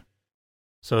friction.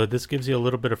 So this gives you a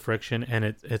little bit of friction and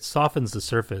it softens the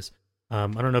surface. I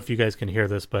don't know if you guys can hear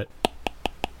this, but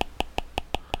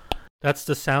that's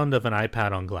the sound of an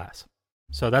iPad on glass.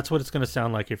 So that's what it's going to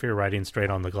sound like if you're writing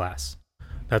straight on the glass.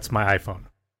 That's my iPhone.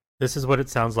 This is what it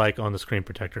sounds like on the screen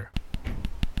protector.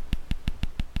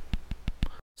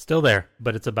 Still there,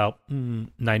 but it's about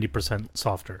 90%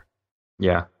 softer.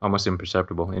 Yeah, almost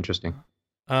imperceptible. Interesting.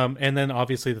 And then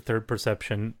obviously the third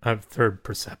perception.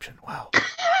 Wow.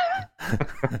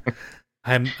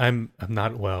 I'm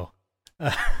not well.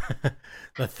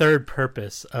 The third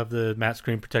purpose of the matte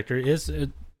screen protector is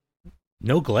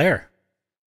no glare.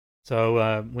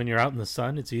 So when you're out in the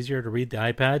sun, it's easier to read the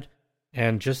iPad,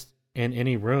 and just in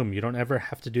any room, you don't ever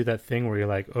have to do that thing where you're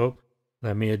like, oh,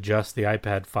 let me adjust the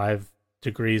iPad 5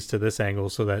 degrees to this angle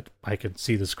so that I can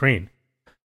see the screen.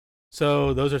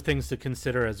 So those are things to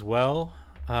consider as well.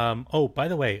 Oh, by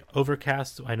the way,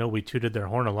 Overcast, I know we tooted their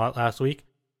horn a lot last week.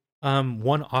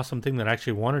 One awesome thing that I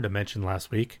actually wanted to mention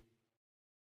last week.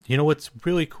 You know what's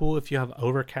really cool if you have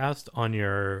Overcast on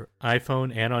your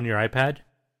iPhone and on your iPad?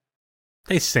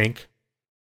 They sync.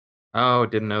 Oh,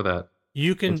 didn't know that.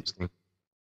 You can...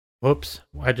 Whoops,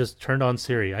 I just turned on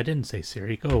Siri. I didn't say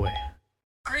Siri. Go away.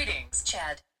 Greetings,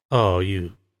 Chad. Oh,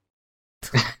 you...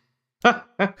 God,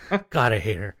 I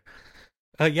hate her.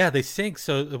 Yeah, they sync.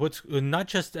 So what's not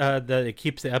just that it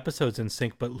keeps the episodes in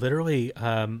sync, but literally,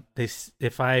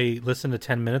 if I listen to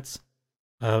 10 minutes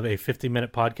of a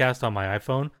 50-minute podcast on my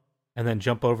iPhone and then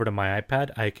jump over to my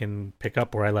iPad, I can pick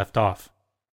up where I left off.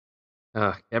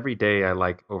 Every day I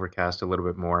like Overcast a little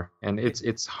bit more, and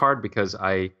it's hard because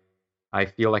I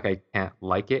feel like I can't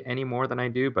like it any more than I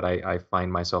do, but I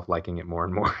find myself liking it more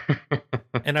and more.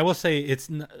 And I will say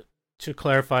to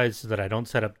clarify so that I don't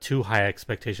set up too high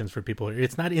expectations for people,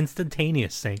 it's not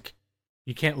instantaneous sync.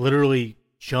 You can't literally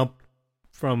jump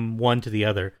from one to the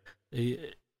other.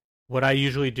 What I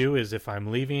usually do is if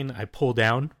I'm leaving, I pull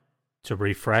down to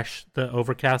refresh the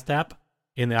Overcast app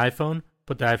in the iPhone,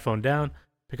 put the iPhone down,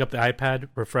 pick up the iPad,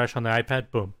 refresh on the iPad,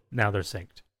 boom, now they're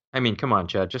synced. I mean, come on,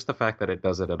 Chad. Just the fact that it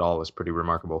does it at all is pretty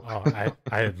remarkable. Oh,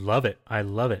 I love it. I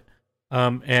love it.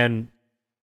 And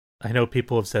I know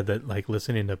people have said that like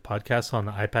listening to podcasts on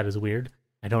the iPad is weird.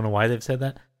 I don't know why they've said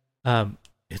that.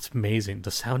 It's amazing.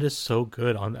 The sound is so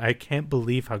good I can't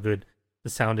believe how good the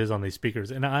sound is on these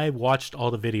speakers. And I watched all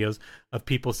the videos of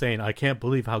people saying, I can't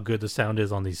believe how good the sound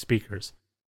is on these speakers.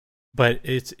 But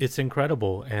it's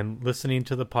incredible. And listening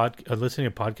to listening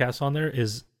to podcasts on there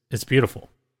it's beautiful.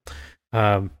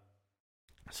 So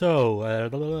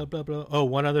blah, blah, blah. Oh,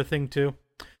 one other thing too.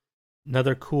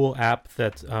 Another cool app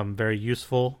that's very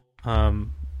useful.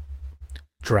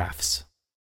 Drafts.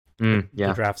 Yeah.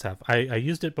 The Drafts app. I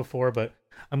used it before, but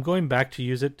I'm going back to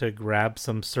use it to grab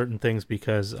some certain things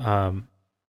because there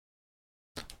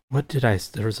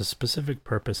was a specific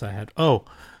purpose I had. Oh,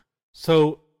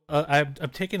 so I'm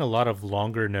taking a lot of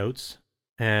longer notes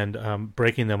and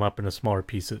breaking them up into smaller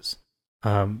pieces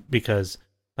because,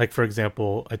 like, for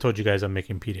example, I told you guys I'm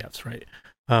making PDFs, right?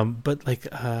 But like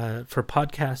for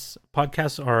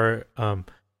podcasts are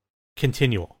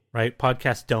continual, right?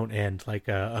 Podcasts don't end like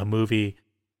a movie.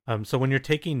 So when you're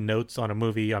taking notes on a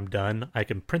movie, I'm done. I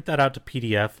can print that out to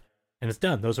PDF and it's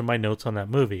done. Those are my notes on that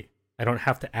movie. I don't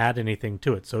have to add anything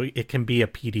to it. So it can be a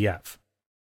PDF.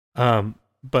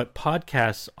 But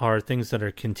podcasts are things that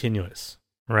are continuous,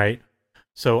 right?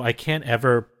 So I can't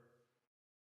ever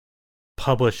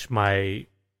publish my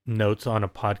notes on a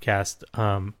podcast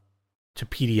to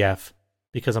PDF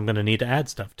because I'm going to need to add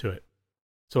stuff to it.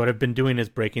 So what I've been doing is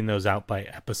breaking those out by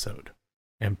episode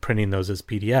and printing those as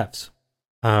PDFs.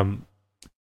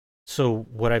 So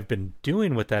what I've been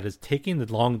doing with that is taking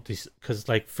the long, because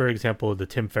like, for example, the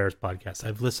Tim Ferriss podcast,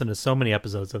 I've listened to so many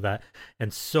episodes of that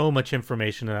and so much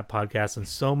information in that podcast and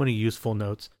so many useful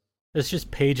notes. It's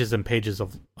just pages and pages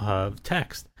of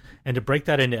text. And to break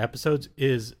that into episodes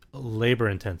is labor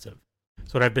intensive.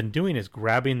 So what I've been doing is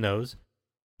grabbing those,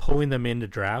 pulling it into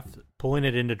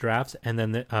drafts, and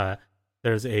then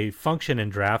there's a function in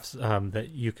drafts that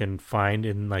you can find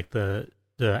in like the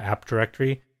app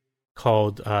directory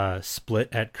called split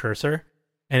at cursor,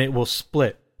 and it will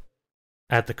split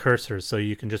at the cursor, so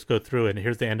you can just go through it. And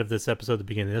here's the end of this episode, the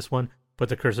beginning of this one, put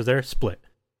the cursor there, split,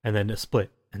 and then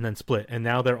split, and then split, and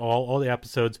now they're all the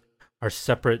episodes are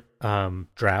separate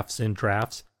drafts in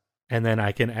drafts, and then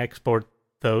I can export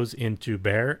those into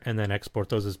Bear and then export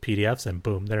those as PDFs, and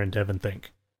boom, they're in DevonThink.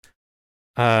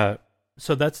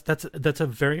 So that's a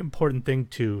very important thing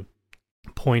to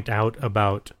point out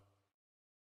about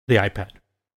the iPad.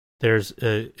 There's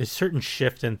a certain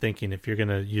shift in thinking if you're going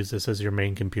to use this as your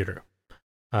main computer.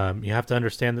 You have to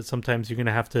understand that sometimes you're going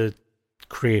to have to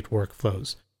create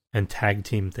workflows and tag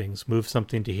team things, move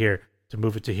something to here, to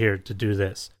move it to here, to do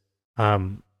this.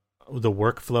 The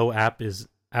workflow app is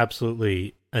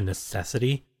absolutely a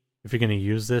necessity if you're going to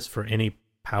use this for any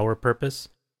power purpose.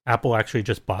 Apple actually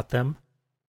just bought them.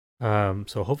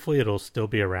 So hopefully it'll still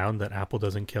be around, that Apple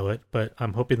doesn't kill it, but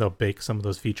I'm hoping they'll bake some of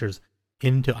those features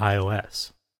into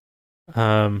iOS.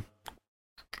 And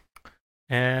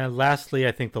lastly,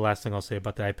 I think the last thing I'll say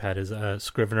about the iPad is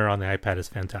Scrivener on the iPad is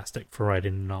fantastic for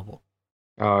writing a novel.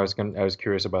 Oh, I was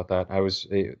curious about that. I was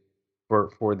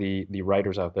for the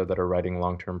writers out there that are writing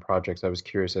long-term projects, I was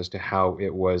curious as to how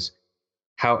it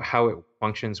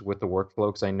functions with the workflow,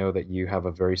 because I know that you have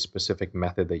a very specific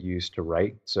method that you use to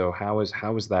write. So how is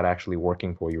that actually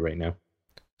working for you right now?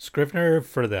 Scrivener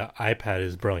for the iPad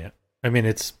is brilliant. I mean,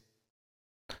 it's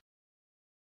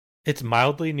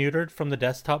mildly neutered from the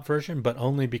desktop version, but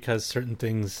only because certain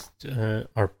things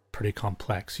are pretty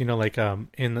complex. You know, like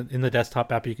in the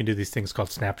desktop app, you can do these things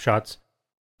called snapshots,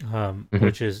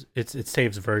 which is it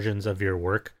saves versions of your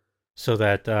work so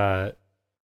that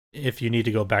if you need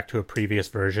to go back to a previous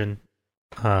version,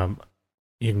 you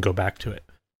can go back to it,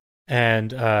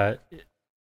 and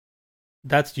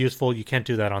that's useful. You can't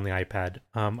do that on the iPad.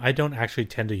 I don't actually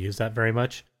tend to use that very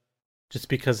much, just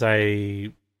because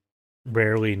I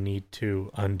rarely need to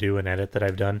undo an edit that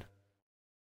I've done.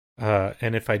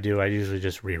 And if I do, I usually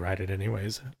just rewrite it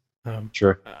anyways.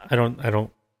 Sure. I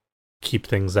don't keep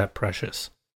things that precious.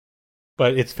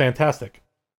 But it's fantastic.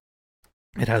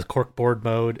 It has corkboard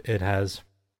mode. It has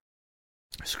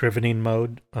scrivening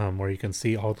mode, where you can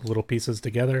see all the little pieces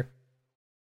together.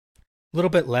 A little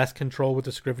bit less control with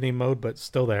the scrivening mode, but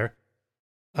still there.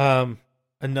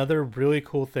 Another really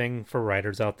cool thing for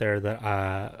writers out there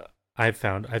that I've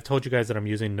found, I've told you guys that I'm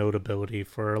using Notability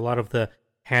for a lot of the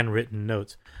handwritten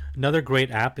notes. Another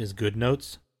great app is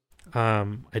GoodNotes.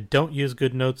 I don't use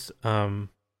GoodNotes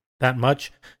that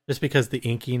much, just because the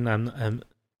inking,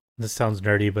 this sounds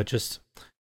nerdy, but just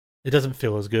it doesn't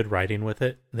feel as good writing with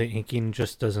it. The inking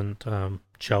just doesn't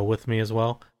gel with me as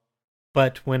well.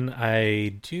 But when I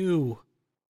do,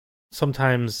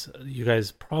 sometimes, you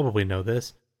guys probably know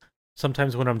this,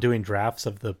 sometimes when I'm doing drafts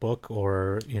of the book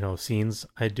or, scenes,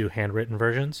 I do handwritten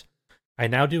versions. I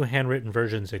now do handwritten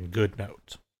versions in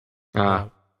GoodNotes.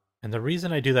 And the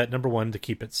reason I do that, number one, to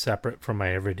keep it separate from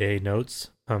my everyday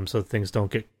notes, so things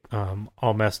don't get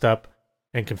all messed up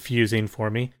and confusing for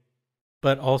me.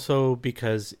 But also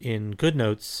because in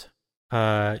GoodNotes,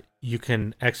 you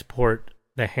can export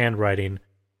the handwriting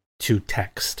to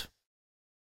text.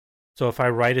 So if I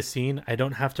write a scene, I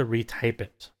don't have to retype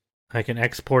it. I can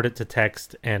export it to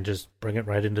text and just bring it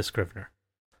right into Scrivener.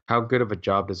 How good of a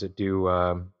job does it do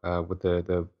with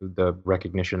the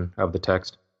recognition of the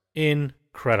text?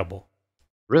 Incredible.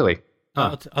 Really?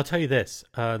 Huh. I'll tell you this.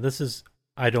 I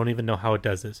don't even know how it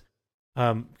does this.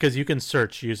 Because you can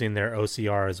search using their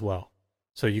OCR as well.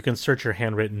 So you can search your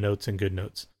handwritten notes in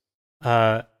GoodNotes.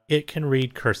 It can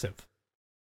read cursive.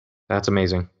 That's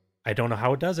amazing. I don't know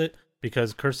how it does it,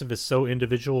 because cursive is so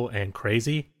individual and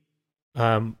crazy.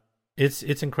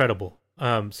 It's incredible.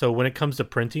 So when it comes to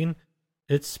printing,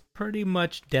 it's pretty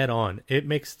much dead on. It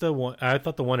makes the one, I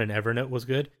thought the one in Evernote was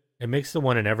good. It makes the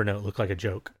one in Evernote look like a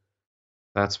joke.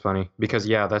 That's funny, because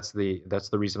that's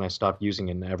the reason I stopped using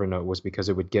it in Evernote, was because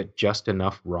it would get just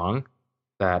enough wrong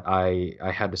that I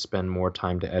had to spend more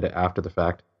time to edit after the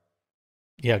fact.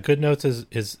 Yeah,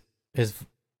 GoodNotes is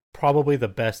probably the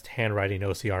best handwriting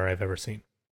OCR I've ever seen.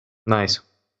 Nice.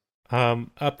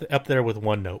 Up there with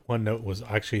OneNote. OneNote was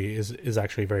actually is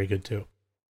actually very good too.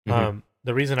 Hmm.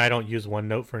 The reason I don't use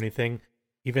OneNote for anything,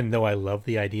 even though I love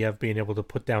the idea of being able to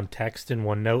put down text in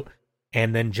OneNote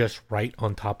and then just write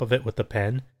on top of it with the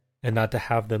pen and not to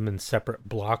have them in separate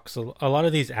blocks. A lot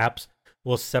of these apps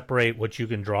will separate what you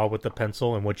can draw with the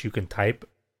pencil and what you can type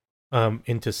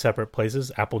into separate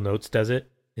places. Apple Notes does it.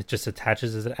 It just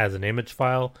attaches it as an image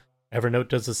file. Evernote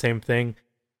does the same thing.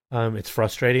 It's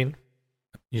frustrating.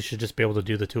 You should just be able to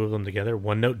do the two of them together.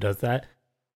 OneNote does that.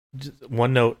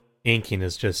 OneNote inking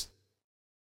is just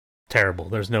terrible.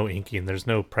 There's no inking. There's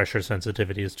no pressure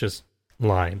sensitivity. It's just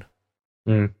line.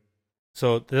 Mm.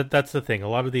 So that's the thing. A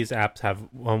lot of these apps have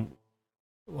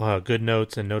good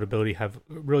notes, and Notability have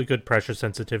really good pressure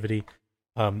sensitivity.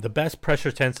 The best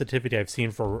pressure sensitivity I've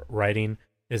seen for writing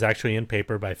is actually in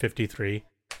Paper by 53.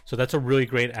 So that's a really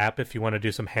great app if you want to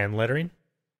do some hand lettering.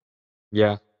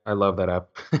 Yeah, I love that app.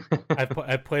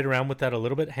 I've played around with that a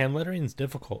little bit. Hand lettering is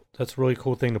difficult. That's a really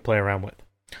cool thing to play around with.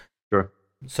 Sure.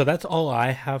 So that's all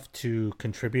I have to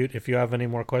contribute. If you have any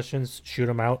more questions, shoot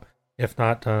them out. If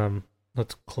not,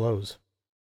 let's close.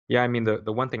 Yeah, I mean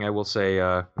the one thing I will say,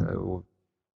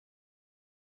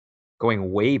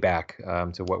 going way back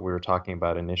to what we were talking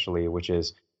about initially, which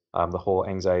is the whole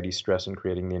anxiety, stress, and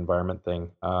creating the environment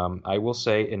thing. I will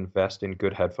say invest in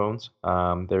good headphones.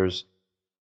 I'm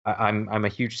a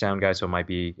huge sound guy, so it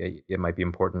might be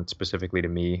important specifically to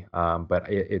me.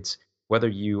 But it's whether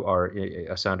you are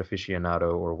a sound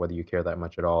aficionado or whether you care that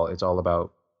much at all. It's all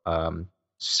about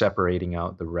separating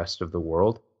out the rest of the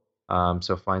world.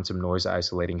 So find some noise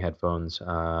isolating headphones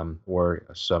or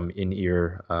some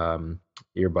in-ear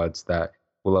earbuds that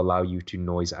will allow you to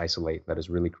noise isolate. That is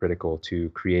really critical to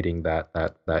creating that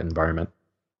environment.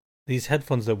 These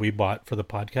headphones that we bought for the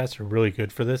podcast are really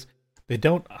good for this. They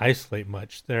don't isolate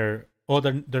much. They're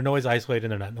noise isolating.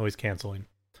 They're not noise canceling.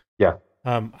 Yeah.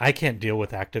 I can't deal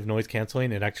with active noise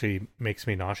canceling. It actually makes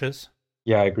me nauseous.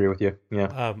 Yeah, I agree with you.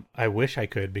 Yeah. I wish I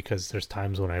could, because there's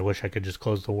times when I wish I could just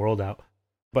close the world out.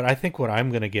 But I think what I'm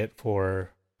going to get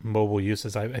for mobile use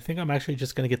is I think I'm actually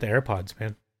just going to get the AirPods,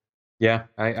 man. Yeah,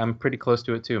 I'm pretty close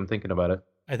to it too. I'm thinking about it.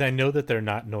 And I know that they're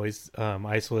not noise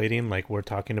isolating like we're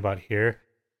talking about here,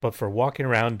 but for walking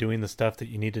around doing the stuff that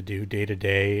you need to do day to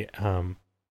day,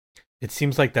 it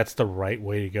seems like that's the right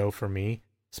way to go for me.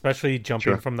 Especially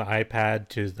jumping Sure. from the iPad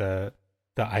to the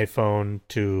iPhone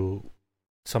to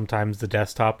sometimes the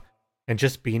desktop, and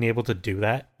just being able to do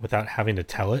that without having to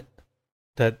tell it.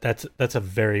 That's a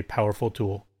very powerful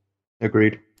tool.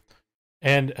 Agreed.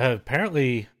 And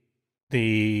apparently,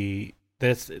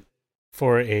 this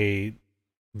for a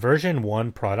version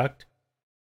 1 product,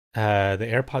 the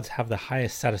AirPods have the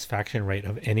highest satisfaction rate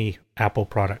of any Apple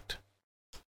product.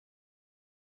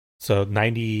 So I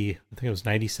think it was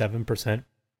 97%.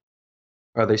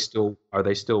 Are they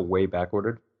still way back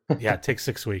ordered? Yeah, it takes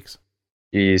 6 weeks.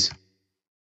 Jeez.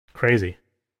 Crazy.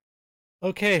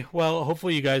 Okay, well,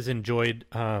 hopefully you guys enjoyed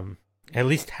at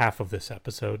least half of this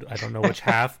episode. I don't know which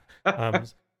half.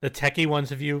 The techie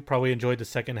ones of you probably enjoyed the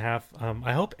second half.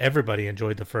 I hope everybody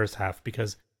enjoyed the first half,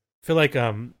 because I feel like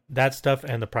that stuff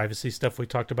and the privacy stuff we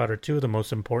talked about are two of the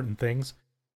most important things.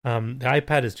 The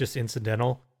iPad is just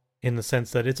incidental in the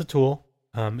sense that it's a tool.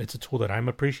 It's a tool that I'm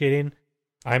appreciating,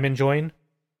 I'm enjoying,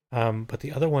 but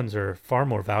the other ones are far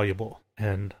more valuable.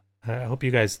 And I hope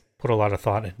you guys put a lot of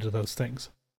thought into those things.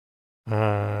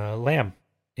 Lamb,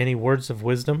 any words of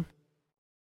wisdom?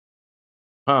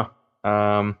 Huh.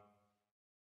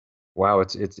 Wow,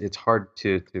 it's hard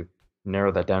to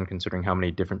narrow that down considering how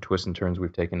many different twists and turns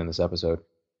we've taken in this episode.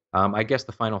 I guess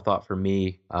the final thought for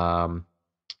me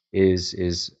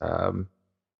is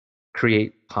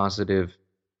create positive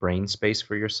brain space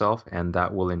for yourself, and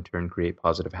that will in turn create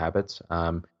positive habits.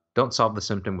 Don't solve the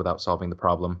symptom without solving the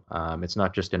problem. It's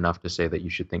not just enough to say that you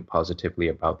should think positively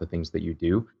about the things that you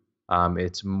do.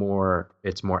 It's more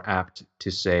apt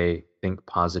to say think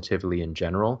positively in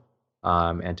general,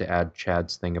 and to add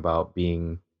Chad's thing about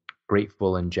being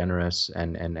grateful and generous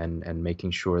and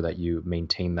making sure that you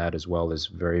maintain that as well is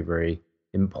very, very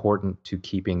important to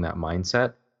keeping that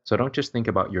mindset. So don't just think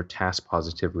about your task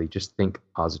positively, just think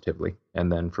positively.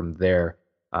 And then from there,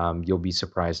 you'll be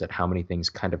surprised at how many things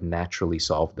kind of naturally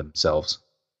solve themselves.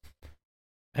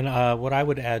 And what I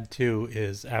would add too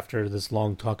is, after this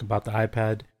long talk about the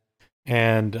iPad,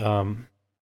 and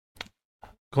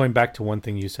going back to one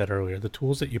thing you said earlier, the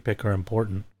tools that you pick are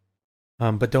important,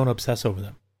 but don't obsess over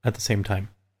them at the same time.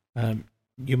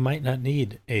 You might not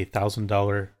need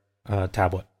 $1,000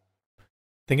 tablet.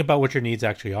 Think about what your needs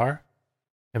actually are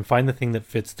and find the thing that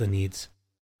fits the needs.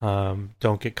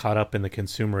 Don't get caught up in the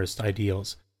consumerist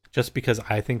ideals. just because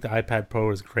I think the iPad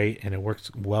Pro is great and it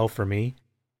works well for me,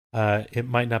 it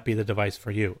might not be the device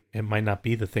for you. It might not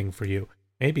be the thing for you.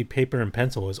 Maybe paper and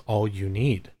pencil is all you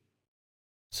need.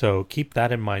 So keep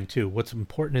that in mind too. What's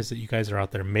important is that you guys are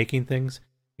out there making things,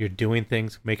 you're doing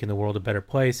things, making the world a better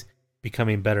place,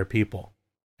 becoming better people.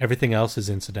 Everything else is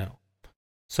incidental.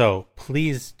 So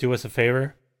please do us a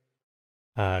favor.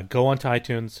 Go onto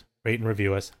iTunes, rate and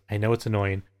review us. I know it's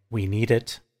annoying. We need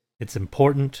it. It's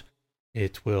important.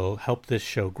 It will help this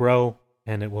show grow,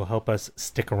 and it will help us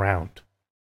stick around.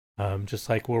 Just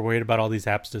like we're worried about all these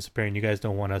apps disappearing, you guys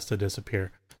don't want us to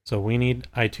disappear. So we need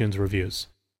iTunes reviews.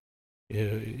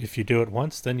 If you do it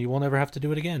once, then you will never have to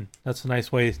do it again. That's a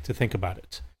nice way to think about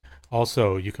it.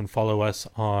 Also, you can follow us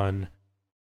on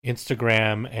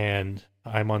Instagram, and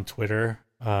I'm on Twitter.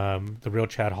 The Real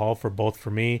Chad Hall for both for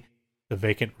me, The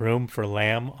Vacant Room for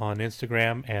Lamb on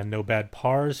Instagram, and No Bad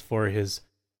Pars for his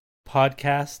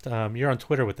podcast. You're on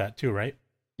Twitter with that too, right?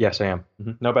 Yes, I am.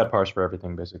 Mm-hmm. No bad pars for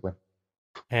everything, basically.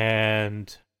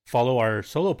 And follow our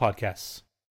solo podcasts,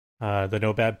 the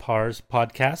No Bad Pars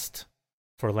podcast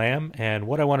for Lamb, and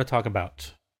What I Want to Talk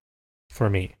About for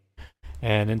me.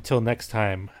 And until next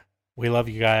time, we love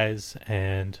you guys,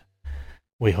 and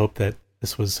we hope that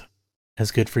this was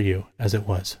as good for you as it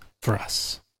was for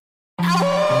us.